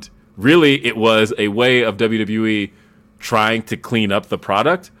 and really, it was a way of WWE trying to clean up the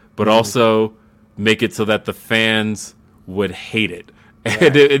product, but also make it so that the fans would hate it.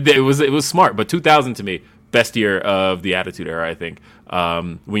 And it was smart. But 2000 to me, best year of the Attitude Era, I think.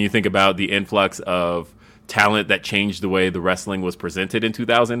 When you think about the influx of talent that changed the way the wrestling was presented in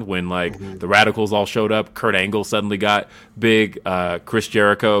 2000, when like the Radicals all showed up, Kurt Angle suddenly got big, Chris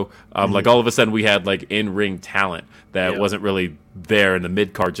Jericho, like all of a sudden we had like in-ring talent that wasn't really there, and the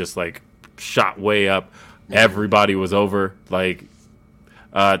mid-card just like shot way up. Everybody was over. Like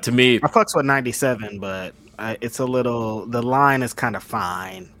to me, I fucks with 97, but it's a little, the line is kind of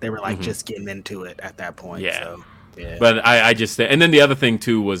fine. They were like just getting into it at that point. Yeah. So, yeah. But I just, and then the other thing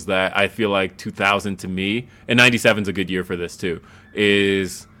too was that I feel like 2000 to me, and 97 is a good year for this too,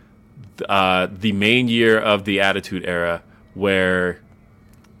 is the main year of the Attitude Era where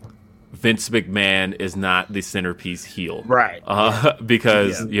Vince McMahon is not the centerpiece heel. Right.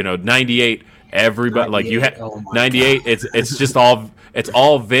 Because, 98, everybody, like you had 98, it's just all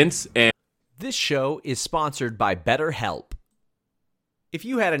Vince. And this show is sponsored by BetterHelp. If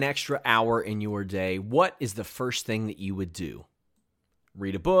you had an extra hour in your day, what is the first thing that you would do?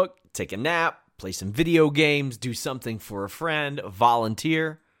 Read a book, take a nap, play some video games, do something for a friend,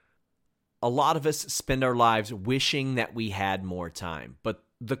 volunteer. A lot of us spend our lives wishing that we had more time. But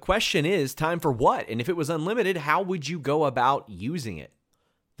the question is, time for what? And if it was unlimited, how would you go about using it?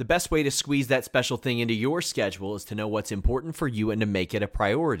 The best way to squeeze that special thing into your schedule is to know what's important for you and to make it a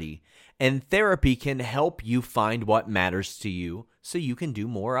priority. And therapy can help you find what matters to you so you can do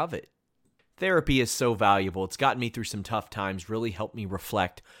more of it. Therapy is so valuable. It's gotten me through some tough times, really helped me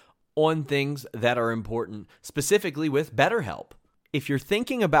reflect on things that are important, specifically with BetterHelp. If you're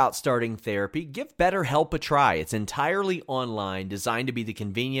thinking about starting therapy, give BetterHelp a try. It's entirely online, designed to be the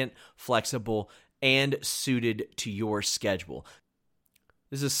convenient, flexible, and suited to your schedule.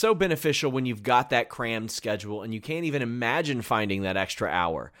 This is so beneficial when you've got that crammed schedule and you can't even imagine finding that extra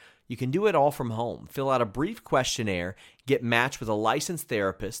hour. You can do it all from home. Fill out a brief questionnaire, get matched with a licensed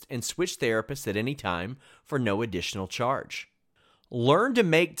therapist, and switch therapists at any time for no additional charge. Learn to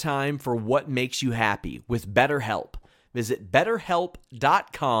make time for what makes you happy with BetterHelp. Visit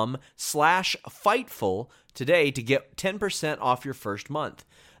BetterHelp.com/Fightful today to get 10% off your first month.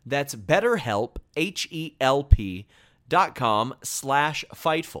 That's BetterHelp,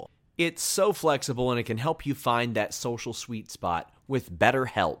 HELP.com/Fightful. It's so flexible and it can help you find that social sweet spot with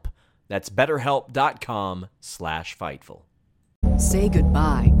BetterHelp. That's BetterHelp.com/Fightful. Say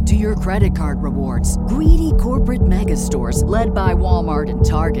goodbye to your credit card rewards. Greedy corporate mega stores, led by Walmart and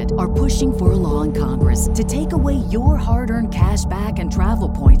Target, are pushing for a law in Congress to take away your hard-earned cash back and travel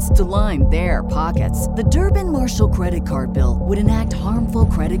points to line their pockets. The Durbin-Marshall credit card bill would enact harmful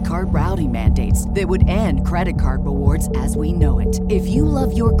credit card routing mandates that would end credit card rewards as we know it. If you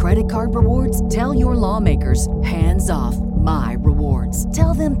love your credit card rewards, tell your lawmakers, hands off my rewards.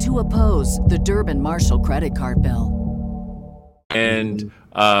 Tell them to oppose the Durbin-Marshall credit card bill. And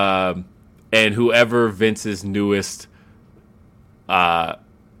whoever Vince's newest, I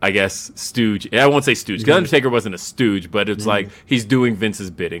guess, stooge. I won't say stooge. Because Undertaker wasn't a stooge, but it's like he's doing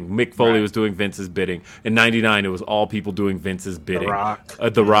Vince's bidding. Mick Foley was doing Vince's bidding. In '99, it was all people doing Vince's bidding.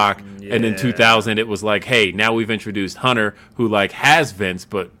 The Rock. Yeah. And in 2000, it was like, hey, now we've introduced Hunter, who like has Vince,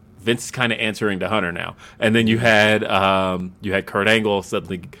 but Vince is kind of answering to Hunter now. And then you had Kurt Angle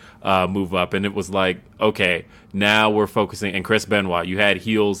suddenly move up, and it was like, okay, now we're focusing. And Chris Benoit, you had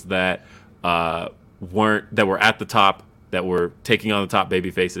heels that were at the top, that were taking on the top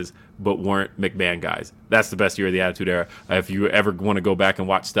baby faces, but weren't McMahon guys. That's the best year of the Attitude Era. If you ever want to go back and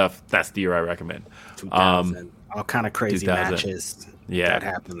watch stuff, that's the year I recommend. 2000, all kind of crazy 2000. matches that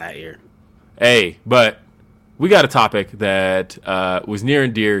happened that year. Hey, but we got a topic that was near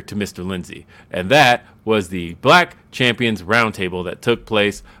and dear to Mr. Lindsay, and that was the Black Champions Roundtable that took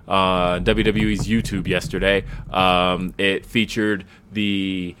place on WWE's YouTube yesterday. It featured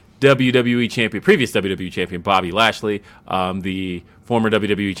the previous WWE champion Bobby Lashley, the former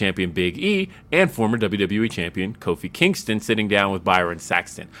WWE champion Big E, and former WWE champion Kofi Kingston sitting down with Byron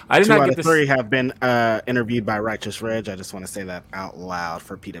Saxton. I did 2 not out get of 3 have been interviewed by Righteous Reg. I just want to say that out loud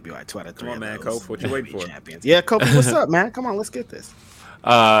for PWI. 2 out of 3. Come on, man, Kofi, what you waiting for? Champions. Yeah, Kofi, what's up, man? Come on, let's get this.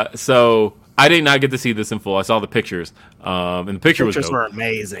 So I did not get to see this in full. I saw the pictures, and the pictures were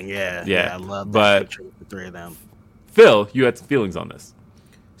amazing. Yeah, I love that picture with the 3 of them. Phil, you had some feelings on this.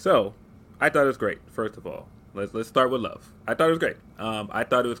 So, I thought it was great. First of all, let's start with love. I thought it was great. I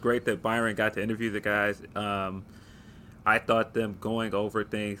thought it was great that Byron got to interview the guys. I thought them going over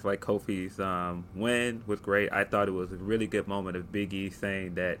things like Kofi's win was great. I thought it was a really good moment of Big E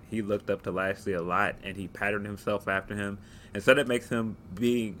saying that he looked up to Lashley a lot and he patterned himself after him, and so that makes him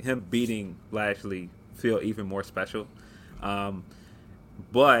beating Lashley feel even more special.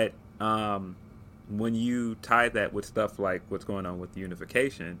 But when you tie that with stuff like what's going on with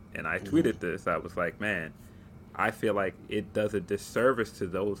unification, and I tweeted this, I was like, man, I feel like it does a disservice to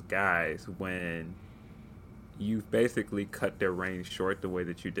those guys when you've basically cut their reign short the way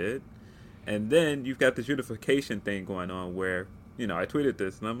that you did. And then you've got this unification thing going on where, I tweeted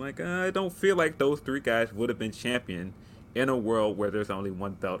this, and I'm like, I don't feel like those 3 guys would have been champion in a world where there's only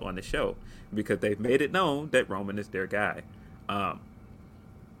one belt on the show, because they've made it known that Roman is their guy.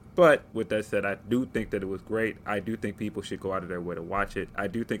 But with that said, I do think that it was great. I do think people should go out of their way to watch it. I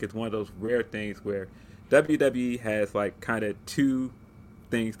do think it's one of those rare things where WWE has like kind of 2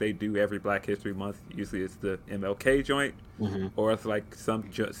 things they do every Black History Month. Usually it's the MLK joint, or it's like some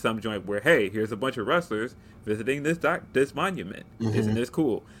joint where, hey, here's a bunch of wrestlers visiting this monument. Isn't this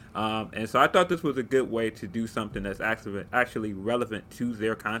cool? And so I thought this was a good way to do something that's actually relevant to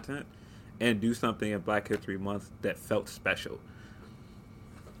their content, and do something in Black History Month that felt special.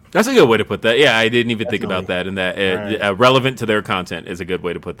 That's a good way to put that. Yeah, I didn't even think about that. And that relevant to their content is a good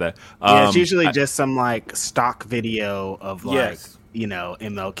way to put that. It's usually just some like stock video of like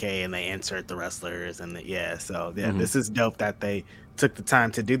MLK, and they insert the wrestlers and this is dope that they took the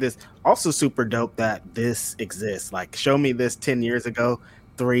time to do this. Also super dope that this exists. Like, show me this 10 years ago,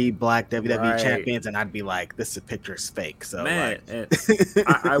 3 Black WWE champions, and I'd be like, this picture's fake. So man,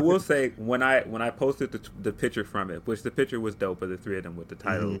 I will say when I posted the picture from it, which the picture was dope of the 3 of them with the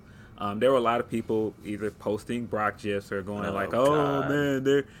title, there were a lot of people either posting Brock gifs or going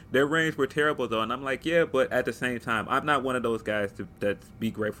man, their reigns were terrible though, and I'm like, yeah, but at the same time, I'm not one of those guys to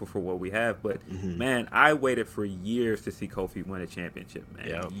be grateful for what we have, but man, I waited for years to see Kofi win a championship,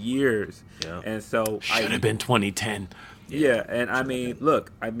 man, years, and so should have been 2010. Yeah, and I mean,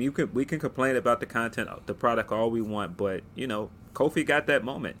 look, we can complain about the content, the product all we want, but Kofi got that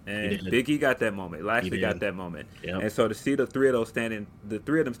moment, and Big E got that moment, Lashley got that moment, and so to see the 3 of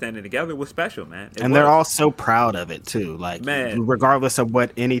them standing together was special, man. They're all so proud of it too. Like, man, regardless of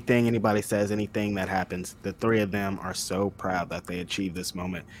what anybody says, anything that happens, the 3 of them are so proud that they achieved this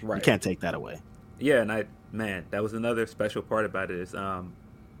moment. Right. You can't take that away. Yeah, and that was another special part about it is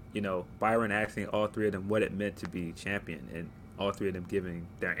Byron asking all 3 of them what it meant to be champion, and all 3 of them giving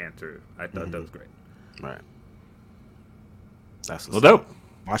their answer. I thought that was great. Right. That's dope.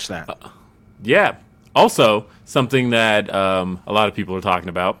 Watch that. Yeah. Also, something that a lot of people are talking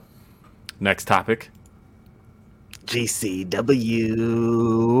about. Next topic. GCW.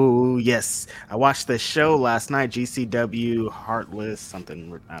 Yes. I watched the show last night. GCW Heartless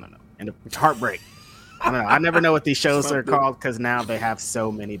something. I don't know. And Heartbreak. I don't know. I never know what these shows are called because now they have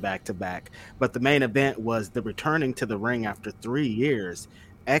so many back-to-back. But the main event was the returning to the ring after 3 years.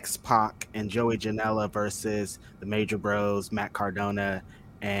 X-Pac and Joey Janela versus the Major Bros, Matt Cardona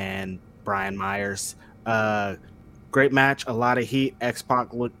and Brian Myers. Great match, a lot of heat.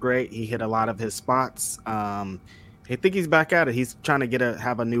 X-Pac looked great. He hit a lot of his spots. I think he's back at it. He's trying to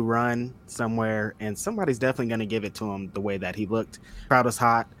have a new run somewhere, and somebody's definitely going to give it to him the way that he looked. Crowd was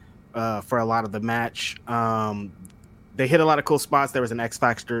hot for a lot of the match. They hit a lot of cool spots. There was an X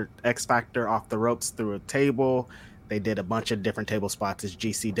Factor off the ropes through a table. They did a bunch of different table spots as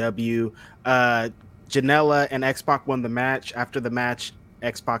GCW. Janela and X-Pac won the match. After the match,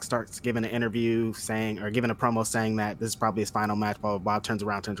 X-Pac starts giving an interview giving a promo saying that this is probably his final match, blah, blah, blah. Turns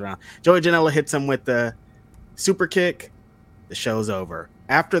around. Joey Janela hits him with the super kick. The show's over.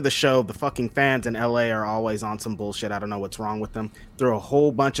 after the show, the fucking fans in LA are always on some bullshit. I don't know what's wrong with them. Throw a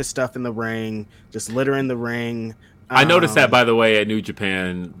whole bunch of stuff in the ring, just littering the ring. I noticed that, by the way, at New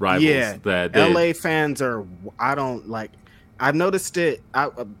Japan Rivals. Yeah, that LA fans are. I don't like. I've noticed it.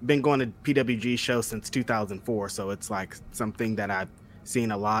 I've been going to PWG shows since 2004, so it's like something that I've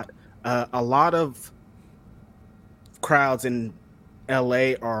seen a lot. A lot of crowds in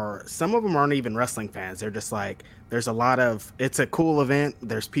LA are, some of them aren't even wrestling fans. They're just like, there's a lot of, it's a cool event.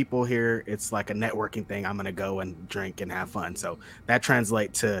 There's people here. It's like a networking thing. I'm going to go and drink and have fun. So that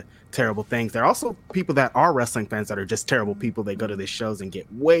translates to terrible things. There are also people that are wrestling fans that are just terrible people. They go to these shows and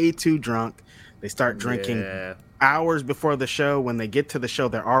get way too drunk. They start drinking hours before the show. When they get to the show,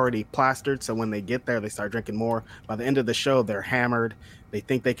 they're already plastered. So when they get there, they start drinking more. By the end of the show, they're hammered. They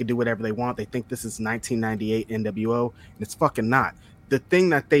think they can do whatever they want. They think this is 1998 NWO, and it's fucking not. The thing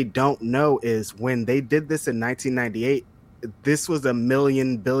that they don't know is when they did this in 1998, this was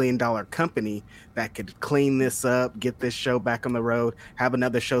 $1 billion company that could clean this up, get this show back on the road, have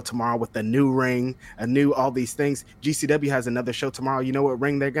another show tomorrow with a new ring, all these things. GCW has another show tomorrow. You know what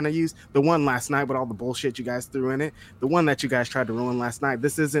ring they're going to use? The one last night with all the bullshit you guys threw in it. The one that you guys tried to ruin last night.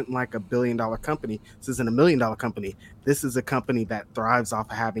 This isn't like $1 billion company. This isn't $1 million company. This is a company that thrives off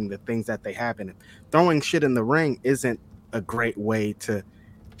of having the things that they have in it. Throwing shit in the ring isn't a great way to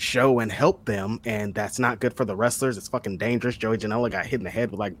show and help them, and that's not good for the wrestlers. It's fucking dangerous. Joey Janela got hit in the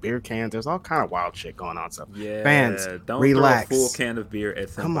head with like beer cans. There's all kind of wild shit going on. So fans, don't relax. Throw a full can of beer at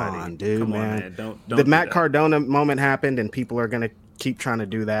somebody. Come on, dude, man. Don't the Matt Cardona moment happened, and people are gonna keep trying to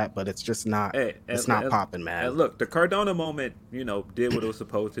do that, but it's just not. It's not popping, man. And look, the Cardona moment, did what it was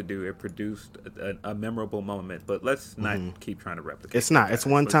supposed to do. It produced a memorable moment, but let's not keep trying to replicate. It's not. It's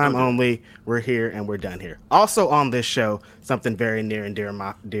one time only. We're here and we're done here. Also on this show, something very near and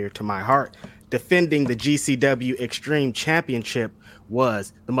dear to my heart. Defending the GCW Extreme Championship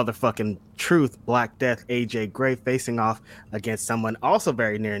was the motherfucking Truth, Black Death, AJ Gray facing off against someone also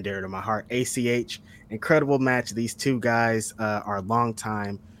very near and dear to my heart, ACH. Incredible match. These two guys are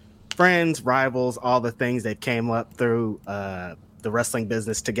longtime friends, rivals, all the things that came up through the wrestling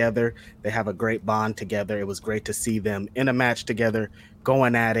business together. They have a great bond together. It was great to see them in a match together,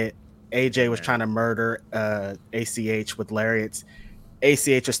 going at it. AJ was trying to murder ACH with lariats.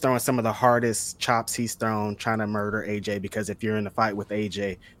 ACH is throwing some of the hardest chops he's thrown, trying to murder AJ, because if you're in a fight with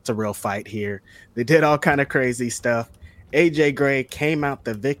AJ, it's a real fight here. They did all kind of crazy stuff. AJ Gray came out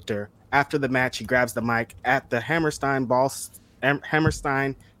the victor. After the match, he grabs the mic at the Hammerstein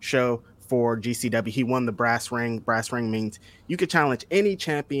show for GCW. He won the brass ring. Brass ring means you could challenge any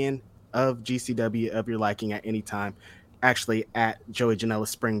champion of GCW of your liking at any time. Actually, at Joey Janela's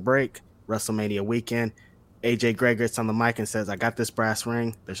Spring Break, WrestleMania weekend, AJ Gray gets on the mic and says, I got this brass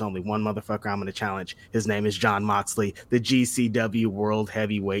ring. There's only one motherfucker I'm going to challenge. His name is Jon Moxley, the GCW World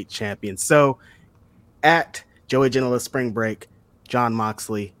Heavyweight Champion. So at Joey Janela's Spring Break, Jon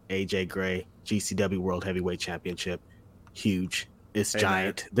Moxley, AJ Gray, GCW World Heavyweight Championship. Huge. It's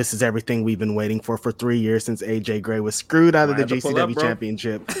giant. Man. This is everything we've been waiting for 3 years since AJ Gray was screwed out of the GCW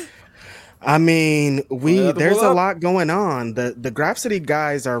Championship. I mean, there's a lot going on. The Grapsody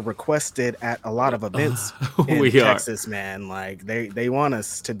guys are requested at a lot of events in Texas, man. Like they want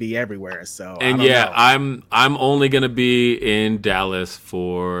us to be everywhere. So and I'm only gonna be in Dallas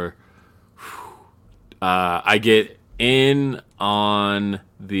for I get in on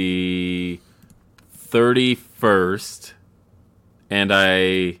the 31st, and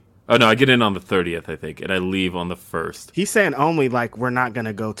I get in on the 30th, I think, and I leave on the 1st. He's saying only like we're not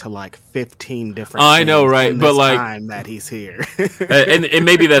gonna go to like 15 different. I know, right? But like time that he's here, and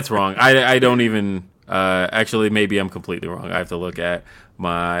maybe that's wrong. I don't even. Actually, maybe I'm completely wrong. I have to look at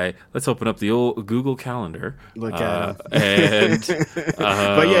let's open up the old Google Calendar. Look at and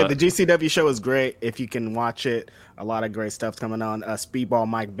but yeah, the GCW show is great if you can watch it. A lot of great stuff coming on. Speedball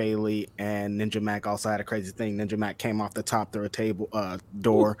Mike Bailey and Ninja Mac also had a crazy thing. Ninja Mac came off the top through a table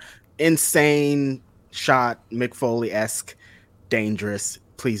door. Insane shot, Mick Foley-esque, dangerous.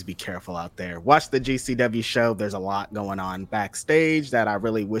 Please be careful out there. Watch the GCW show. There's a lot going on backstage that I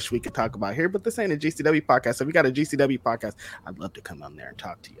really wish we could talk about here, but this ain't a GCW podcast. So if you got a GCW podcast, I'd love to come on there and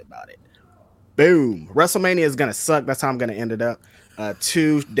talk to you about it. Boom. WrestleMania is going to suck. That's how I'm going to end it up.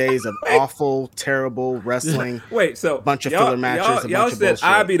 2 days of awful, terrible wrestling. Wait, so bunch of filler matches. Y'all said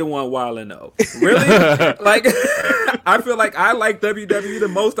I'd be the one wilding though. Really? Like, I feel like I like WWE the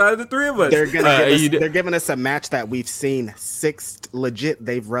most out of the three of us. They're giving us a match that we've seen legit.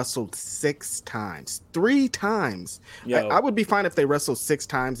 They've wrestled 6 times, 3 times. I would be fine if they wrestled 6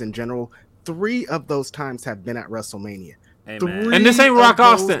 times in general. 3 of those times have been at WrestleMania. Hey, and this ain't Rock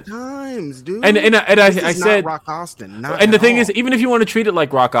Austin. times, dude. And I said Rock Austin. And the thing is, even if you want to treat it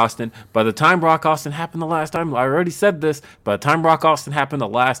like Rock Austin, by the time Rock Austin happened the last time, I already said this. By the time Rock Austin happened the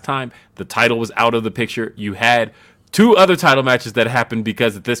last time, the title was out of the picture. You had 2 other title matches that happened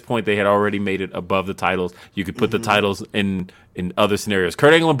because at this point they had already made it above the titles. You could put the titles in other scenarios.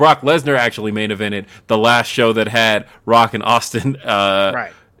 Kurt Angle and Brock Lesnar actually main evented the last show that had Rock and Austin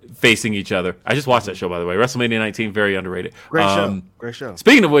facing each other. I just watched that show, by the way. WrestleMania 19, very underrated. Great show.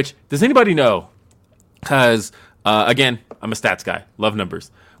 Speaking of which, does anybody know? Because, again, I'm a stats guy. Love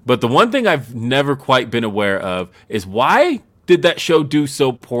numbers. But the one thing I've never quite been aware of is why did that show do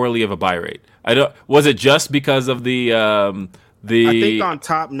so poorly of a buy rate? Was it just because of the I think on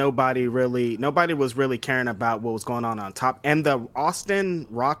top nobody was really caring about what was going on top. And the Austin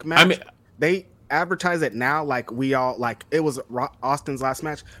Rock match, they advertise it now like it was Austin's last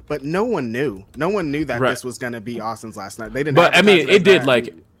match, but no one knew that this was going to be Austin's last night. They didn't. But I mean, it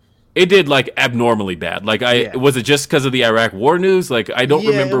did abnormally bad. Was it just because of the Iraq War news? I don't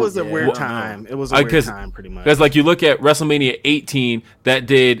remember. It was a weird time. It was a weird time, pretty much. Because you look at WrestleMania 18, that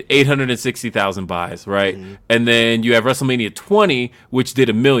did 860,000 buys, right? Mm-hmm. And then you have WrestleMania 20, which did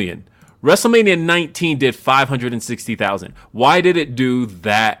 1 million. WrestleMania 19 did 560,000. Why did it do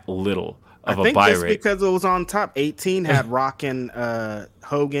that little of a buy rate? Because it was on top. 18 had Rock and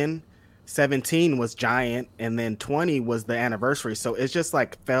Hogan. 17 was Giant, and then 20 was the anniversary. So it's just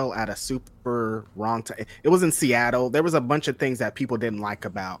fell at a super wrong time. It was in Seattle. There was a bunch of things that people didn't like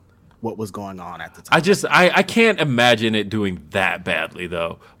about what was going on at the time. I can't imagine it doing that badly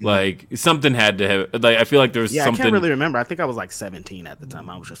though. Something had to have. I feel like there was something. I can't really remember. I think I was 17 at the time.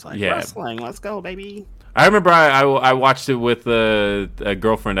 I was just wrestling, let's go, baby. I remember I watched it with a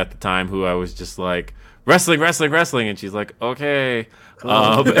girlfriend at the time who I was just like, wrestling, and she's like, okay. Hey,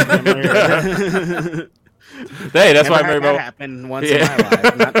 that's why I remember that happened once in my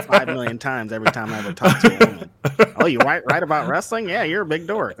life, not 5 million times every time I ever talk to a woman. Oh, you right about wrestling? Yeah, you're a big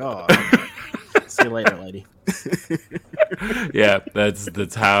dork. Oh, okay. See you later, lady. Yeah,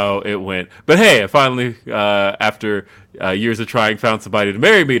 that's how it went. But hey, I finally, after years of trying, found somebody to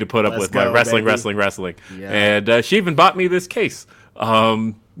marry me to put up with my wrestling. Yeah. And she even bought me this case.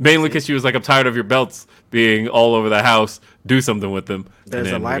 Mainly because she was like, I'm tired of your belts being all over the house. Do something with them.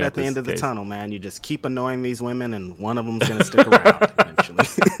 There's a light at the end of the tunnel, man. You just keep annoying these women, and one of them's going to stick around eventually.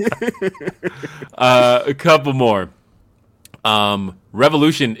 A couple more.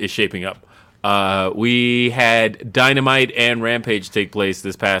 Revolution is shaping up. We had Dynamite and Rampage take place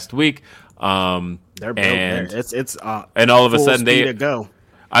this past week. They're built there. It's and all of a sudden they go.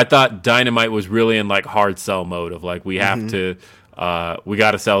 I thought Dynamite was really in hard sell mode of we have to. We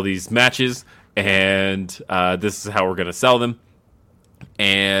got to sell these matches, and this is how we're going to sell them.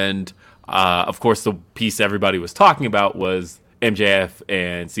 And, of course, the piece everybody was talking about was MJF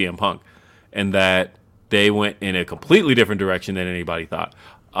and CM Punk, and that they went in a completely different direction than anybody thought.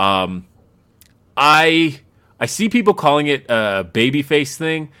 I see people calling it a babyface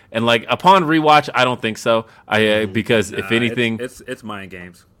thing, and upon rewatch, I don't think so. Because if anything, it's mind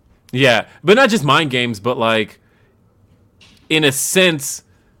games. Yeah, but not just mind games, but in a sense,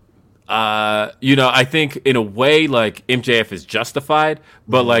 I think in a way, MJF is justified,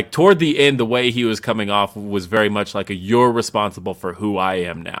 but toward the end, the way he was coming off was very much you're responsible for who I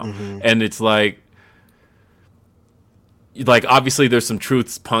am now. Mm-hmm. And it's obviously there's some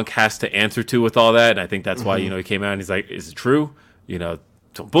truths Punk has to answer to with all that. And I think that's why, he came out and he's like, is it true? Don't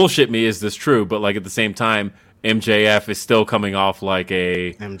bullshit me. Is this true? But at the same time, MJF is still coming off like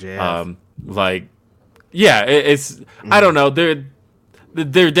a MJF. It's I don't know.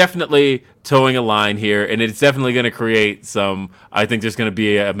 They're definitely towing a line here, and it's definitely going to create some. I think there's going to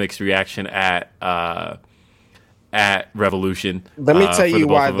be a mixed reaction at Revolution. Let me tell you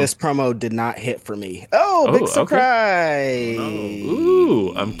why this promo did not hit for me. Oh, big surprise! Okay.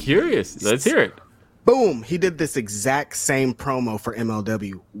 Ooh, I'm curious. Let's hear it. Boom! He did this exact same promo for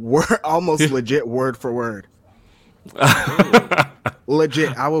MLW. Almost legit word for word.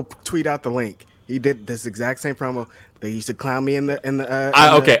 Legit. I will tweet out the link. He did this exact same promo. They used to clown me in the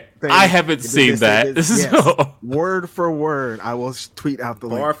thing. I haven't seen that. This is word for word. I will tweet out the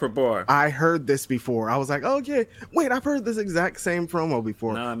link. Bar for bar. I heard this before. I was like, okay, wait, I've heard this exact same promo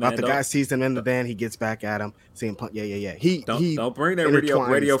before. Nah, man, about the guy sees him in the van, he gets back at him, seeing Punk. Yeah. Don't bring that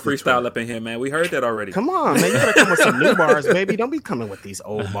radio freestyle up in here, man. We heard that already. Come on, man. You gotta come with some new bars, baby. Don't be coming with these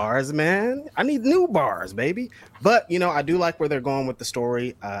old bars, man. I need new bars, baby. But I do like where they're going with the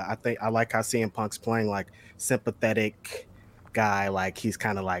story. I think I like how CM Punk's playing sympathetic guy. He's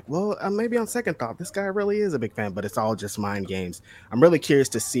kind of well, maybe on second thought, this guy really is a big fan, but it's all just mind games. I'm really curious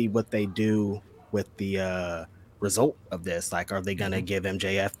to see what they do with the result of this. Are they gonna give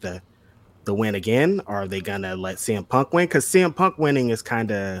MJF the win again? Or are they gonna let CM Punk win? Because CM Punk winning is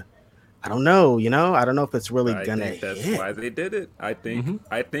kind of, I don't know, I don't know if it's really gonna think that's hit. why they did it. I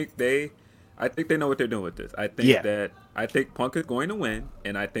think they know what they're doing with this. I think Punk is going to win,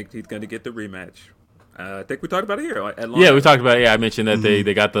 and I think he's going to get the rematch. I think we talked about it here at Long Island. We talked about it. Yeah, I mentioned that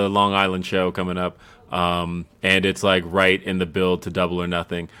they got the Long Island show coming up, and it's like right in the build to Double or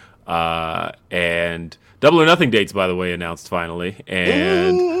Nothing. And Double or Nothing dates, by the way, announced finally.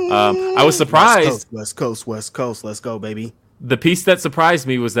 And I was surprised. West Coast, let's go, baby. The piece that surprised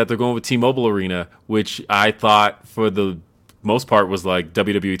me was that they're going with T-Mobile Arena, which I thought for the most part was like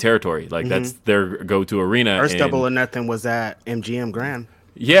WWE territory. Like that's their go-to arena. First Double or Nothing was at MGM Grand.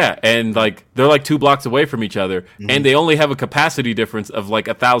 Yeah, and like they're like 2 blocks away from each other, and they only have a capacity difference of like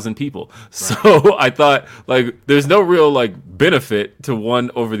 1,000 people. Right. So I thought like there's no real like benefit to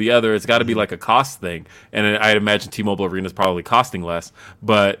one over the other. It's got to be like a cost thing, and I'd imagine T-Mobile Arena is probably costing less.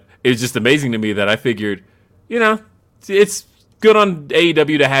 But it's just amazing to me that I figured, it's good on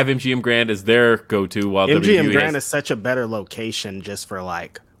AEW to have MGM Grand as their go-to, while MGM WWE Grand is such a better location just for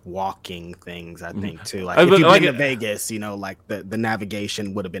like walking things, I think too. Like if you've been to Vegas, like the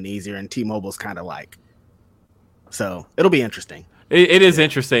navigation would have been easier, and T-Mobile's kind of like, so it'll be interesting. It is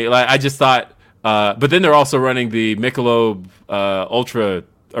interesting. Like I just thought, but then they're also running the Michelob Ultra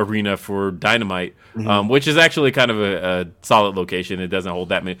Arena for Dynamite, which is actually kind of a solid location. It doesn't hold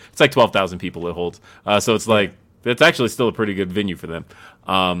that many. It's like 12,000 people it holds. So it's like it's actually still a pretty good venue for them.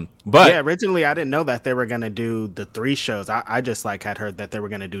 But yeah, originally I didn't know that they were gonna do the 3 shows. I just like had heard that they were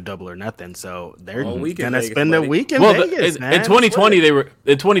gonna do Double or Nothing. So they're gonna spend the week in Vegas. In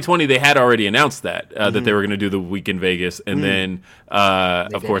 2020 they had already announced that that they were gonna do the week in Vegas, and then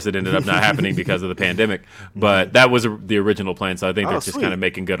of course it ended up not happening because of the pandemic. But that was the original plan. So I think they're just kind of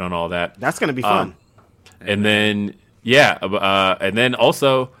making good on all that. That's gonna be fun. And then and then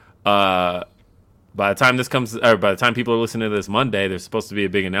also. By the time this comes, or by the time people are listening to this Monday, there's supposed to be a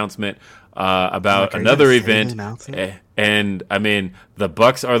big announcement about another event. And I mean, the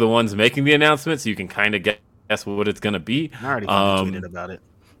Bucks are the ones making the announcement, so you can kind of guess what it's going to be. I already tweeted about it.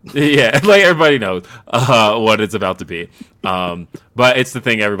 Yeah, like everybody knows what it's about to be. But it's the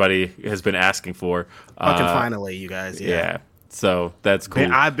thing everybody has been asking for. Fucking finally, you guys. Yeah. So that's cool.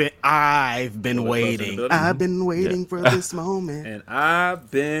 I've been waiting. I've been waiting for this moment, and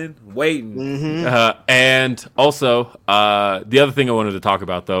I've been waiting. And also, the other thing I wanted to talk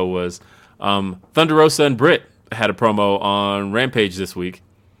about though was Thunder Rosa and Britt had a promo on Rampage this week.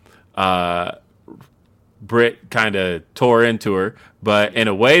 Britt kind of tore into her, but in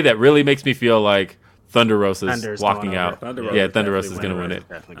a way that really makes me feel like Thunder Rosa's walking out. Thunder Rosa's going to win it.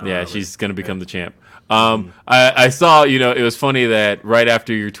 Yeah, she's going to become the champ. I saw, it was funny that right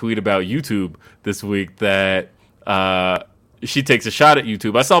after your tweet about YouTube this week that she takes a shot at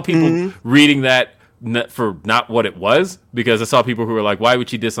YouTube. I saw people reading that for not what it was, because I saw people who were like, why would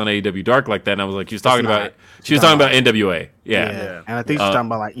she diss on AEW Dark like that? And I was like, she was talking about NWA. Yeah. And I think she's talking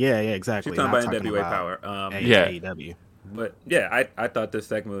about like, exactly. She's talking about NWA Power. AEW. But yeah, I thought this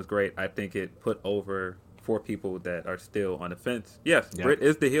segment was great. I think it put over for people that are still on the fence. Yes, Britt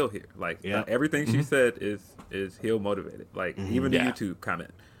is the heel here. Like everything she said is heel motivated. Like even the YouTube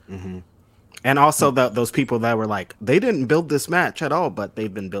comment. And also those people that were like, they didn't build this match at all, but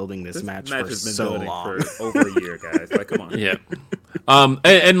they've been building this match for has been so long, for over a year, guys. Like, come on. Yeah.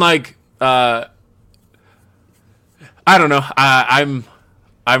 And like, I don't know. I'm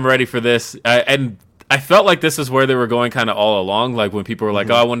ready for this, and I felt like this is where they were going kind of all along. Like when people were like,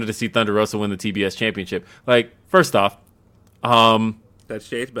 "Oh, I wanted to see Thunder Rosa win the TBS championship." Like, first off, that's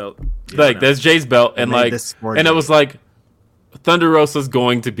Jay's belt. Like that's Jay's belt, and like, and it was like Thunder Rosa's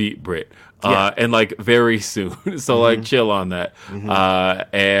going to beat Britt, and like very soon. So like, chill on that.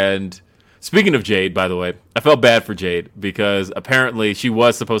 And speaking of Jade, by the way, I felt bad for Jade because apparently she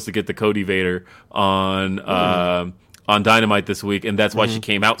was supposed to get the Cody Vader on Dynamite this week, and that's why she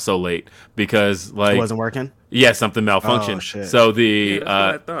came out so late, because like it wasn't working. Yeah, something malfunctioned. Oh, shit. So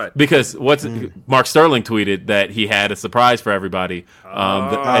because Mark Sterling tweeted that he had a surprise for everybody,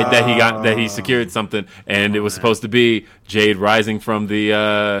 that he secured something, and it was supposed to be Jade rising from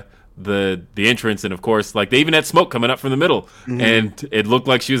the entrance, and of course, like they even had smoke coming up from the middle, and it looked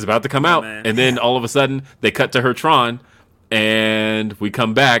like she was about to come out, and then all of a sudden they cut to her Tron, and we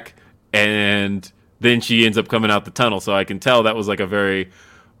come back, and then she ends up coming out the tunnel. So I can tell that was like a very,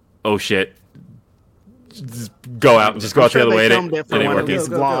 oh shit, just go out the other way. Somebody's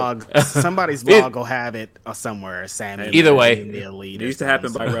vlog will have it somewhere. Sammy. Either way, it used to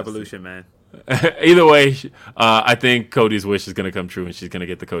happen by Revolution, man. Either way, I think Cody's wish is going to come true, and she's going to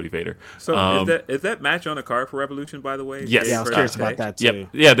get the Cody Vader. So is that match on the card for Revolution, by the way? Yes. Yeah, I was curious about that too. Yep.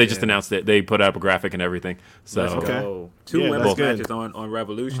 Yeah, they just announced it. They put up a graphic and everything. So Let's go. Two women's matches on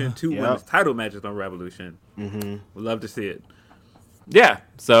Revolution, two women's title matches on Revolution. We'd love to see it. Yeah,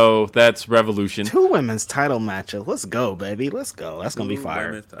 so that's Revolution. 2 women's title matches. Let's go, baby. Let's go. That's going to be fire.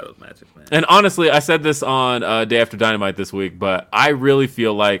 Women's title matches, man. And honestly, I said this on Day After Dynamite this week, but I really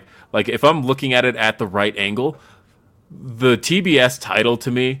feel like if I'm looking at it at the right angle, the TBS title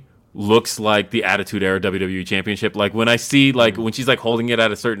to me looks like the Attitude Era WWE Championship. Like when I see when she's holding it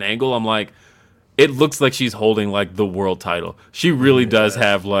at a certain angle, I'm like, it looks like she's holding the world title. She really does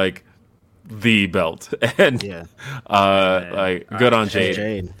have the belt. And good on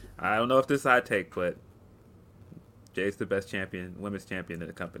Jade. I don't know if this is a hot take, but Jade's the best women's champion in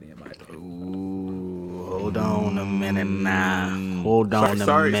the company, in my opinion. Ooh, hold on a minute now.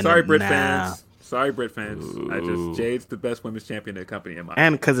 Sorry, Brit fans. Sorry, Brit fans. Jade's the best women's champion in the company, in my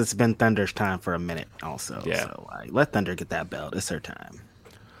opinion. And because it's been Thunder's time for a minute also. Yeah. So let Thunder get that belt. It's her time.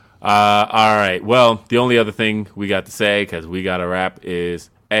 All right. Well, the only other thing we got to say, because we got to wrap, is,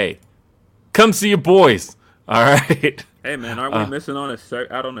 hey, come see your boys. All right. Hey, man, aren't we missing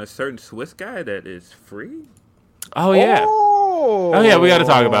out on a certain Swiss guy that is free? Oh, yeah. Oh, yeah, we got to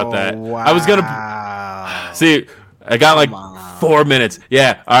talk about that. Wow. I was going to... See, I got 4 minutes.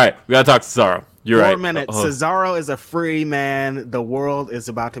 Yeah, all right. We got to talk to Cesaro. You're right. 4 minutes. Cesaro is a free man. The world is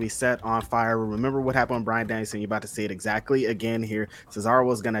about to be set on fire. Remember what happened with Bryan Danielson? You're about to see it exactly again here. Cesaro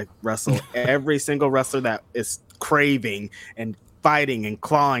was going to wrestle every single wrestler that is craving and fighting and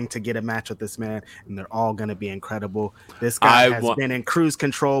clawing to get a match with this man, and they're all going to be incredible. This guy has been in cruise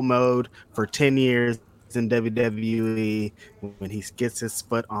control mode for 10 years in WWE. When he gets his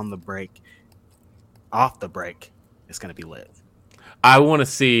foot on the brake, off the brake, it's going to be lit. I want to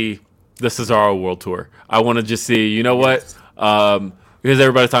see the Cesaro World Tour. I want to just see, you know what? Because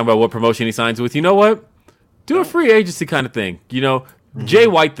everybody's talking about what promotion he signs with. You know what? Do a free agency kind of thing. Jay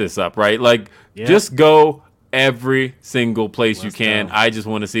White this up, right? Just go every single place you can. I just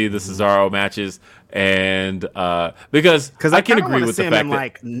want to see the Cesaro matches, and because I can agree with the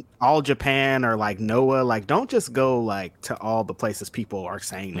fact that All Japan or Noah, don't just go to all the places people are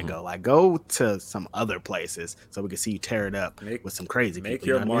saying to go. Go to some other places so we can see you tear it up with some crazy people. Make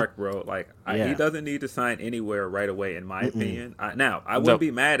your mark, bro. He doesn't need to sign anywhere right away, in my opinion. I wouldn't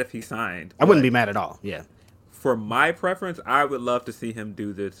be mad if he signed. I wouldn't be mad at all. Yeah. For my preference, I would love to see him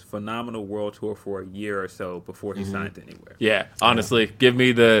do this phenomenal world tour for a year or so before he signs anywhere. Yeah, honestly, give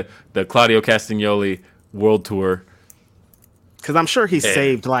me the Claudio Castagnoli world tour. Because I'm sure he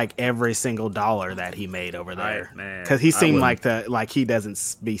saved every single dollar that he made over there. Because he seemed like he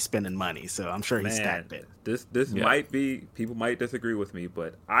doesn't be spending money, so I'm sure he stacked it. This might be, people might disagree with me,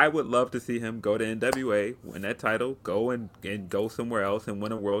 but I would love to see him go to NWA, win that title, go go somewhere else and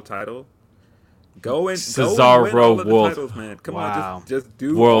win a world title. Go and win all of the titles, man. Come on, just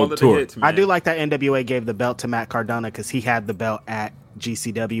do world all of the tour. hits, man. I do like that NWA gave the belt to Matt Cardona because he had the belt at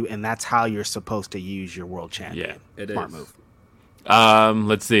GCW, and that's how you're supposed to use your world champion. Yeah, it Smart is. move.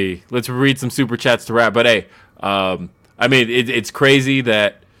 Let's see. Let's read some super chats to wrap. But hey, it's crazy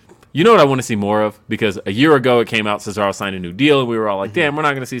that you know what I want to see more of, because a year ago it came out Cesaro signed a new deal, and we were all like, damn, we're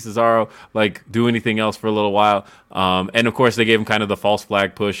not going to see Cesaro do anything else for a little while. And of course they gave him kind of the false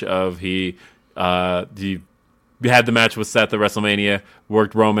flag push of he had the match with Seth at WrestleMania,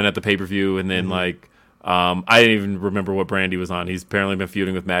 worked Roman at the pay-per-view, and then I didn't even remember what brand he was on. He's apparently been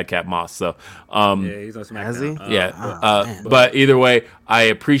feuding with Madcap Moss. So he's on SmackDown. Has he? Yeah. But either way, I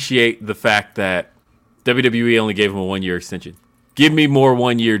appreciate the fact that WWE only gave him a 1-year extension. Give me more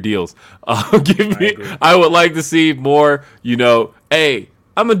 1-year deals. I would like to see more, hey,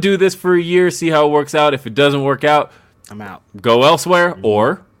 I'm going to do this for a year, see how it works out. If it doesn't work out, I'm out. Go elsewhere,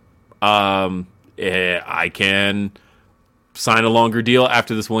 or I can sign a longer deal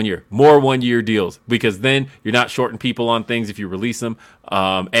after this 1 year. More 1-year deals, because then you're not shorting people on things if you release them,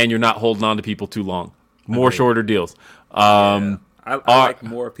 and you're not holding on to people too long. More shorter deals. I like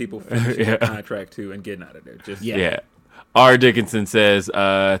more people finishing their contract too and getting out of there. R. Dickinson says,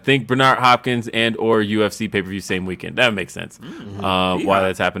 think Bernard Hopkins and or UFC pay-per-view same weekend. That makes sense. Why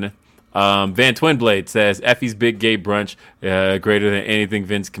that's happening. Van Twinblade says, Effie's Big Gay Brunch, greater than anything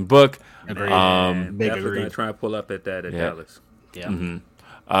Vince can book. Definitely going to try and pull up at that at Dallas. Yeah.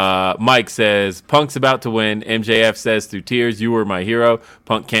 Mm-hmm. Mike says, Punk's about to win. MJF says through tears, you were my hero.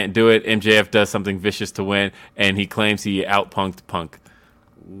 Punk can't do it. MJF does something vicious to win, and he claims he out-punked Punk.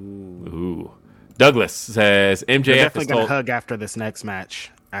 Ooh. Douglas says MJF They're definitely is gonna told, hug after this next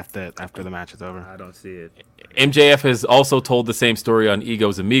match. After the match is over. I don't see it. MJF has also told the same story on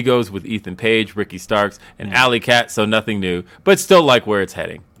Egos Amigos with Ethan Page, Ricky Starks, and Alley Cat, so nothing new, but still like where it's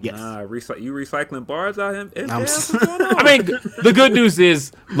heading. Yes. You recycling bars out him? What's going on? I mean, the good news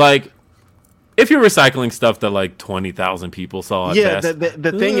is, like, if you're recycling stuff that like 20,000 people saw at best,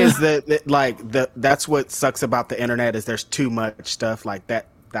 the thing is that that's what sucks about the internet is there's too much stuff like that.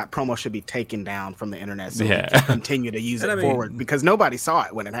 That promo should be taken down from the internet so we can continue to use it forward because nobody saw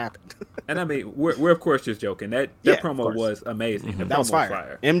it when it happened. And I mean, we're of course just joking. That promo was amazing. That was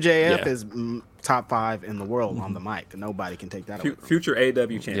fire. MJF is top 5 in the world on the mic. Nobody can take that away. Future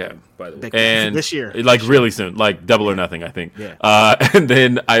AW champion, by the way. And this year. Like really soon, like Double or Nothing, I think. Yeah. And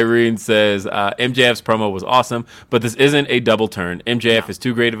then Irene says, MJF's promo was awesome, but this isn't a double turn. MJF is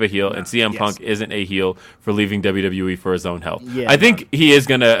too great of a heel, and CM Punk isn't a heel for leaving WWE for his own health. I think he is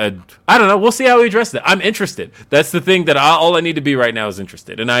going to, I don't know, we'll see how he addresses it. I'm interested. That's the thing that all I need to be right now is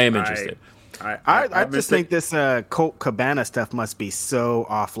interested, and I am interested. I just think this Colt Cabana stuff must be so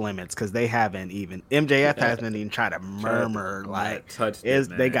off limits because they haven't even MJF hasn't even tried to murmur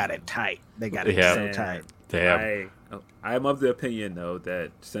they got it tight. They got it so tight. I am of the opinion though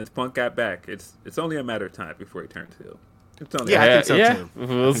that since Punk got back, it's only a matter of time before he turns heel. I think so too.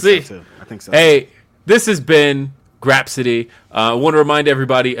 We'll see. I think so. Hey, this has been Grapsody. I want to remind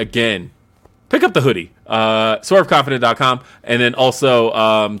everybody again. Pick up the hoodie, swerveconfident.com, and then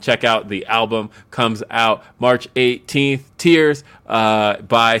also check out the album. Comes out March 18th, Tears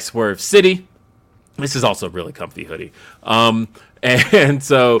by Swerve City. This is also a really comfy hoodie. And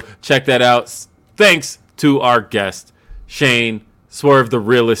so check that out. Thanks to our guest, Shane, Swerve the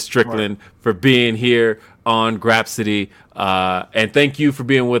Realist Strickland, for being here on Grapsody. And thank you for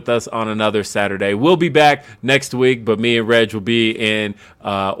being with us on another Saturday. We'll be back next week, but me and Reg will be in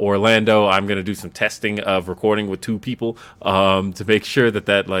Orlando. I'm going to do some testing of recording with 2 people to make sure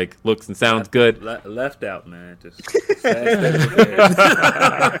that like looks and sounds good. Left out, man. Just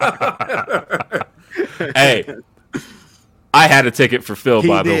Hey, I had a ticket for Phil,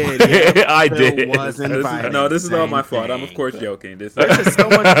 by the way. Yeah. I Phil did. Was invited. No, this is all my fault. I'm of course joking. There's just so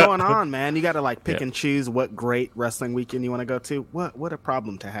much going on, man. You got to like pick and choose what great wrestling weekend you want to go to. What a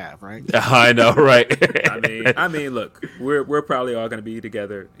problem to have, right? I know, right? I mean, look, we're probably all going to be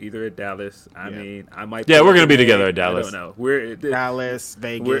together either at Dallas. I mean, I might. Yeah, we're going to be together at Dallas. I don't know. We're Dallas,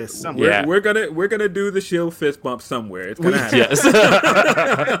 Vegas, somewhere. We're gonna do the Shield fist bump somewhere. It's gonna happen. Yes.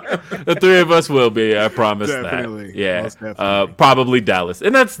 The 3 of us will be. I promise Definitely. that. Yeah. Most definitely. Probably Dallas,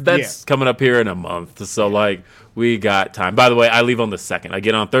 and that's coming up here in a month. So like we got time. By the way, I leave on the 2nd. I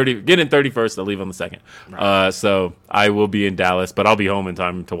get in 31st. I leave on the 2nd. Right. So I will be in Dallas, but I'll be home in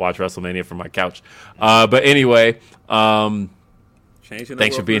time to watch WrestleMania from my couch. But anyway,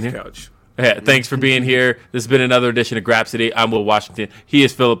 thanks for being here. Couch. Yeah, thanks for being here. This has been another edition of Grapsody. I'm Will Washington. He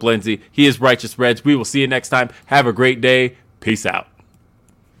is Philip Lindsay. He is Righteous Reg. We will see you next time. Have a great day. Peace out.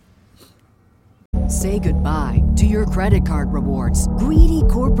 Say goodbye to your credit card rewards. Greedy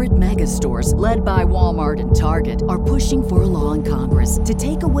corporate mega stores, led by Walmart and Target, are pushing for a law in Congress to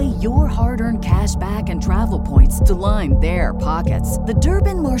take away your hard-earned cash back and travel points to line their pockets. The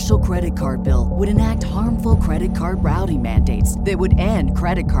Durbin-Marshall credit card bill would enact harmful credit card routing mandates that would end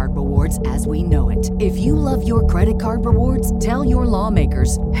credit card rewards as we know it. If you love your credit card rewards, tell your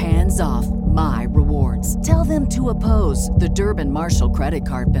lawmakers, hands off my rewards. Tell them to oppose the Durbin-Marshall credit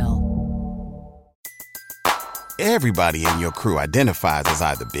card bill. Everybody in your crew identifies as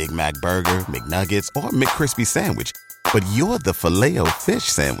either Big Mac Burger, McNuggets, or McCrispy Sandwich. But you're the Filet-O-Fish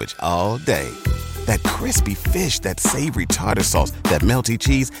Sandwich all day. That crispy fish, that savory tartar sauce, that melty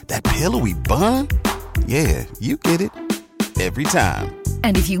cheese, that pillowy bun. Yeah, you get it. Every time.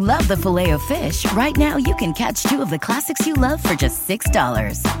 And if you love the Filet-O-Fish, right now you can catch 2 of the classics you love for just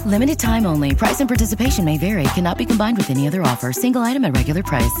 $6. Limited time only. Price and participation may vary. Cannot be combined with any other offer. Single item at regular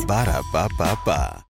price. Ba-da-ba-ba-ba.